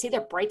 I'd say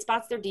their bright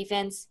spots, their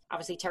defense.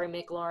 Obviously, Terry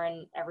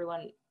McLaurin,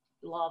 everyone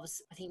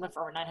loves. I think he went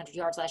for over 900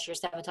 yards last year,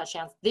 7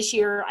 touchdowns. This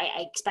year,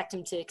 I expect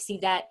him to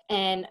exceed that.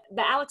 And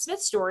the Alex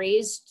Smith story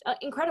is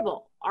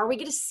incredible. Are we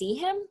going to see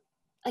him?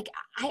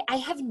 I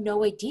have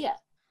no idea.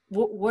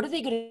 What are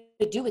they going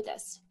to do with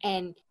this?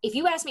 And if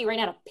you ask me right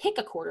now to pick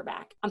a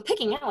quarterback, I'm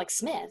picking Alex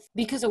Smith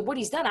because of what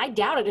he's done. I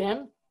doubted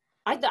him.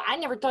 I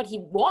never thought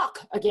he'd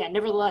walk again,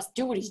 nevertheless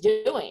do what he's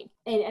doing.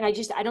 And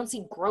I don't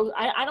see growth.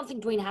 I don't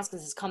think Dwayne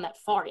Haskins has come that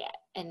far yet.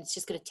 And it's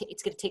just going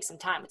to take some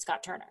time with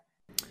Scott Turner.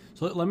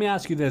 So let me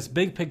ask you this.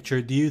 Big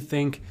picture, do you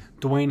think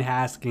Dwayne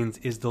Haskins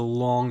is the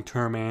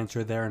long-term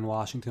answer there in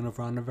Washington of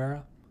Ron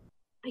Rivera?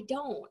 I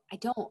don't.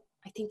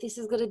 I think this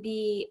is going to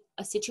be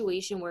a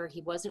situation where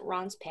he wasn't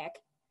Ron's pick.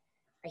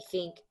 I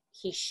think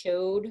he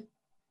showed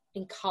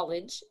in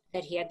college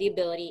that he had the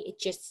ability.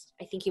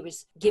 I think he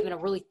was given a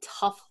really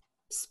tough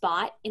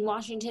spot in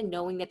Washington,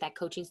 knowing that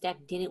coaching staff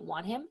didn't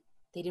want him.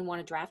 They didn't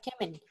want to draft him,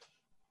 and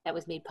that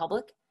was made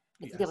public.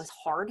 I think that was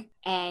hard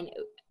and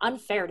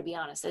unfair, to be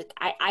honest.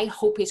 I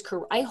hope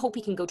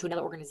he can go to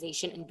another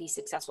organization and be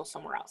successful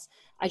somewhere else.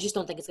 I just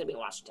don't think it's going to be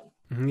Washington.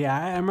 Yeah,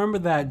 I remember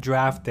that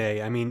draft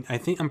day. I mean,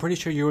 I'm pretty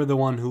sure you were the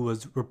one who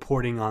was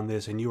reporting on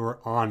this, and you were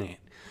on it,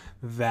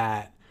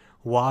 that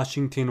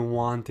Washington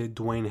wanted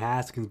Dwayne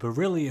Haskins, but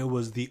really it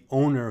was the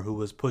owner who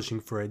was pushing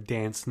for a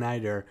Dan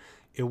Snyder.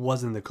 It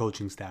wasn't the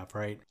coaching staff,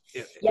 right?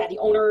 Yeah, the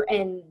owner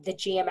and the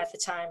GM at the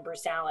time,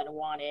 Bruce Allen,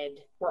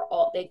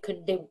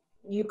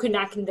 you could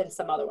not convince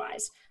them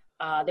otherwise.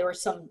 There were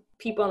some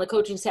people on the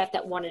coaching staff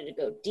that wanted to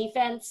go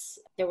defense.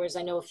 There was,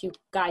 I know, a few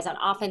guys on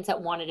offense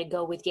that wanted to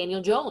go with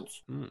Daniel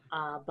Jones,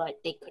 but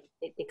they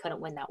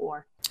couldn't win that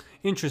war.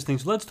 Interesting.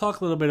 So let's talk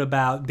a little bit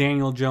about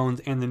Daniel Jones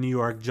and the New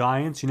York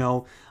Giants. You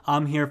know,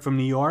 I'm here from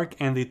New York,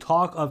 and the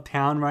talk of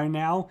town right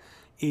now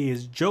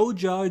is Joe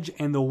Judge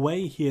and the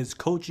way he is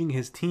coaching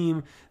his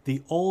team,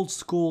 the old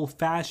school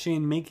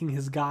fashion, making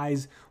his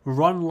guys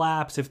run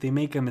laps if they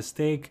make a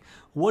mistake.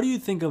 What do you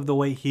think of the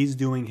way he's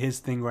doing his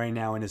thing right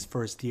now in his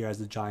first year as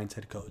the Giants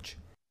head coach?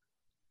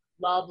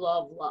 Love,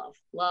 love, love,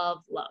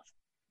 love, love.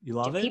 You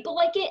love it? People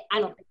like it?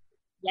 I don't think.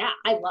 Yeah,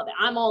 I love it.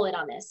 I'm all in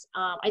on this.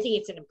 I think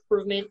it's an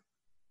improvement.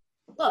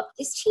 Look,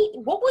 this team,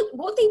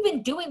 what they've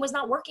been doing was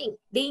not working.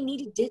 They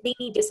need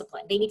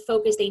discipline. They need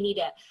focus. They need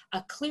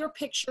a clear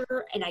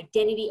picture and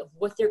identity of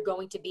what they're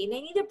going to be. And they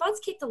need their butts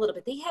kicked a little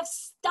bit. They have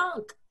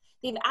stunk.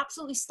 They've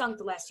absolutely stunk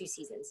the last 2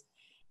 seasons.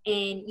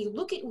 And you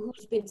look at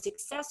who's been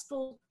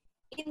successful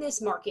in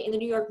this market, in the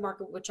New York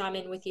market, which I'm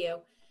in with you,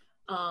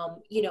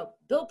 you know,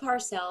 Bill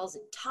Parcells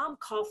and Tom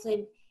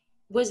Coughlin,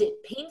 was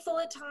it painful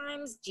at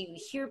times? Do you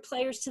hear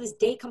players to this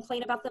day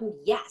complain about them?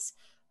 Yes.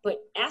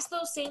 But ask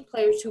those same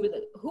players who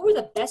were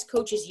the best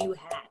coaches you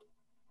had.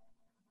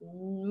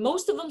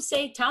 Most of them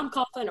say Tom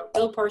Coughlin or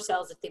Bill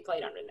Parcells if they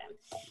played under them.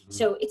 Mm-hmm.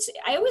 So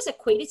I always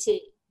equate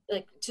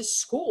it to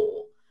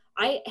school.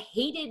 I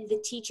hated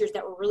the teachers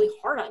that were really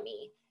hard on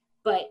me.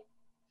 But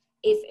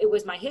if it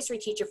was my history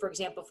teacher, for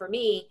example, for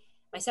me,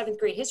 my 7th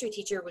grade history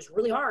teacher was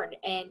really hard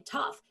and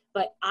tough.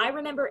 But I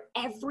remember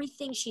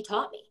everything she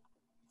taught me,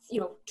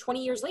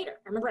 20 years later.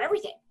 I remember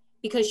everything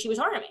because she was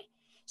hard on me.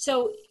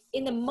 So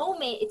in the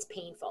moment, it's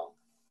painful.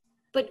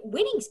 But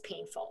winning's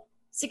painful.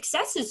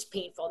 Success is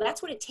painful.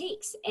 That's what it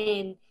takes.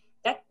 And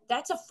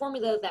that's a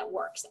formula that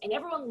works. And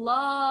everyone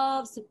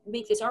loves to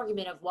make this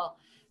argument of, well,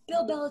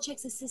 Bill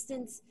Belichick's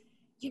assistants,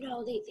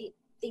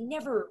 they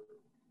never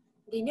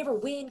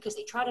win because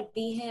they try to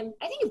be him.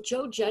 I think if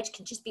Joe Judge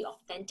can just be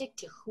authentic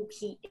to who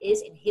he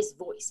is in his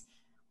voice,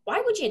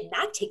 why would you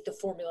not take the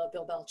formula of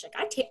Bill Belichick?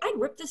 I'd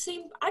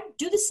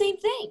do the same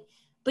thing,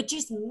 but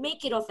just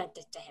make it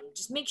authentic to him.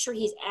 Just make sure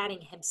he's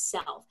adding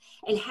himself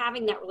and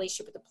having that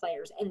relationship with the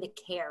players and the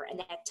care and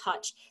that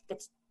touch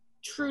that's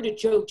true to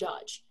Joe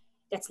Judge.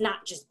 That's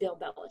not just Bill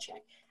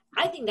Belichick.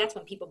 I think that's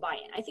when people buy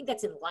in. I think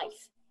that's in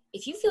life.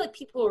 If you feel like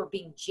people are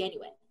being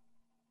genuine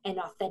and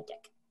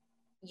authentic,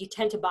 you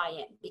tend to buy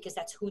in because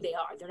that's who they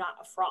are. They're not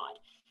a fraud.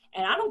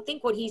 And I don't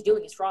think what he's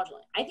doing is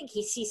fraudulent. I think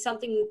he sees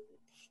something.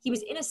 He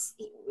was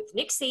with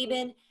Nick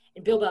Saban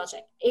and Bill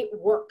Belichick. It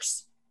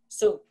works.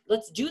 So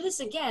let's do this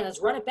again. Let's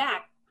run it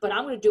back, but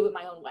I'm going to do it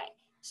my own way.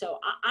 So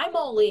I'm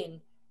all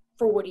in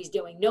for what he's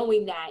doing,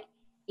 knowing that,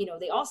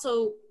 they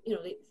also,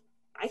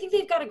 I think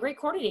they've got a great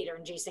coordinator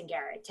in Jason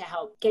Garrett to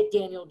help get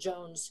Daniel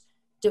Jones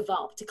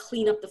developed, to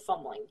clean up the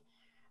fumbling.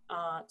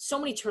 So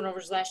many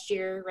turnovers last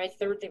year, right?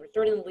 They were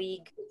third in the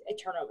league at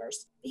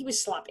turnovers. He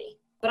was sloppy.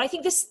 But I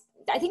think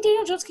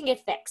Daniel Jones can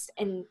get fixed,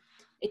 and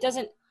it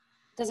doesn't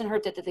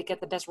hurt that they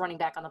get the best running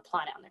back on the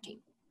planet on their team.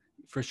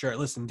 For sure.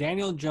 Listen,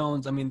 Daniel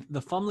Jones,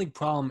 the fumbling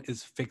problem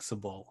is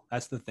fixable.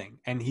 That's the thing.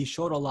 And he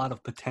showed a lot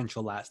of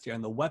potential last year,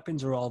 and the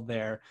weapons are all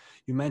there.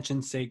 You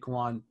mentioned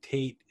Saquon,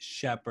 Tate,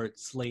 Shepard,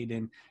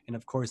 Slayton, and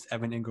of course,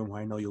 Evan Ingram, who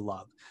I know you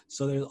love.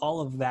 So there's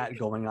all of that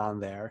going on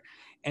there.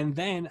 And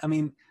then,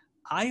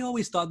 I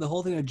always thought the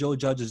whole thing that Joe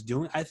Judge is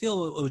doing, I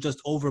feel it was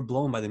just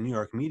overblown by the New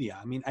York media.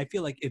 I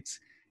feel like it's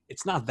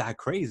not that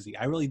crazy.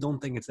 I really don't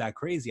think it's that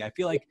crazy. I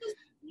feel like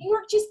New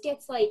York just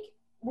gets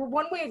we're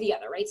one way or the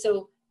other, right?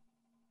 So,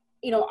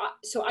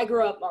 so I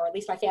grew up, or at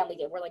least my family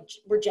did.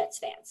 We're Jets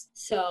fans.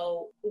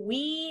 So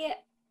we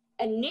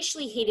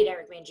initially hated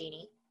Eric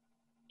Mangini,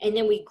 and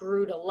then we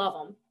grew to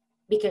love him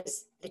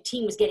because the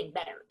team was getting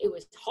better. It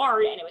was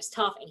hard and it was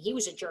tough, and he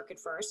was a jerk at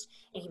first,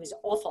 and he was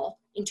awful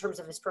in terms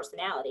of his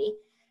personality.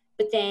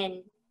 But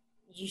then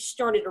you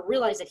started to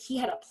realize that he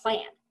had a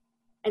plan,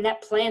 and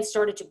that plan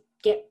started to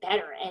get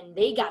better, and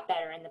they got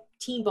better, and the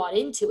team bought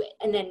into it.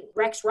 And then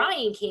Rex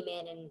Ryan came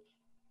in, and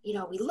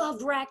we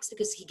loved Rex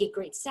because he get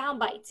great sound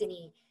bites, and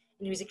he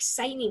was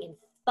exciting and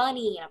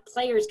funny and a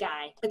player's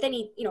guy. But then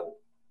he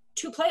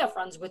 2 playoff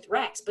runs with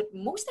Rex, but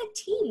most of that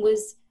team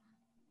was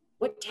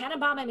what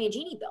Tannenbaum and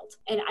Mangini built.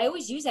 And I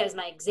always use that as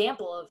my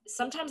example of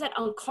sometimes that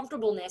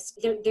uncomfortableness,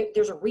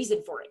 there's a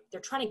reason for it.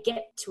 They're trying to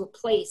get to a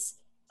place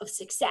of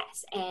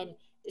success, and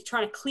they're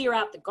trying to clear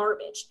out the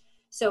garbage.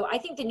 So I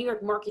think the New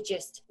York market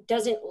just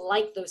doesn't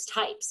like those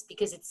types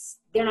because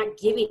they're not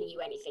giving you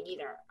anything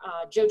either.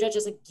 Joe Judge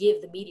doesn't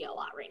give the media a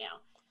lot right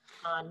now.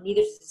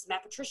 Neither does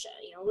Matt Patricia.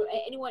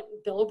 Anyone,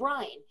 Bill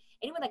O'Brien,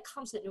 anyone that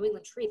comes to the New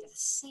England Trade, they're the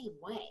same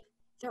way.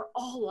 They're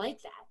all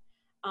like that.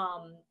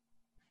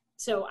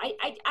 So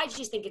I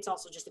just think it's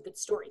also just a good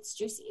story. It's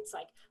juicy. It's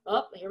like,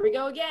 oh, here we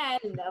go again.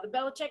 Another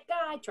Belichick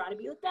guy trying to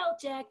be with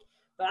Belichick.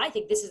 But I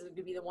think this is going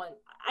to be the one.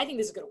 I think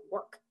this is going to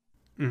work.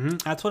 Mm-hmm.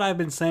 That's what I've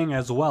been saying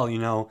as well.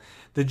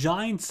 The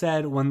Giants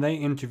said when they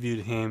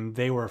interviewed him,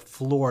 they were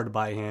floored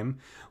by him.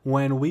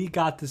 When we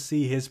got to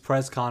see his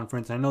press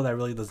conference, I know that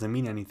really doesn't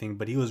mean anything,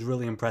 but he was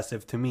really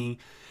impressive to me.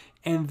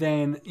 And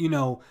then,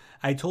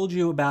 I told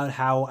you about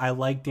how I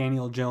like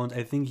Daniel Jones.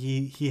 I think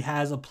he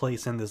has a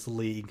place in this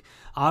league.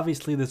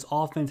 Obviously, this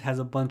offense has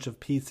a bunch of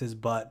pieces,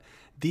 but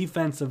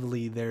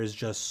defensively, there's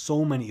just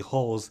so many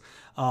holes.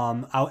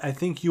 I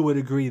think you would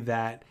agree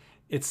that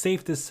it's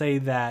safe to say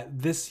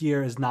that this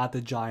year is not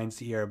the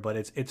Giants' year, but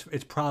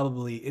it's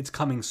probably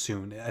coming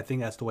soon. I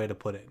think that's the way to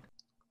put it.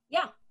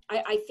 Yeah,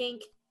 I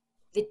think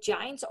the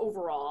Giants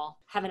overall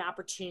have an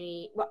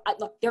opportunity. Well,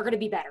 look, they're going to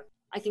be better.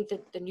 I think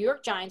that the New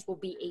York Giants will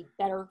be a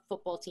better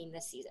football team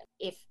this season.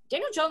 If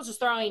Daniel Jones was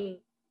throwing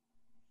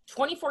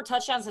 24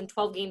 touchdowns in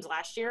 12 games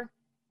last year,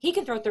 he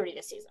can throw 30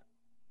 this season.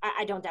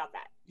 I don't doubt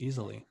that.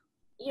 Easily.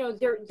 I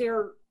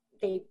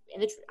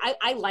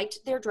liked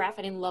their draft.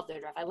 I didn't love their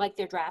draft. I liked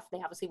their draft. They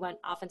obviously went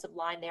offensive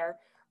line there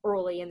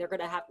early, and they're going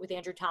to have with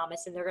Andrew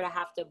Thomas, and they're going to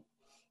have to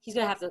he's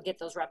going to have to get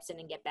those reps in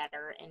and get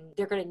better, and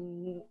they're going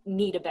to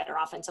need a better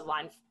offensive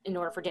line in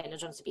order for Daniel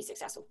Jones to be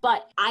successful.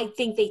 But I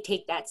think they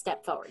take that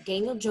step forward.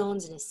 Daniel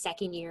Jones in his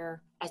second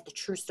year as the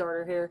true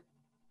starter here,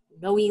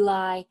 no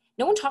Eli.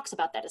 No one talks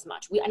about that as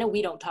much. I know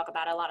we don't talk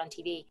about it a lot on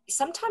TV.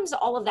 Sometimes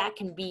all of that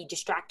can be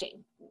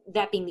distracting.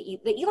 That being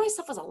the Eli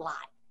stuff was a lot.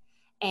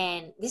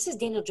 And this is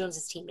Daniel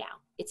Jones' team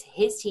now. It's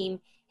his team.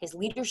 His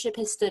leadership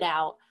has stood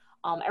out.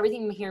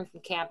 Everything I'm hearing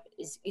from camp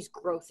is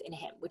growth in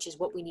him, which is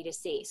what we need to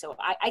see. So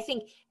I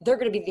think they're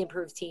going to be the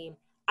improved team.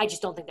 I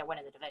just don't think they're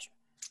winning the division.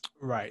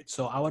 Right.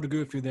 So I would agree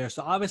with you there.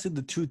 So obviously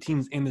the two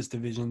teams in this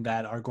division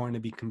that are going to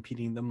be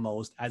competing the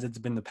most, as it's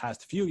been the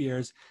past few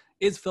years,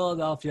 is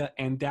Philadelphia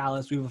and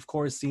Dallas. We've, of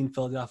course, seen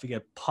Philadelphia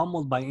get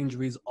pummeled by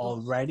injuries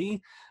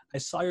already. I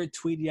saw your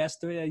tweet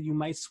yesterday. You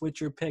might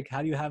switch your pick.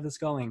 How do you have this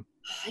going?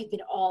 I've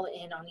been all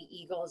in on the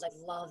Eagles. I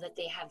love that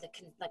they have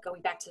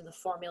going back to the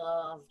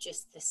formula of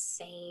just the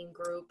same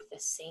group, the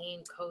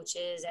same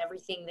coaches,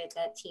 everything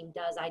that team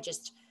does. I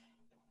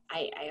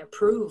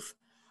approve.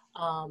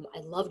 I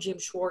love Jim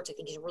Schwartz. I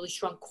think he's a really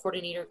strong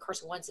coordinator.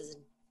 Carson Wentz is a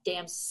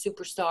damn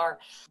superstar.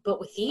 But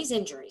with these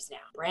injuries now,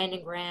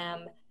 Brandon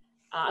Graham,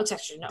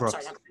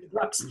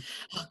 Brooks.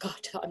 Oh,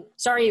 God. I'm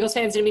sorry, Eagles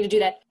fans, didn't mean to do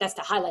that. That's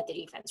to highlight the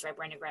defense, right?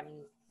 Brandon Graham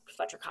and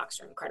Fletcher Cox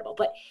are incredible.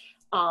 But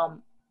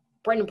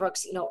Brandon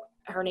Brooks,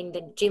 hurting,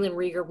 then Jalen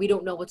Reagor, we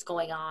don't know what's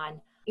going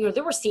on.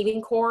 Their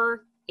receiving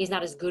core is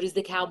not as good as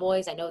the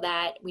Cowboys. I know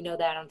that. We know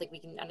that. I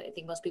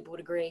think most people would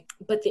agree.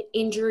 But the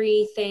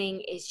injury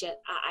thing is just,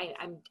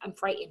 I'm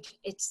frightened.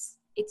 It's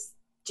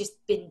just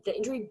been the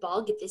injury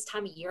bug at this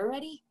time of year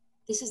already.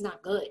 This is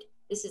not good.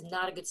 This is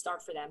not a good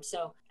start for them.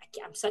 So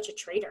I'm such a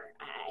traitor.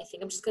 I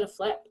think I'm just going to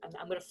flip.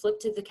 I'm going to flip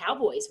to the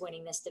Cowboys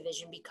winning this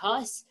division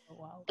because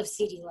of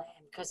CeeDee Lamb,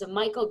 because of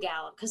Michael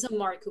Gallup, because of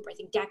Amari Cooper. I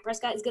think Dak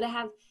Prescott is going to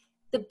have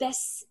the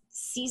best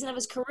season of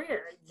his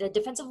career. The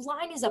defensive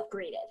line is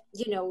upgraded.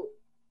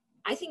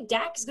 I think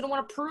Dak is going to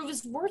want to prove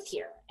his worth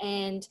here.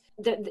 And,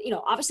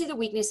 obviously the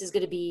weakness is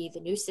going to be the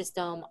new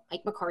system,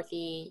 Mike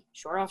McCarthy,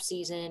 short off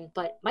season.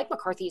 But Mike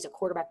McCarthy is a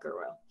quarterback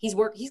guru. He's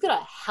going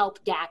to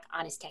help Dak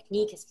on his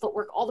technique, his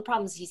footwork, all the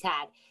problems he's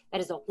had. That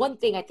is the one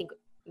thing I think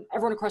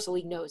everyone across the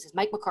league knows is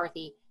Mike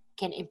McCarthy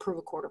can improve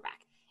a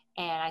quarterback.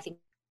 And I think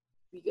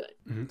be good.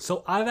 Mm-hmm.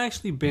 So I've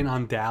actually been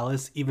on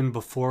Dallas even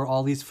before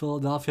all these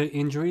Philadelphia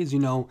injuries.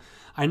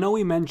 I know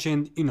we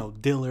mentioned,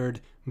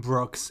 Dillard,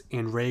 Brooks,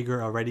 and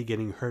Reagor already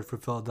getting hurt for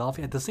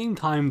Philadelphia. At the same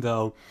time,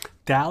 though,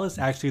 Dallas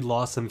actually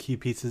lost some key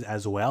pieces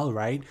as well,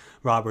 right?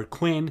 Robert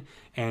Quinn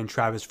and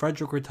Travis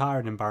Frederick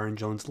retired and Byron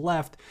Jones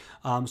left.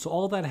 So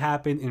all that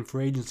happened in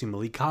free agency.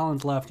 Malik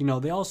Collins left.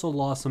 They also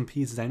lost some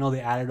pieces. I know they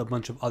added a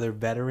bunch of other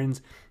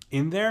veterans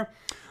in there.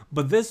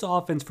 But this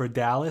offense for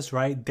Dallas,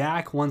 right?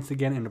 Dak once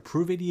again in a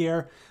prove-it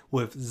year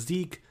with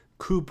Zeke,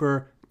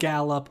 Cooper,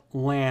 Gallup,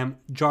 Lamb,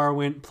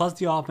 Jarwin, plus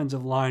the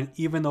offensive line.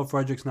 Even though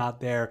Frederick's not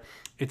there,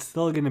 it's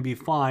still going to be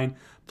fine.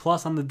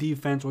 Plus on the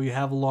defense where you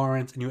have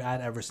Lawrence and you add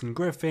Everson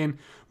Griffin,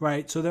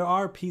 right? So there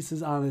are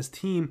pieces on this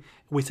team.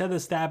 We said the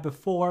stat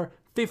before,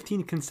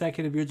 15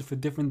 consecutive years of a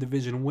different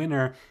division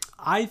winner.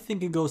 I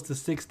think it goes to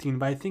 16,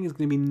 but I think it's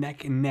going to be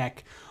neck and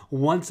neck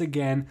once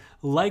again,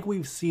 like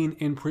we've seen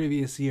in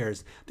previous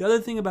years. The other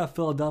thing about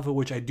Philadelphia,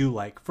 which I do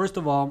like, first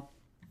of all,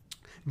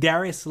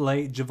 Darius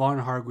Slay, Javon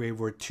Hargrave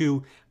were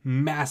two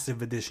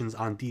massive additions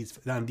on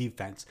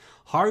defense.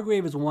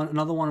 Hargrave is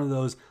another one of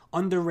those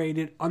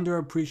underrated,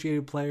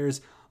 underappreciated players,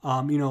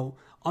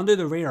 under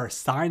the radar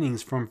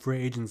signings from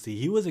free agency.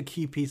 He was a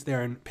key piece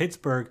there in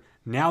Pittsburgh.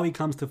 Now he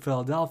comes to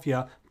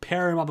Philadelphia,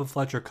 pair him up with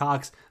Fletcher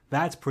Cox.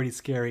 That's pretty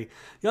scary.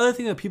 The other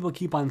thing that people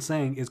keep on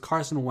saying is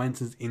Carson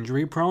Wentz is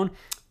injury prone.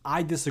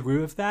 I disagree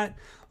with that.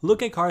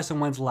 Look at Carson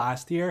Wentz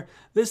last year.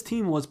 This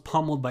team was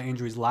pummeled by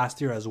injuries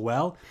last year as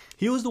well.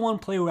 He was the one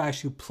player who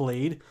actually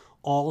played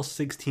all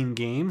 16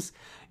 games,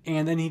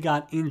 and then he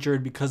got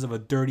injured because of a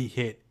dirty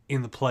hit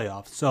in the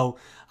playoffs. So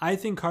I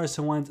think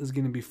Carson Wentz is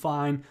going to be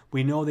fine.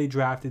 We know they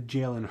drafted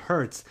Jalen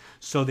Hurts,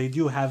 so they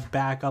do have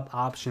backup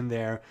option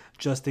there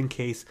just in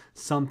case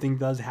something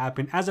does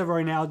happen. As of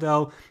right now,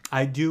 though,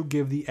 I do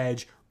give the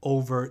edge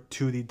over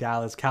to the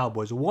Dallas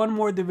Cowboys. One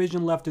more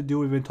division left to do.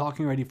 We've been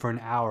talking already for an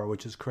hour,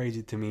 which is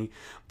crazy to me.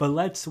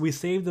 But we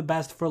save the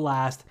best for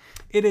last.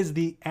 It is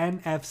the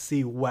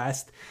NFC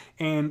West.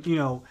 And,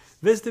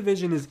 this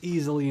division is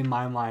easily, in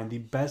my mind, the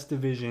best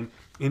division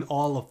in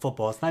all of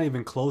football. It's not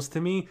even close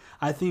to me.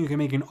 I think you can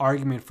make an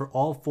argument for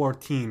all four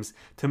teams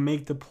to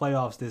make the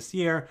playoffs this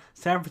year.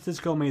 San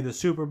Francisco made the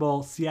Super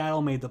Bowl.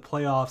 Seattle made the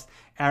playoffs.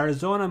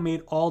 Arizona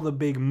made all the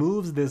big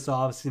moves this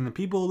offseason. The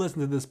people who listen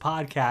to this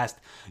podcast,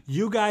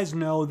 you guys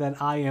know that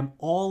I am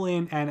all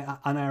in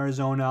on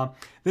Arizona.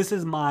 This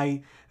is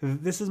my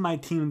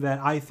team that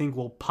I think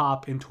will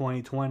pop in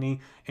 2020,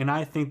 and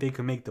I think they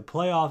can make the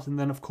playoffs. And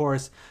then, of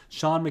course,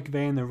 Sean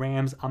McVay and the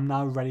Rams, I'm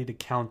not ready to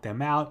count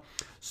them out.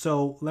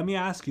 So let me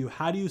ask you,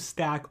 how do you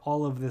stack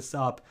all of this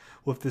up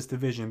with this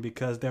division?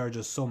 Because there are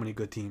just so many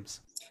good teams.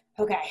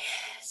 Okay,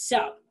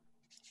 so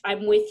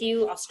I'm with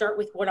you. I'll start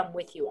with what I'm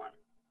with you on,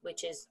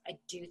 which is I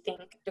do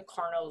think the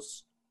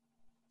Cardinals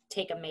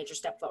take a major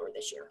step forward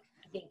this year.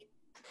 I think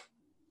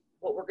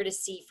what we're going to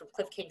see from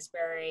Cliff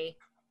Kingsbury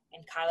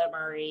and Kyler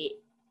Murray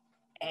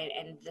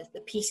and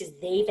the pieces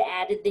they've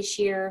added this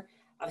year,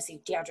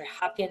 obviously DeAndre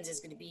Hopkins is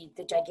going to be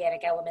the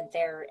gigantic element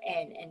there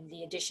and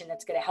the addition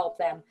that's going to help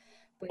them.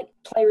 But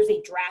players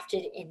they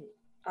drafted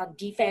on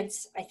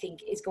defense, I think,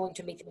 is going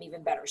to make them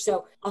even better.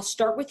 So I'll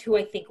start with who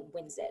I think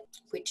wins it,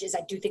 which is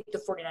I do think the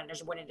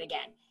 49ers win it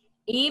again.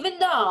 Even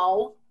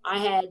though I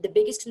had the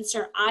biggest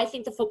concern, I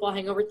think the football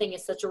hangover thing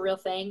is such a real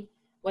thing.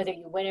 Whether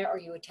you win it or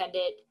you attend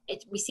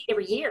it, we see it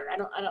every year. I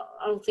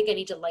don't think I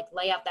need to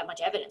lay out that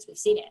much evidence. We've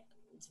seen it.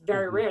 It's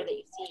very rare that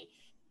you see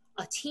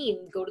a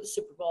team go to the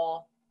Super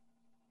Bowl,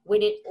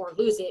 win it or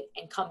lose it,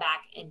 and come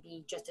back and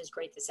be just as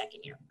great the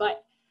second year.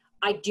 But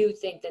I do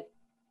think that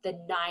the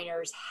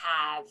Niners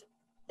have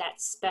that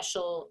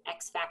special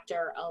X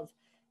factor of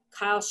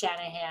Kyle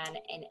Shanahan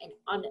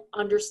and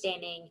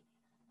understanding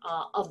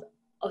of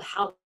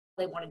how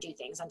they want to do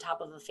things on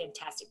top of a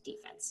fantastic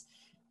defense.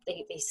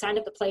 They signed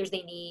up the players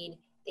they need.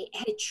 They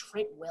added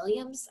Trent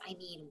Williams. I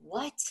mean,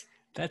 what?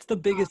 That's the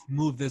biggest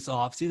move this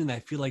offseason. I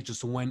feel like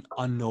just went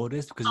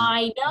unnoticed because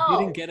I know. It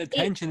didn't get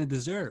attention it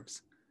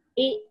deserves.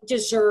 It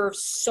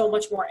deserves so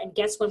much more. And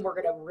guess when we're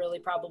going to really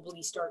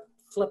probably start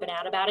flipping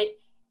out about it?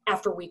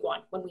 After week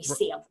one, when we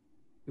see them.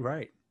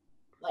 Right.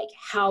 Like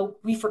how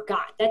we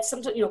forgot. That's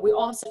sometimes, we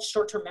all have such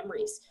short-term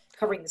memories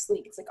covering this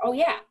league. It's like, oh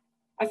yeah,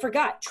 I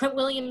forgot. Trent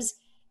Williams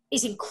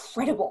is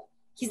incredible.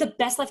 He's the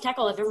best left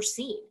tackle I've ever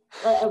seen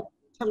in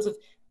terms of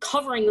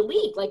covering the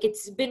league. Like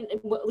it's been,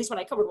 at least when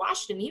I covered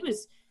Washington,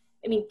 he's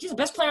the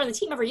best player on the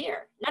team every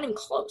year. Not even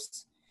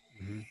close.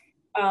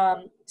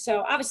 Mm-hmm.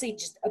 So obviously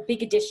just a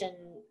big addition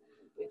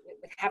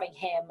with having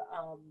him.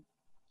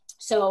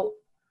 So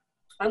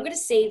I'm going to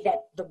say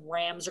that the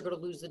Rams are going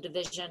to lose the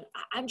division.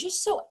 I'm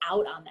just so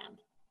out on them.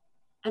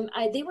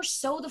 They were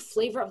so the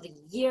flavor of the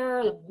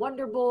year, the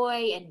Wonder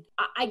Boy, and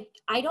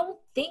I don't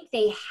think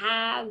they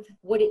have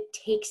what it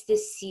takes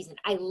this season.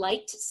 I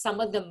liked some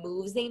of the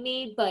moves they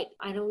made, but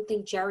I don't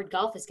think Jared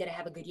Goff is going to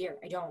have a good year.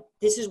 I don't.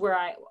 This is where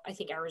I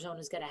think Arizona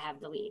is going to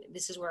have the lead.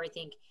 This is where I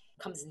think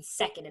comes in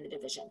second in the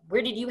division.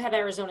 Where did you have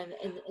Arizona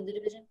in the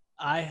division?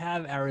 I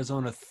have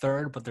Arizona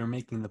third, but they're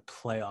making the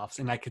playoffs,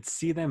 and I could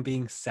see them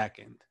being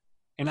second.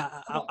 And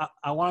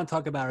I want to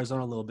talk about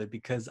Arizona a little bit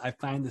because I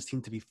find this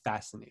team to be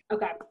fascinating.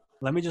 Okay.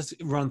 Let me just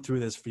run through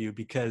this for you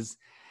because,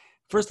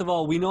 first of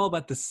all, we know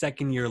about the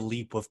second-year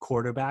leap of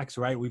quarterbacks,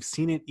 right? We've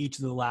seen it each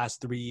of the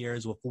last 3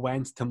 years with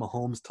Wentz to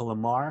Mahomes to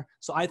Lamar.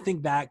 So I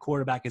think that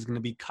quarterback is going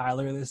to be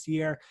Kyler this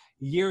year.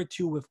 Year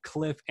 2 with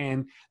Cliff.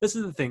 And this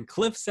is the thing.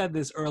 Cliff said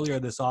this earlier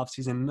this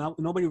offseason.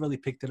 Nobody really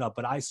picked it up,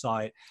 but I saw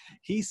it.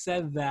 He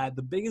said that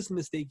the biggest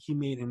mistake he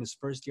made in his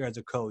first year as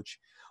a coach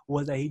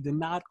was that he did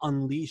not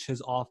unleash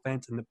his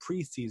offense in the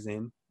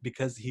preseason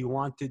because he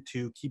wanted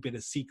to keep it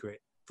a secret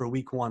for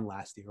week 1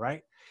 last year,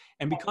 right?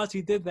 And because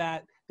he did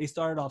that, they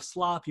started off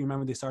sloppy. You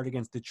remember they started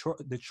against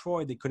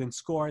Detroit. They couldn't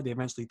score. They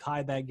eventually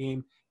tied that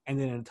game,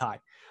 ended in a tie.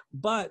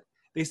 But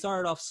they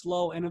started off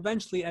slow, and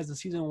eventually as the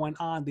season went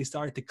on, they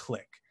started to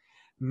click.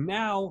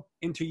 Now,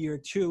 into year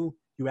 2,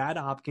 you add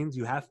Hopkins,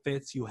 you have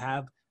Fitz, you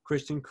have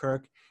Christian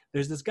Kirk.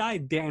 There's this guy,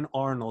 Dan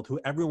Arnold, who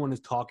everyone is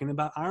talking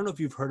about. I don't know if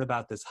you've heard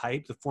about this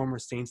hype, the former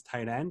Saints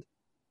tight end.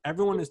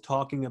 Everyone is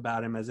talking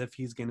about him as if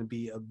he's going to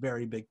be a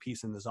very big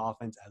piece in this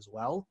offense as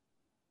well.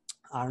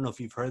 I don't know if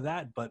you've heard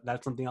that, but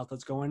that's something else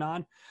that's going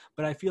on.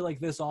 But I feel like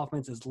this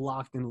offense is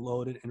locked and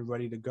loaded and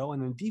ready to go.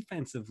 And then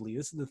defensively,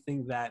 this is the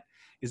thing that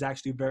is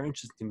actually very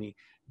interesting to me.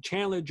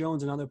 Chandler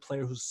Jones, another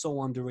player who's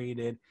so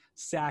underrated,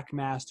 sack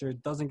master,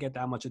 doesn't get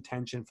that much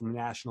attention from the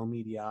national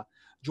media.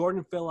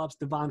 Jordan Phillips,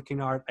 Devon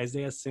Kennard,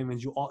 Isaiah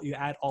Simmons, you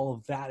add all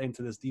of that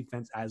into this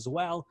defense as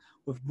well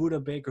with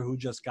Budda Baker, who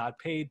just got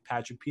paid,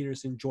 Patrick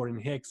Peterson, Jordan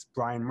Hicks,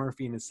 Brian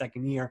Murphy in his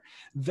second year.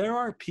 There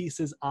are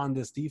pieces on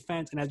this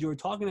defense. And as you were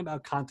talking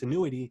about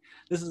continuity,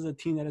 this is a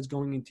team that is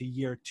going into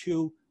year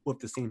 2 with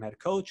the same head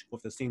coach,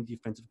 with the same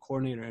defensive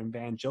coordinator in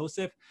Van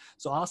Joseph.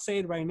 So I'll say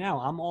it right now.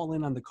 I'm all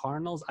in on the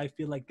Cardinals. I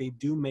feel like they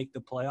do make the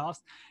playoffs.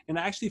 And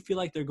I actually feel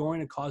like they're going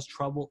to cause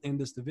trouble in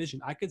this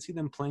division. I could see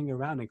them playing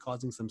around and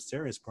causing some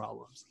serious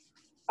problems.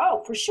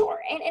 Oh, for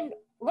sure. And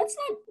let's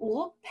not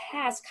look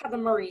past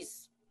Kyler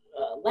Murray's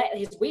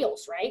his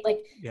wheels, right?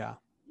 Like, yeah,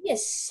 he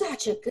is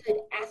such a good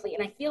athlete.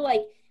 And I feel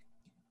like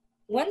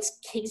once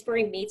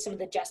Kingsbury made some of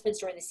the adjustments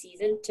during the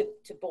season to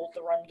both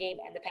the run game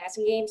and the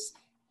passing games,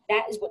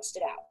 that is what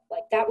stood out.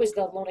 Like, that was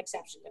the lone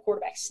exception. The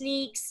quarterback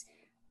sneaks,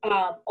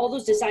 all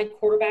those designed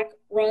quarterback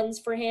runs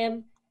for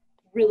him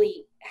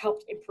really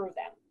helped improve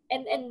them.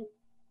 And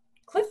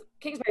Cliff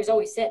Kingsbury's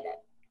always said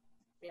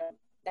that,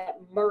 that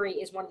Murray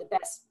is one of the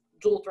best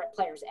dual threat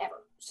players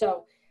ever.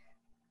 So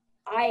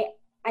I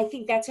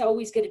think that's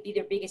always going to be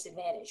their biggest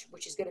advantage,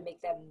 which is going to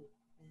make them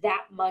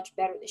that much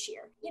better this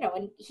year.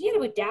 And he had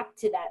to adapt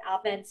to that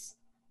offense.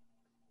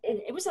 And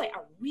it was like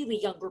a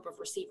really young group of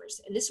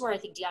receivers. And this is where I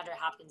think DeAndre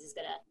Hopkins is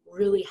going to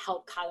really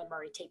help Kyler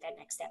Murray take that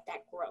next step,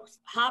 that growth.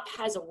 Hop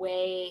has a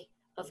way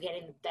of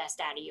getting the best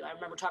out of you. I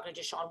remember talking to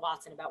Deshaun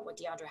Watson about what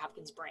DeAndre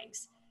Hopkins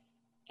brings.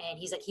 And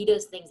he's like, he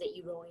does things that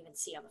you don't even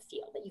see on the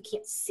field, that you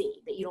can't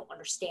see, that you don't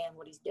understand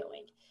what he's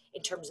doing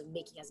in terms of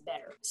making us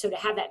better. So to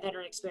have that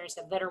veteran experience,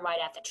 that veteran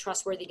wideout, that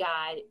trustworthy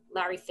guy,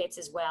 Larry Fitz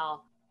as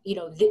well, you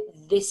know,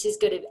 this is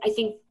going to – I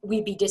think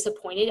we'd be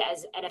disappointed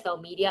as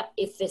NFL media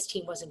if this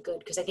team wasn't good,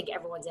 because I think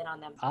everyone's in on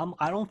them.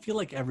 I don't feel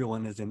like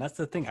everyone is in. That's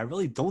the thing. I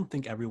really don't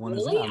think everyone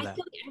is in on that. I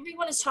feel like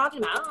everyone is talking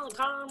about,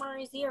 Kyler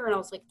Murray's here. And I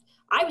was like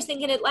 – I was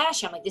thinking it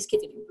last year. I'm like, this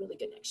kid's going to be really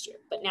good next year.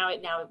 But now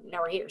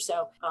we're here.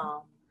 So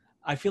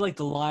I feel like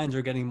the Lions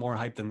are getting more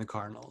hype than the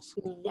Cardinals.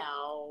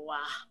 No.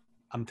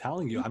 I'm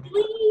telling you.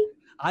 Really?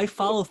 I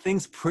follow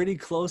things pretty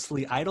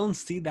closely. I don't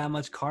see that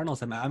much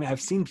Cardinals. I mean, I've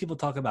seen people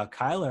talk about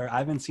Kyler. I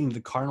haven't seen the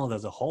Cardinals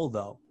as a whole,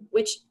 though.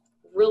 Which,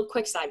 real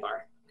quick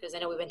sidebar, because I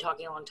know we've been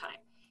talking a long time.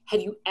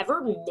 Have you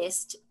ever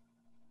missed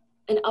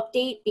an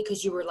update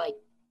because you were, like,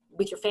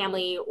 with your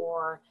family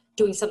or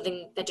doing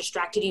something that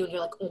distracted you and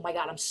you're like, oh, my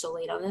God, I'm so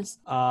late on this?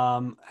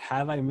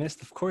 Have I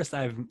missed? Of course,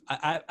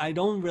 I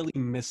don't really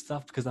miss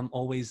stuff because I'm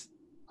always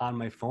on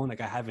my phone. Like,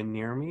 I have it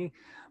near me.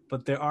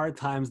 But there are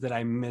times that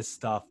I miss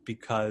stuff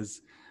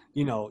because –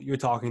 you know, you're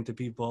talking to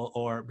people,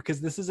 or because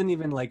this isn't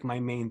even like my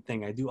main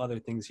thing. I do other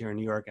things here in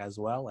New York as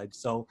well.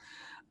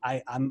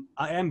 I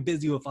am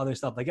busy with other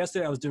stuff. Like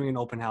yesterday, I was doing an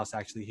open house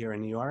actually here in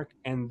New York.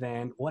 And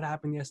then what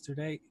happened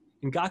yesterday?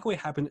 Ngakoue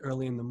happened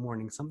early in the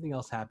morning. Something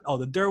else happened. Oh,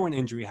 the Derwin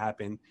injury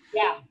happened.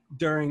 Yeah.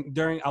 During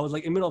I was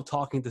like in the middle of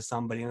talking to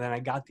somebody, and then I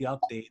got the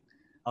update.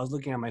 I was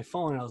looking at my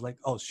phone and I was like,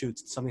 oh, shoot,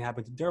 something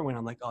happened to Derwin.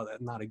 I'm like, oh,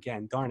 not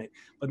again, darn it.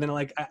 But then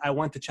like I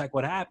went to check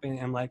what happened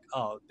and I'm like,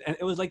 oh, and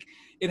it was like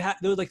there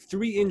was like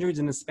 3 injuries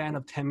in the span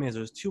of 10 minutes.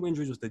 There was 2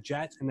 injuries with the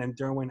Jets and then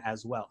Derwin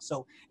as well.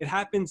 So it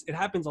happens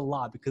a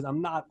lot because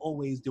I'm not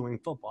always doing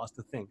football. That's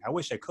the thing. I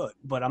wish I could,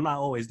 but I'm not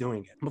always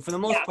doing it. But for the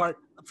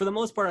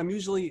most part, I'm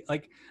usually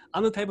like,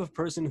 I'm the type of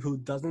person who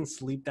doesn't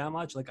sleep that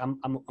much. Like I'm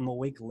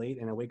awake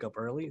late and I wake up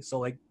early. So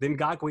like the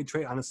Ngakoue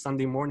trade on a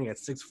Sunday morning at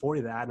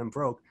 6:40 that Adam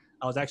broke,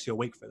 I was actually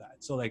awake for that.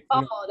 So like,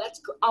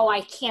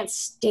 I can't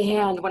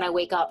stand when I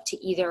wake up to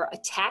either a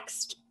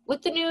text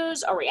with the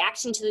news, a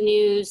reaction to the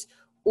news,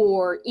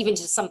 or even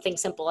just something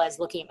simple as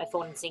looking at my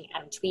phone and seeing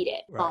Adam tweet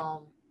it. Right.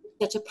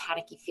 Such a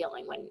panicky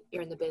feeling when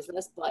you're in the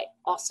business, but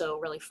also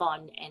really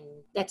fun. And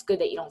that's good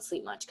that you don't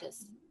sleep much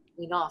because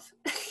wean off.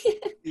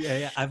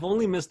 Yeah. I've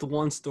only missed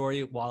one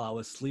story while I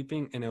was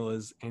sleeping, and it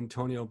was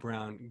Antonio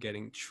Brown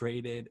getting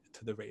traded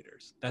to the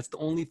Raiders. That's the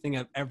only thing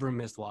I've ever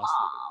missed while sleeping.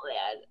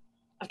 Oh, man.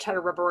 I'm trying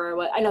to remember where I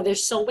was. I know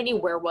there's so many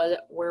where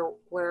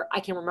I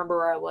can remember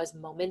where I was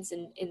moments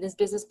in this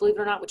business, believe it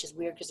or not, which is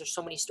weird because there's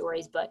so many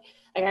stories. But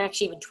like, I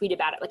actually even tweet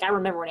about it. Like I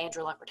remember when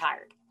Andrew Luck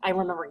retired. I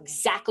remember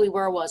exactly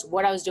where I was,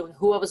 what I was doing,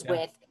 who I was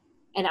with,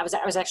 and I was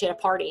actually at a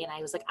party, and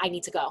I was like, I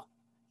need to go.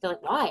 They're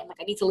like, why? I'm like,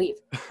 I need to leave.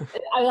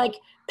 I like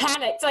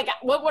panicked. Like,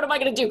 what am I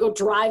gonna do? Go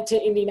drive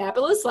to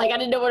Indianapolis? Like I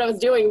didn't know what I was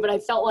doing, but I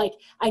felt like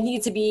I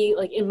needed to be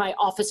like in my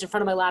office in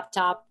front of my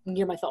laptop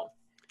near my phone.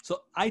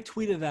 So I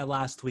tweeted that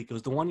last week. It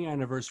was the 1-year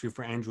anniversary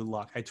for Andrew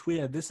Luck. I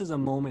tweeted, this is a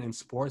moment in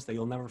sports that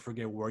you'll never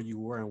forget where you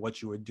were and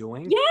what you were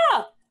doing.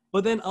 Yeah.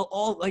 But then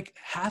all like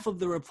half of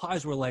the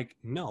replies were like,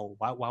 no,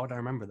 why would I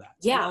remember that?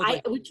 Yeah,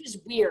 which is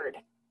weird.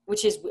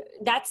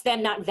 That's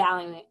them not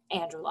valuing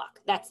Andrew Luck.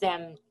 That's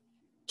them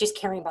just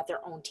caring about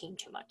their own team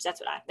too much.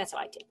 That's how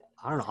I take it.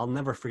 I don't know. I'll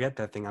never forget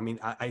that thing. I mean,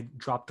 I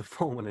dropped the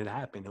phone when it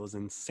happened. It was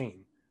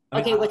insane.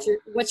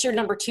 What's your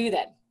number 2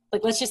 then?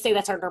 Like, let's just say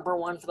that's our number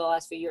 1 for the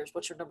last few years.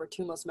 What's your number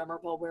 2 most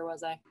memorable? Where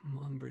was I?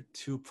 Number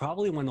 2,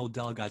 probably when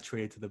Odell got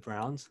traded to the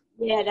Browns.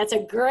 Yeah, that's a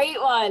great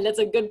one. That's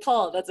a good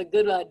pull. That's a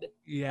good one.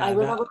 Yeah. I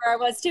remember where I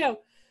was too.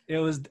 It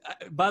was,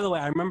 by the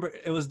way, I remember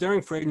it was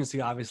during free agency,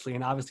 obviously,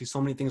 and obviously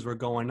so many things were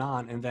going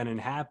on, and then it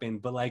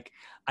happened. But like,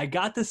 I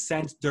got the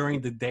sense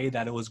during the day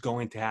that it was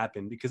going to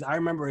happen because I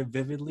remember it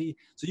vividly.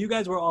 So you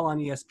guys were all on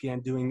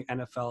ESPN doing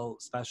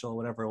NFL special,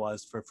 whatever it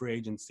was, for free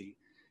agency.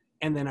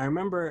 And then I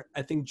remember,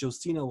 I think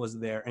Josina was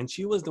there, and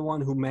she was the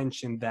one who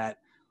mentioned that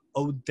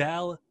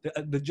Odell,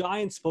 the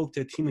Giants spoke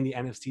to a team in the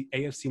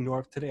AFC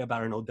North today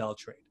about an Odell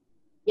trade.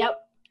 Yep,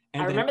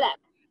 and I remember that.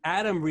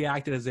 Adam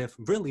reacted as if,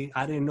 really?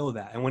 I didn't know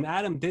that. And when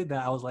Adam did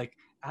that, I was like,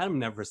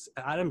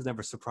 Adam's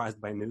never surprised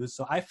by news.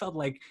 So I felt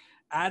like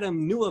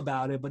Adam knew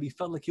about it, but he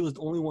felt like he was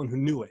the only one who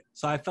knew it.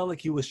 So I felt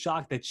like he was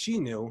shocked that she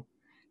knew.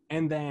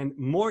 And then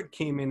Mort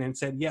came in and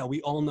said, yeah,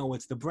 we all know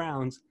it's the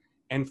Browns.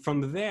 And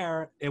from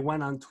there, it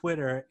went on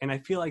Twitter. And I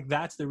feel like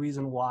that's the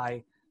reason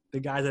why the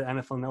guys at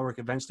NFL Network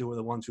eventually were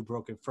the ones who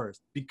broke it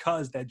first,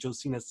 because that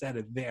Josina said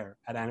it there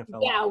at NFL.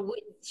 Yeah,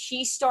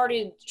 she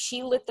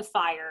lit the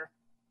fire.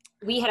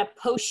 We had a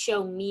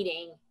post-show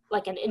meeting,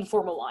 like an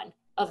informal one,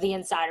 of the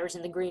insiders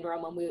in the green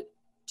room when we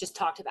just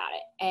talked about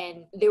it.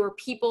 And there were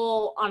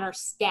people on our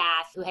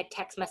staff who had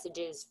text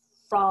messages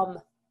from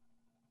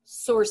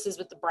sources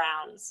with the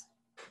Browns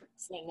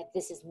saying that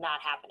this is not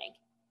happening,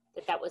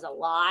 that was a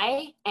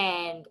lie.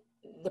 And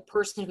the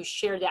person who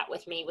shared that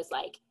with me was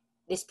like,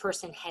 this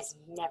person has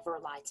never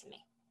lied to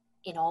me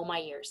in all my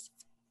years.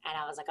 And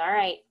I was like, all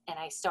right. And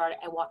I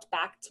walked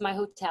back to my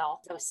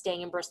hotel. I was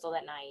staying in Bristol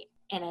that night.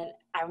 And then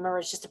I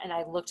remember and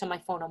I looked on my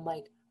phone. I'm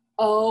like,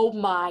 oh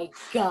my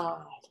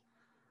God.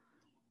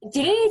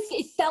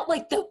 it felt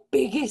like the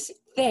biggest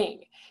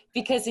thing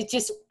because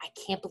I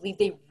can't believe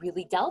they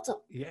really dealt him.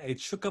 Yeah, it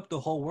shook up the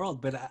whole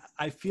world, but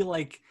I feel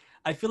like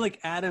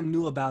Adam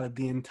knew about it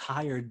the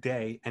entire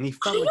day, and he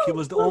felt like he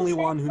was the only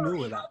one who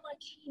knew about it. How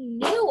much he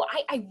knew.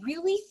 I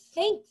really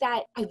think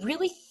that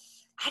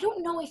I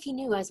don't know if he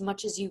knew as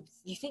much as you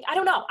think. I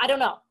don't know.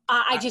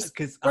 I just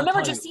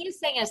remember Justina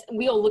saying us, and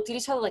we all looked at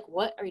each other like,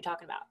 "What are you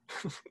talking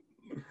about?"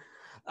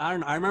 I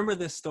don't know. I remember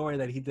this story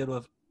that he did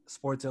with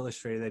Sports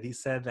Illustrated that he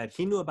said that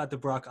he knew about the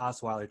Brock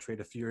Osweiler trade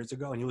a few years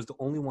ago, and he was the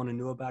only one who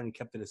knew about it, and he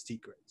kept it a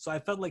secret. So I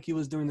felt like he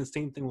was doing the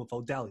same thing with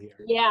Odell here.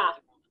 Yeah.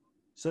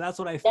 So that's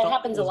what I felt. That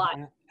happens a lot.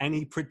 And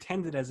he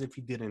pretended as if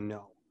he didn't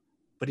know.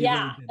 But he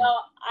yeah, really didn't. No,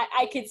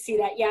 I could see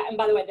that. Yeah, and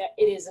by the way, that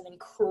it is an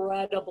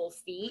incredible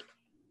feat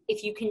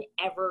if you can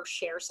ever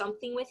share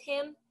something with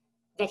him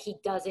that he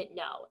doesn't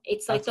know.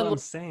 It's like that's what I'm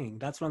saying.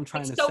 That's what I'm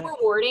trying to say. It's so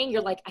rewarding.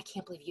 You're like, I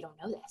can't believe you don't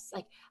know this.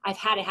 Like, I've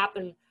had it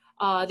happen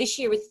this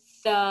year with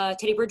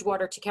Teddy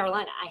Bridgewater to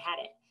Carolina. I had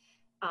it.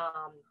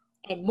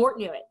 And Mort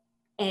knew it.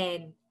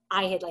 And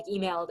I had like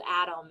emailed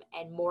Adam,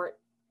 and Mort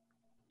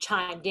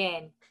chimed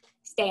in,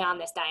 "Stay on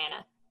this,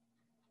 Diana."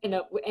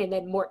 And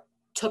then Mort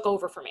took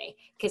over for me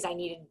because I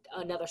needed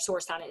another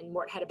source on it, and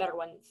Mort had a better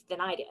one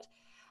than I did.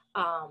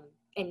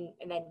 And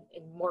then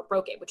Mort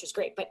broke it, which was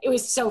great. But it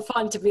was so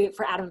fun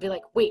for Adam to be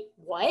like, "Wait,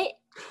 what?"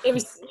 It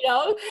was,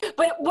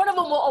 But one of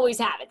them will always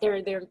have it.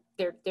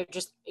 They're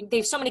just, they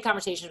have so many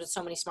conversations with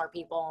so many smart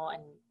people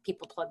and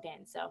people plugged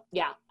in. So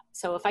yeah.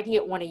 So if I can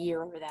get one a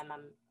year over them,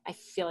 I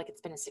feel like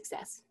it's been a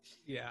success.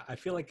 Yeah, I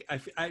feel like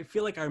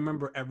I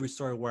remember every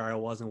story where I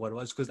was and what it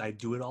was because I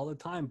do it all the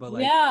time. But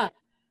like, yeah.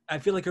 I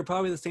feel like you're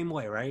probably the same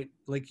way, right?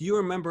 Like you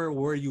remember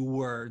where you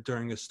were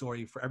during a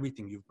story for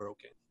everything you've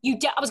broken.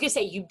 I was going to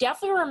say, you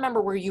definitely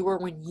remember where you were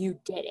when you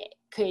did it,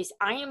 because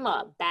I am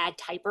a bad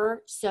typer.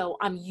 So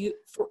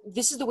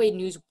this is the way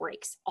news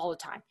breaks all the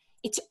time.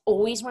 It's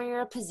always when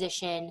you're in a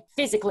position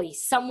physically,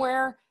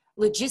 somewhere,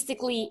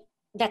 logistically,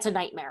 that's a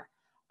nightmare.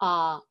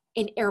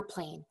 An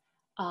airplane,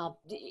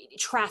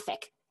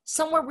 traffic,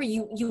 somewhere where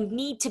you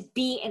need to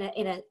be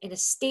in a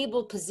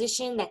stable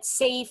position that's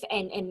safe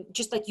and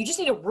just like you just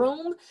need a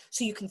room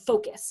so you can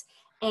focus.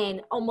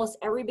 And almost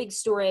every big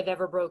story I've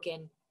ever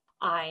broken,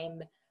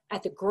 I'm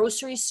at the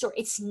grocery store.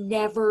 It's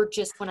never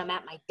just when I'm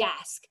at my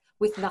desk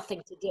with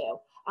nothing to do.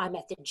 I'm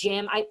at the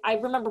gym. I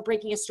remember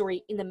breaking a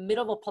story in the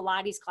middle of a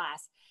Pilates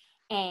class,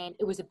 and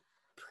it was I'm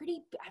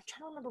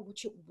trying to remember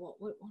what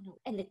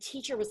and the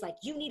teacher was like,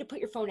 "You need to put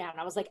your phone down." And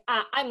I was like,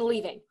 "I'm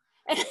leaving."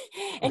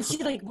 And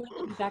she like went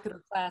in the back of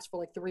her class for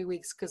like 3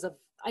 weeks because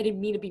I didn't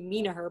mean to be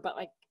mean to her, but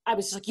like I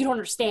was just like, "You don't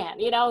understand,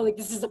 like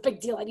this is a big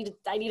deal. I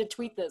need to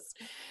tweet this."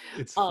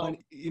 It's funny.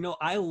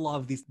 I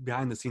love these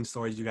behind the scenes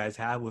stories you guys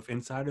have with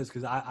insiders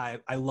because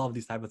I love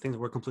these type of things.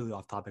 We're completely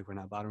off topic right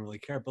now, but I don't really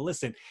care. But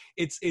listen,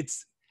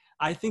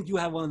 I think you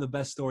have one of the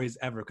best stories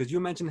ever because you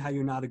mentioned how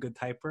you're not a good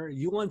typer.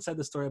 You once said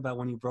the story about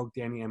when you broke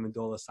Danny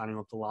Amendola signing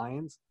up the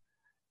Lions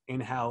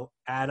and how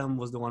Adam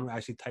was the one who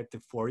actually typed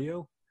it for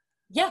you.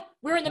 Yeah,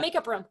 we were in the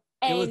makeup room.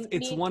 And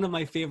it's one of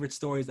my favorite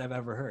stories I've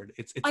ever heard.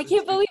 I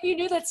can't believe you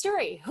knew that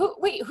story. Who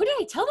did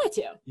I tell that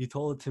to? You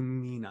told it to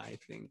Mina, I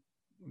think.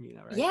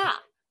 Mina, right? Yeah.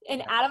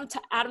 And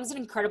Adam's an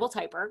incredible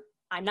typer.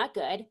 I'm not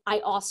good. I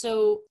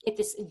also get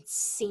this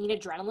insane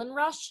adrenaline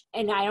rush,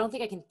 and I don't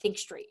think I can think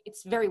straight.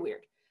 It's very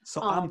weird.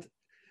 So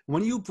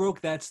when you broke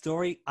that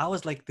story, I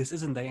was like, this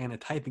isn't Diana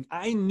typing.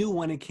 I knew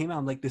when it came out,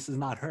 I'm like, this is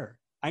not her.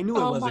 I knew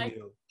it wasn't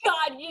you.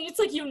 God, it's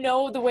like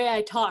the way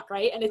I talk,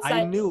 right? And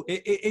I knew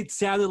it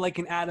sounded like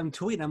an Adam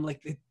tweet. I'm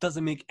like, it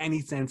doesn't make any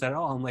sense at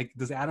all. I'm like,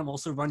 does Adam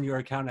also run your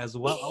account as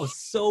well? I was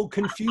so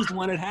confused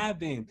when it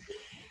happened.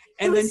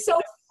 And then so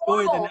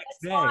story the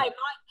next day.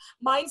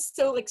 Mine's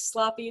so like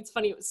sloppy. It's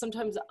funny.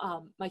 Sometimes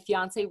my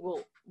fiance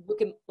will look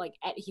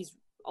at he's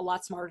a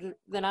lot smarter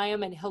than I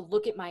am, and he'll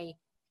look at my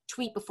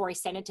tweet before I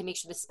send it to make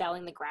sure the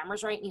spelling, the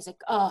grammar's right. And he's like,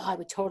 "Oh, I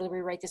would totally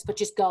rewrite this, but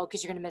just go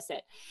because you're going to miss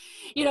it."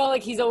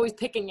 Like he's always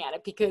picking at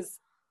it because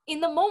in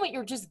the moment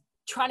you're just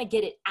trying to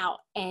get it out.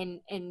 And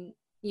when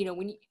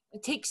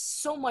it takes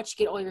so much to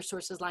get all your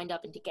sources lined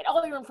up and to get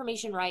all your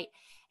information right.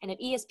 And at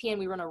ESPN,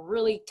 we run a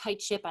really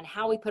tight ship on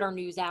how we put our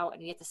news out,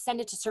 and we have to send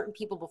it to certain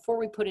people before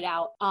we put it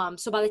out.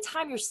 So by the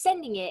time you're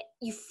sending it,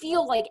 you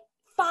feel like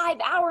 5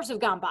 hours have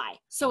gone by.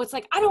 So it's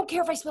like, I don't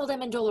care if I spelled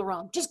Amendola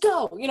wrong. Just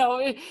go,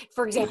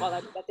 for example,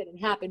 that didn't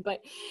happen,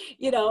 but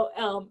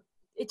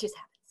it just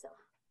happened. So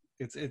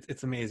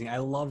it's amazing. I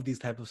love these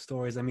type of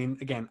stories. I mean,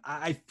 again,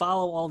 I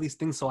follow all these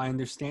things, so I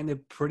understand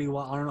it pretty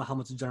well. I don't know how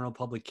much the general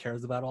public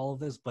cares about all of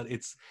this, but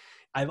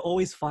I've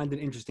always find it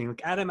interesting.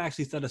 Like Adam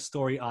actually said a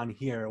story on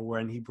here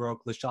when he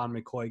broke LaShawn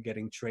McCoy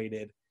getting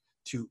traded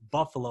to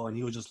Buffalo, and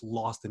he was just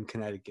lost in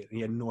Connecticut. And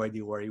he had no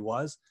idea where he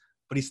was.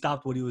 But he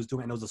stopped what he was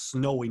doing, and it was a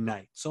snowy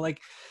night. So,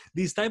 like,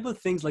 these type of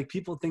things, like,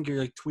 people think you're,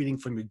 like, tweeting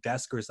from your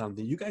desk or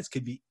something. You guys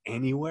could be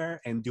anywhere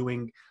and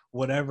doing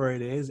whatever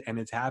it is, and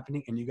it's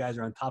happening, and you guys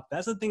are on top.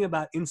 That's the thing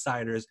about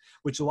insiders,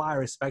 which is why I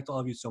respect all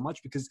of you so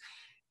much, because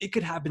it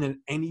could happen at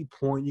any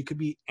point. You could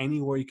be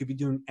anywhere. You could be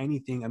doing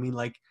anything. I mean,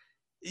 like,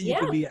 You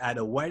could be at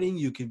a wedding,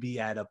 you could be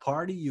at a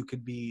party, you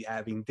could be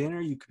having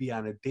dinner, you could be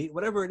on a date,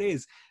 whatever it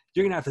is,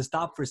 you're going to have to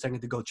stop for a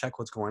second to go check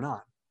what's going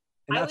on.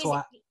 And that's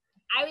why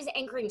I was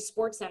anchoring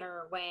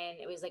SportsCenter when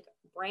it was like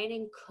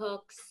Brandon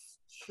Cooks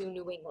to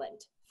New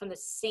England, from the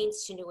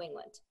Saints to New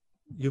England.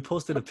 you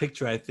posted a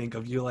picture, I think,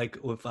 of you like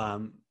with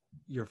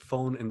your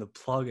phone in the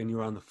plug and you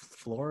were on the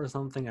floor or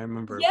something. I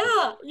remember.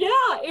 Yeah.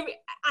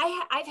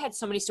 I've had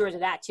so many stories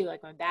of that too.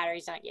 Like my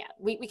battery's not. Yeah,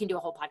 we can do a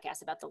whole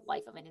podcast about the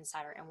life of an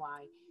insider and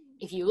why.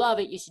 If you love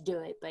it, you should do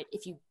it. But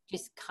if you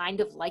just kind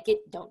of like it,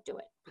 don't do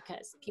it,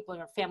 because people in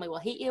your family will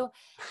hate you,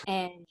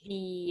 and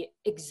the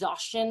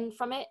exhaustion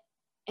from it.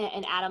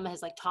 And Adam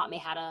has like taught me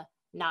how to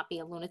not be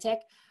a lunatic.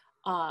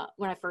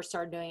 When I first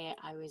started doing it,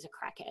 I was a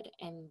crackhead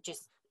and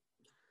just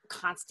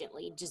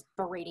constantly just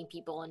berating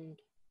people and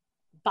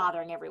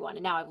bothering everyone.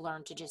 And now I've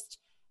learned to just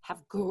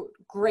have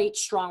great,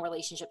 strong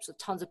relationships with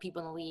tons of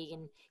people in the league,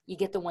 and you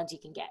get the ones you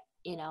can get,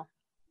 you know?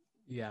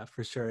 Yeah,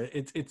 for sure.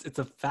 It's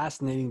a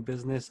fascinating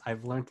business.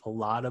 I've learned a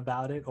lot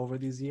about it over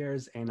these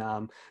years,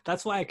 and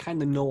that's why I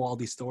kind of know all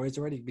these stories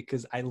already,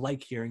 because I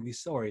like hearing these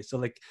stories. So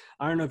like,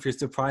 I don't know if you're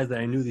surprised that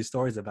I knew these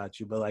stories about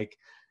you, but like,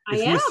 I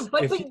am.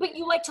 But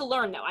you like to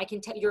learn, though. I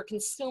can tell you're a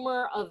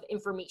consumer of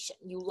information.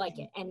 You like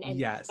it, and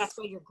yes, that's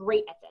why you're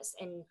great at this.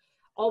 And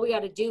all we got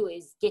to do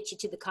is get you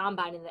to the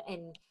combine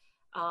and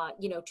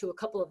you know, to a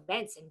couple of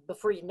events, and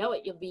before you know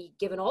it, you'll be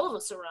giving all of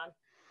us a run.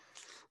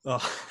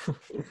 Oh,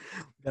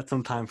 got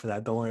some time for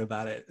that. Don't worry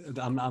about it.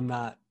 I'm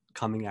not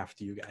coming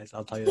after you guys.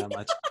 I'll tell you that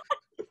much.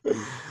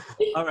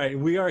 All right,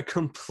 we are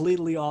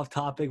completely off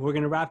topic. We're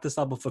going to wrap this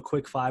up with a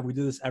quick five. We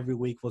do this every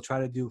week. We'll try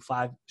to do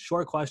 5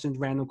 short questions,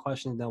 random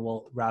questions, then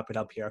we'll wrap it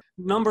up here.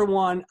 Number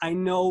one, I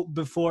know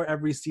before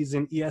every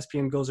season,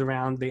 ESPN goes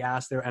around, they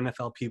ask their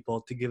NFL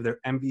people to give their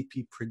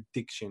MVP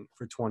prediction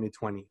for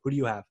 2020. Who do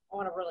you have?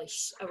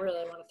 I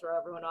really want to throw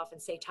everyone off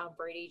and say Tom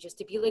Brady, just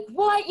to be like,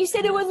 what? You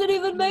said it wasn't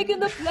even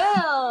making the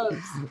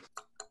playoffs.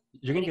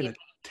 You're going to get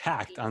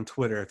attacked on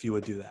Twitter if you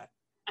would do that.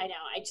 I know.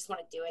 I just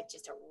want to do it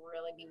just to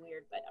really be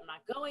weird, but I'm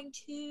not going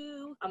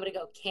to. I'm going to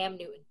go Cam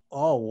Newton.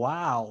 Oh,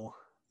 wow.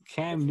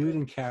 Cam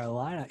Newton,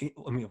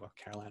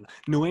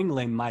 New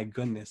England, my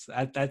goodness.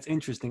 That's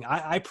interesting.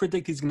 I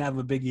predict he's going to have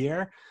a big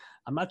year.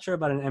 I'm not sure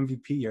about an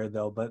MVP year,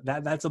 though, but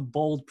that's a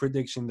bold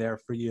prediction there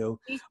for you.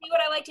 You see what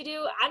I like to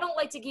do? I don't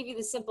like to give you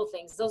the simple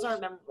things. Those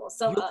aren't memorable.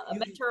 So a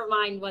mentor of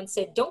mine once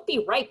said, don't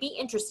be right, be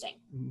interesting.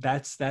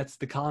 That's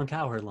the Colin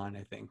Cowherd line,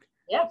 I think.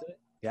 Yeah.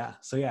 Yeah.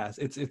 So yeah,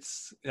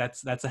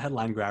 that's a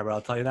headline grabber.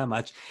 I'll tell you that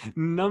much.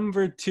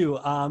 Number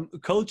 2,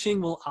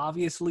 coaching will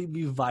obviously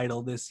be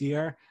vital this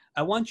year.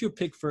 I want your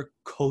pick for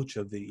coach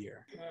of the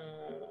year.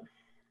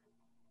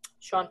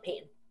 Sean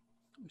Payton.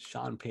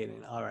 Sean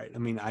Payton. All right. I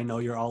mean, I know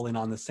you're all in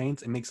on the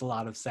Saints. It makes a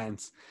lot of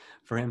sense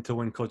for him to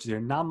win coach of the year.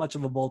 Not much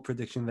of a bold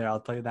prediction there.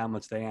 I'll tell you that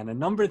much, Diana.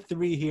 Number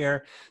 3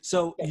 here.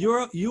 So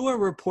you were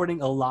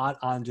reporting a lot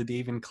on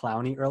Jadeveon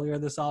Clowney earlier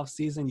this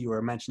offseason. You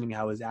were mentioning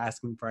how his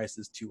asking price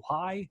is too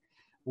high.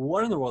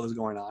 What in the world is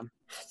going on?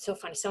 It's so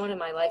funny. Someone in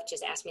my life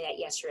just asked me that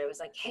yesterday. It was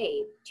like,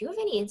 hey, do you have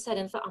any inside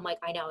info? I'm like,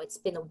 I know. It's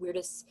been the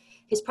weirdest.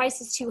 His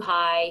price is too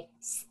high.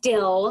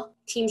 Still,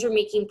 teams are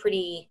making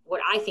what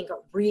I think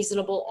are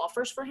reasonable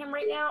offers for him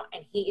right now.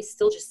 And he is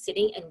still just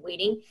sitting and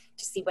waiting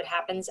to see what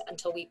happens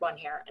until week 1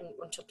 here. And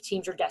until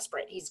teams are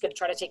desperate, he's going to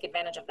try to take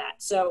advantage of that.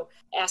 So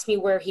ask me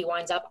where he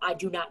winds up. I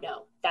do not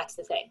know. That's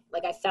the thing.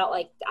 Like, I felt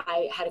like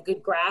I had a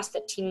good grasp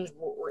that teams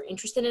were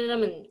interested in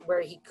him and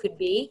where he could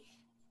be.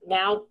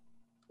 Now,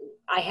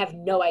 I have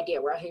no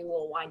idea where he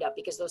will wind up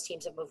because those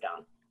teams have moved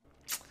on.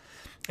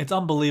 It's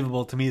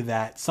unbelievable to me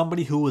that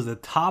somebody who was a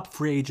top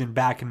free agent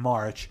back in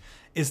March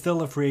is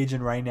still a free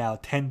agent right now,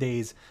 10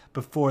 days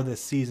before the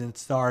season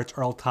starts.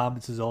 Earl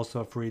Thomas is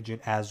also a free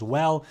agent as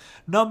well.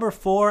 Number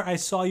 4, I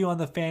saw you on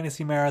the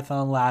Fantasy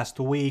Marathon last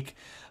week.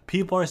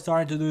 People are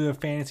starting to do their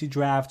fantasy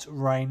drafts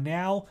right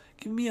now.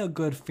 Give me a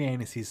good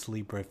fantasy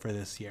sleeper for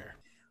this year.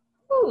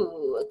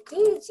 Ooh,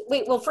 good.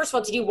 Wait, well, first of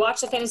all, did you watch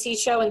the fantasy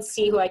show and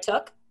see who I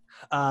took?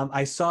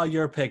 I saw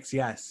your picks.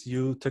 Yes,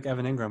 you took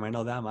Evan Ingram. I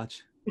know that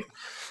much. Yeah,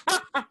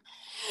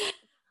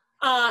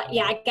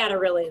 I gotta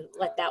really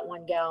let that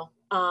one go.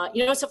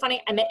 You know what's so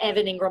funny? I met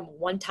Evan Ingram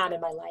one time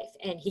in my life,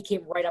 and he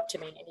came right up to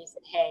me and he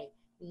said, "Hey,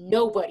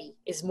 nobody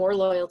is more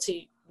loyal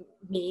to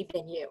me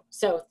than you.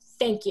 So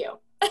thank you."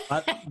 And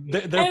I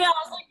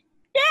was like,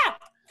 "Yeah,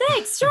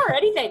 thanks. Sure,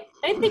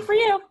 anything for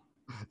you."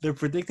 They're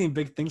predicting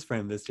big things for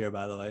him this year,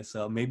 by the way.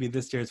 So maybe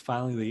this year is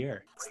finally the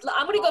year.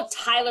 I'm going to go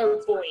Tyler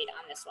Boyd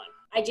on this one.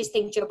 I just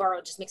think Joe Burrow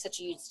just makes such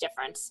a huge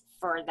difference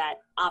for that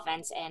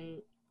offense. And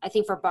I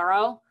think for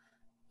Burrow,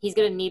 he's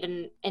going to need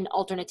an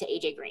alternate to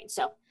A.J. Green.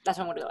 So that's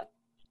what I'm going to go with.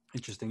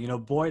 Interesting. You know,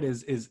 Boyd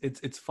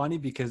it's funny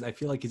because I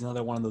feel like he's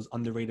another one of those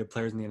underrated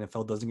players in the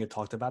NFL, doesn't get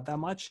talked about that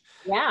much.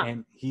 Yeah.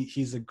 And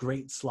he's a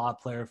great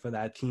slot player for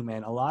that team.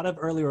 And a lot of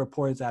early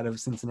reports out of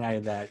Cincinnati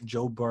that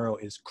Joe Burrow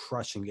is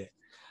crushing it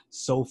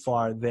so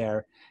far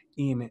there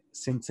in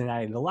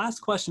Cincinnati. The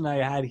last question I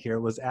had here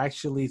was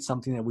actually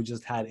something that we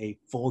just had a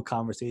full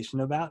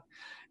conversation about.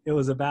 It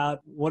was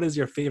about what is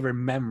your favorite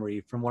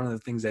memory from one of the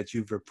things that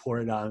you've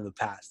reported on in the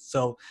past.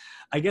 So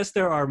I guess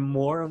there are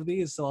more of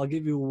these, so I'll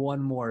give you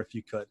one more if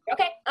you could.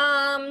 Okay.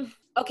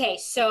 Okay,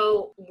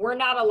 so we're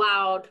not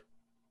allowed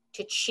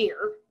to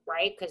cheer,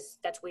 right? Because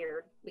that's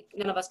weird.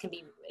 None of us can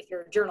be, if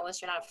you're a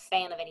journalist, you're not a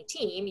fan of any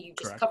team, you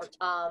just cover.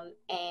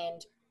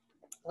 And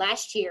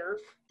last year,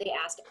 they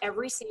asked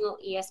every single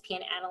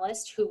ESPN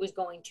analyst who was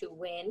going to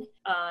win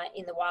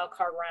in the wild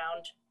card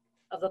round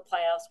of the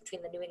playoffs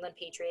between the New England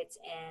Patriots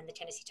and the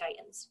Tennessee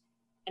Titans.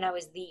 And I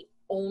was the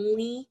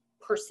only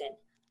person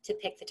to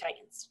pick the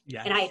Titans.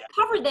 Yes. And I had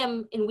covered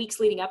them in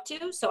weeks leading up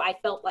to, so I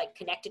felt like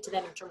connected to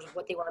them in terms of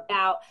what they were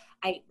about.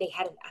 They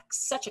had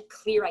such a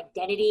clear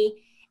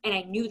identity, and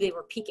I knew they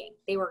were peaking.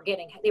 They were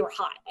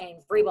hot,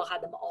 and Vrabel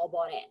had them all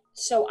bought in.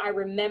 So I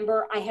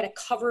remember I had to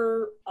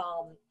cover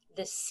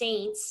the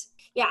Saints.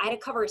 Yeah, I had to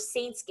cover a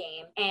Saints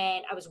game,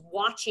 and I was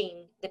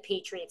watching the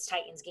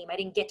Patriots-Titans game. I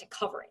didn't get to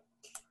cover it.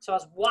 So I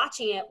was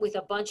watching it with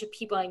a bunch of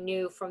people I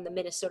knew from the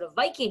Minnesota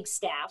Vikings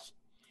staff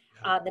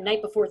the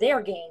night before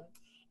their game.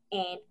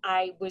 And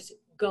I was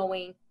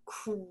going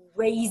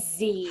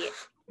crazy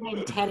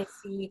when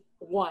Tennessee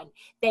won.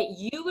 That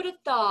you would have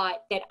thought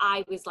that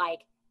I was like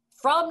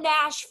from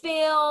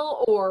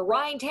Nashville or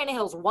Ryan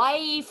Tannehill's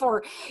wife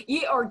or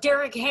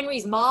Derrick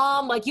Henry's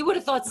mom. Like you would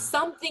have thought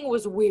something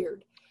was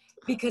weird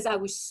because I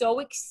was so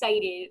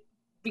excited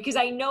because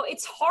I know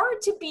it's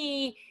hard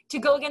to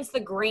go against the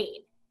grain.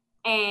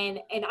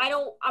 And they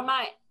don't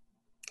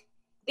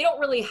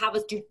really have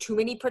us do too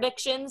many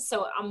predictions.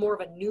 So I'm more of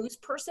a news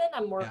person.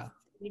 I'm more of an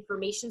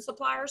information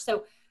supplier.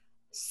 So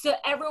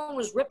everyone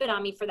was ripping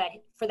on me for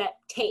that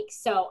take.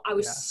 So I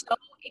was so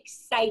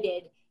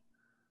excited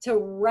to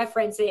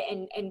reference it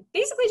and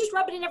basically just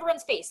rub it in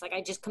everyone's face. Like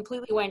I just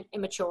completely went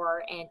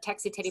immature and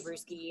texted Teddy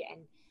Bruschi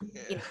and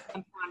Sam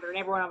Ponder and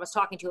everyone I was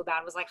talking to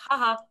about it was like,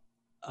 haha.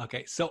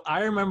 Okay, so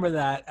I remember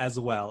that as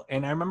well.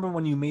 And I remember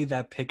when you made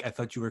that pick, I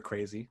thought you were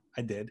crazy.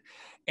 I did.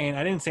 And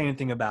I didn't say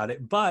anything about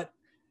it, but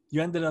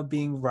you ended up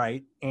being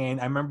right. And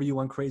I remember you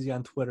went crazy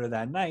on Twitter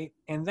that night.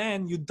 And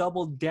then you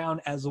doubled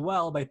down as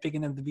well by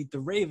picking them to beat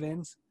the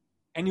Ravens.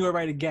 And you were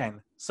right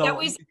again. So that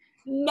was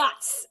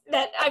nuts.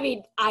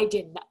 I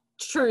did not.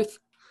 Truth,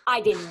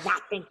 I did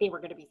not think they were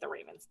going to beat the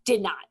Ravens.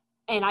 Did not.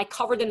 And I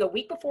covered them the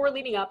week before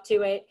leading up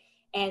to it.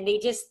 And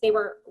they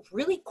were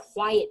really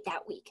quiet that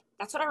week.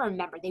 That's what I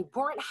remember. They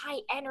weren't high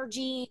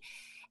energy.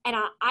 And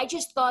I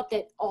just thought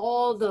that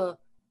all the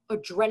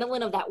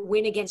adrenaline of that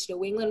win against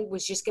New England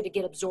was just going to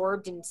get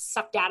absorbed and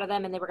sucked out of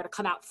them, and they were going to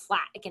come out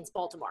flat against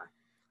Baltimore.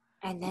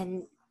 And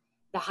then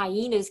the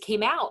Hyenas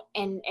came out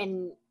and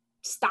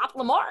stopped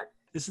Lamar.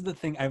 This is the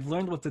thing I've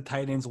learned with the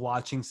Titans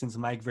watching since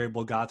Mike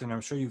Vrabel got there, and I'm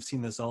sure you've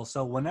seen this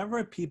also.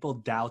 Whenever people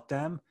doubt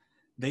them,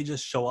 they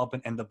just show up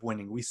and end up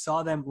winning. We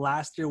saw them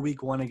last year,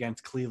 week 1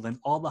 against Cleveland.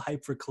 All the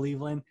hype for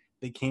Cleveland,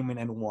 they came in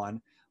and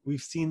won.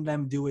 We've seen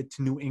them do it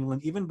to New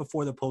England even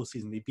before the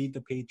postseason. They beat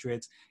the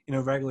Patriots in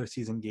a regular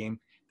season game.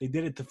 They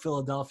did it to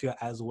Philadelphia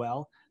as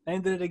well.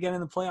 And did it again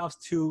in the playoffs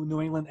to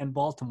New England and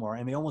Baltimore.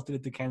 And they almost did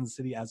it to Kansas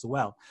City as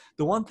well.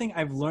 The one thing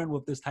I've learned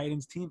with this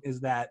Titans team is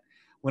that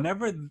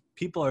whenever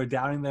people are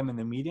doubting them in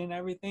the media and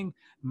everything,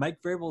 Mike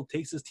Vrabel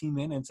takes his team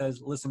in and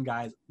says, listen,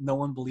 guys, no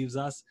one believes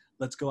us.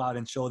 Let's go out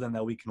and show them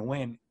that we can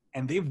win.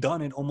 And they've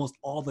done it almost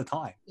all the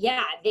time.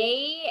 Yeah,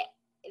 they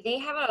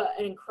have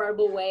an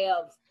incredible way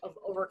of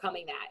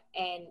overcoming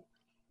that. And,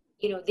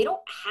 they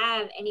don't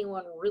have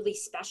anyone really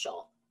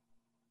special,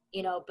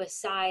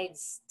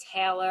 besides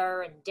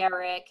Taylor and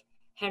Derrick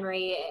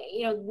Henry.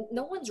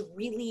 No one's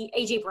really –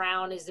 A.J.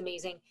 Brown is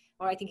amazing.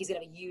 Or I think he's going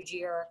to have a huge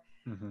year.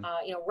 Mm-hmm.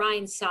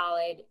 Ryan's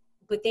solid.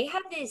 But they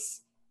have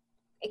this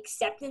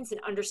acceptance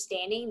and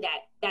understanding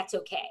that that's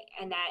okay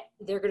and that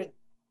they're going to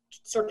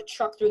sort of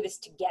truck through this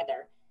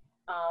together.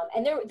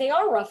 And they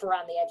are rough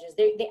around the edges.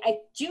 I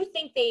do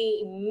think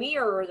they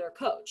mirror their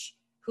coach,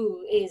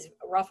 who is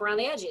rough around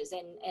the edges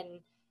and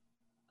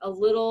a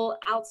little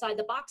outside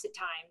the box at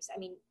times. I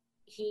mean,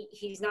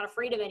 he's not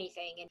afraid of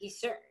anything, and he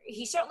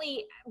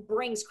certainly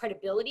brings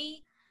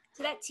credibility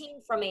to that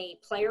team from a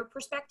player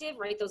perspective,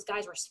 right? Those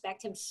guys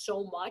respect him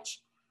so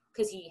much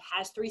because he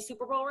has 3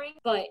 Super Bowl rings,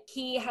 but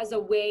he has a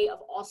way of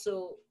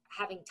also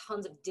having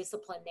tons of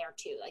discipline there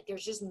too. Like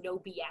there's just no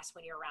BS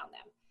when you're around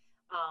them.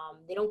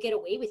 They don't get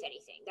away with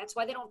anything. That's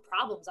why they don't have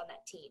problems on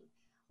that team,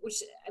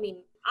 which, I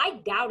mean, I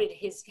doubted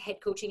his head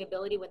coaching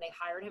ability when they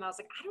hired him. I was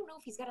like, I don't know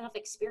if he's got enough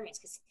experience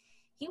because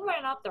he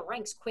ran up the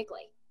ranks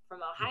quickly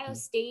from Ohio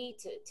State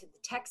to the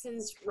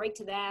Texans right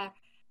to there.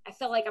 I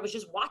felt like I was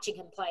just watching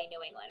him play in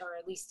New England, or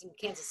at least in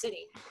Kansas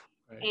City.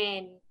 Right.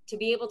 And to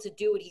be able to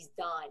do what he's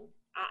done,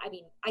 I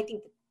mean, I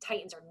think the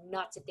Titans are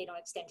nuts if they don't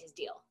extend his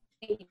deal.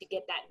 They need to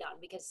get that done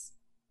because,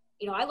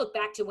 I look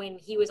back to when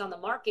he was on the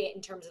market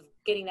in terms of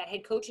getting that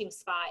head coaching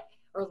spot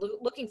or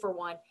looking for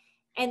one,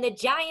 and the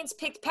Giants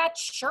picked Pat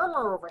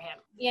Shurmur over him.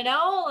 They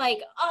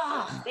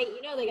got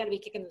to be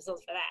kicking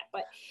themselves for that.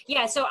 But,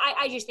 yeah, so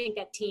I just think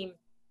that team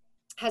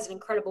has an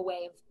incredible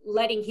way of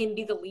letting him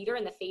be the leader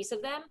in the face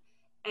of them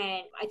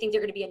And I think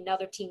they're going to be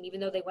another team, even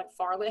though they went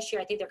far last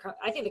year. I think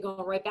they're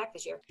going right back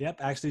this year. Yep.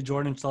 Actually,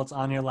 Jordan Schultz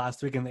on here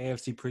last week in the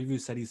AFC preview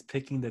said he's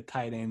picking the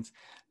Titans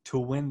to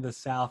win the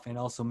South and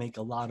also make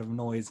a lot of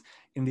noise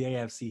in the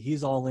AFC.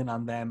 He's all in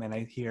on them, and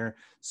I hear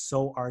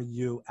so are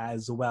you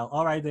as well.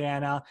 All right,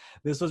 Diana,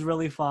 this was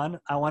really fun.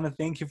 I want to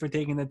thank you for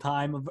taking the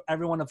time.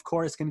 Everyone, of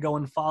course, can go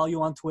and follow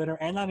you on Twitter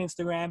and on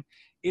Instagram.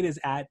 It is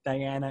at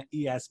Diana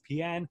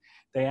ESPN.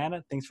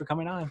 Diana, thanks for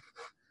coming on.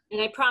 And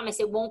I promise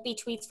it won't be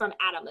tweets from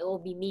Adam. It will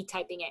be me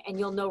typing it, and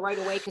you'll know right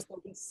away because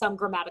there'll be some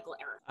grammatical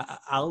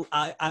error.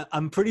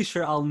 I'm pretty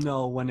sure I'll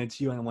know when it's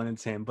you and when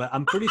it's him. But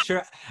I'm pretty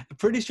sure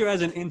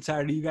as an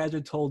insider, you guys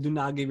are told do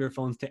not give your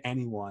phones to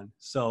anyone.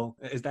 So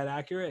is that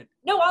accurate?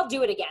 No, I'll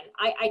do it again.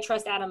 I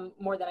trust Adam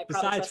more than I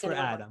probably trust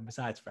anyone.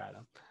 Besides for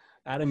Adam.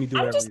 Adam, you do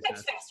Adam whatever just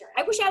types faster.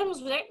 I wish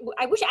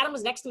Adam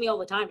was next to me all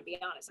the time, to be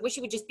honest. I wish he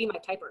would just be my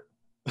typer.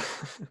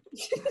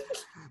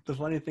 The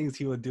funny thing is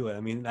he would do it.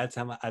 I mean, that's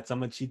how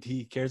much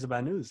he cares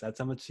about news. That's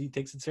how much he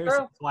takes it seriously.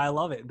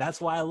 That's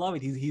why I love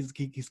it.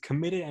 He's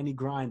committed and he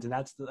grinds, and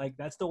that's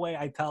the way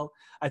I tell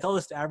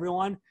this to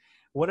everyone.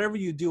 Whatever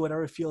you do,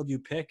 whatever field you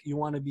pick, you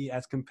want to be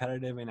as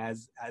competitive and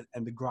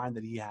and the grind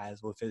that he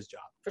has with his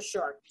job. For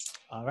sure.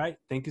 All right.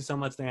 Thank you so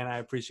much, Diana. I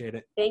appreciate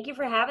it. Thank you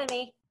for having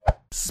me.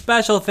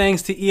 Special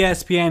thanks to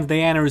ESPN's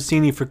Diana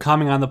Russini for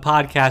coming on the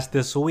podcast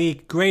this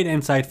week. Great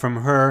insight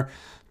from her.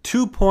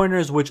 2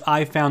 pointers which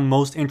I found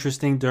most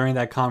interesting during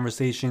that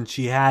conversation.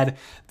 She had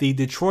the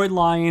Detroit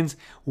Lions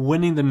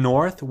winning the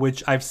North,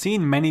 which I've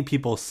seen many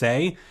people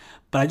say,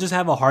 but I just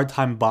have a hard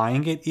time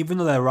buying it. Even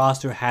though that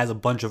roster has a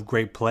bunch of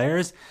great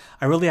players,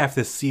 I really have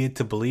to see it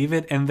to believe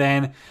it. And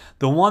then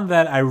the one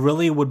that I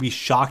really would be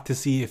shocked to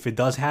see if it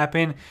does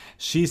happen,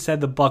 she said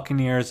the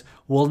Buccaneers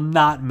will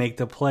not make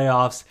the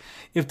playoffs.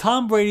 If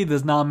Tom Brady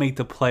does not make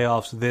the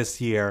playoffs this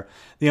year,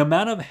 the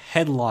amount of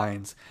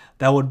headlines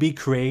that would be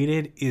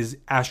created is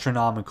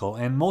astronomical.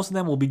 And most of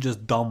them will be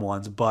just dumb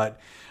ones, but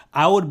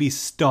I would be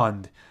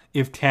stunned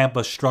if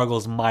Tampa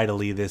struggles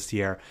mightily this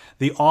year.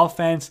 The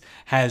offense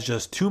has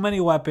just too many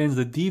weapons.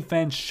 The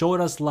defense showed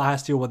us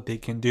last year what they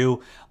can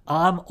do.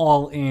 I'm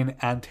all in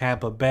on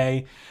Tampa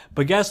Bay.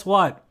 But guess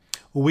what?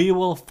 We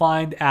will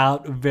find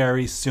out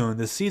very soon.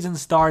 The season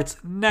starts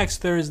next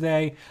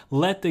Thursday.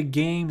 Let the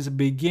games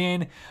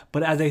begin.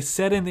 But as I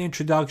said in the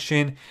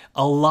introduction,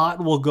 a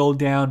lot will go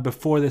down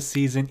before the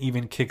season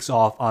even kicks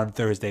off on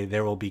Thursday.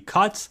 There will be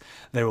cuts,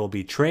 there will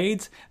be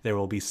trades, there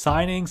will be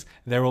signings,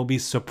 there will be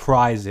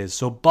surprises.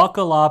 So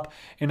buckle up,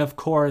 and of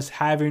course,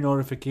 have your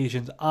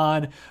notifications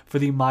on for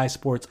the My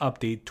Sports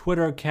Update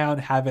Twitter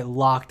account. Have it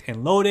locked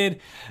and loaded.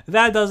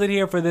 That does it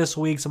here for this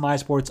week's My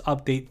Sports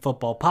Update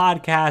Football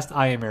Podcast.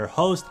 I am your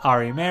host,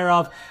 Ari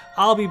Merov.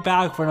 I'll be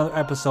back for another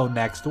episode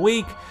next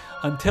week.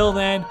 Until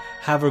then,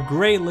 have a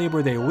great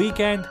Labor Day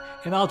weekend,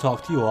 and I'll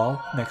talk to you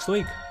all next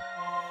week.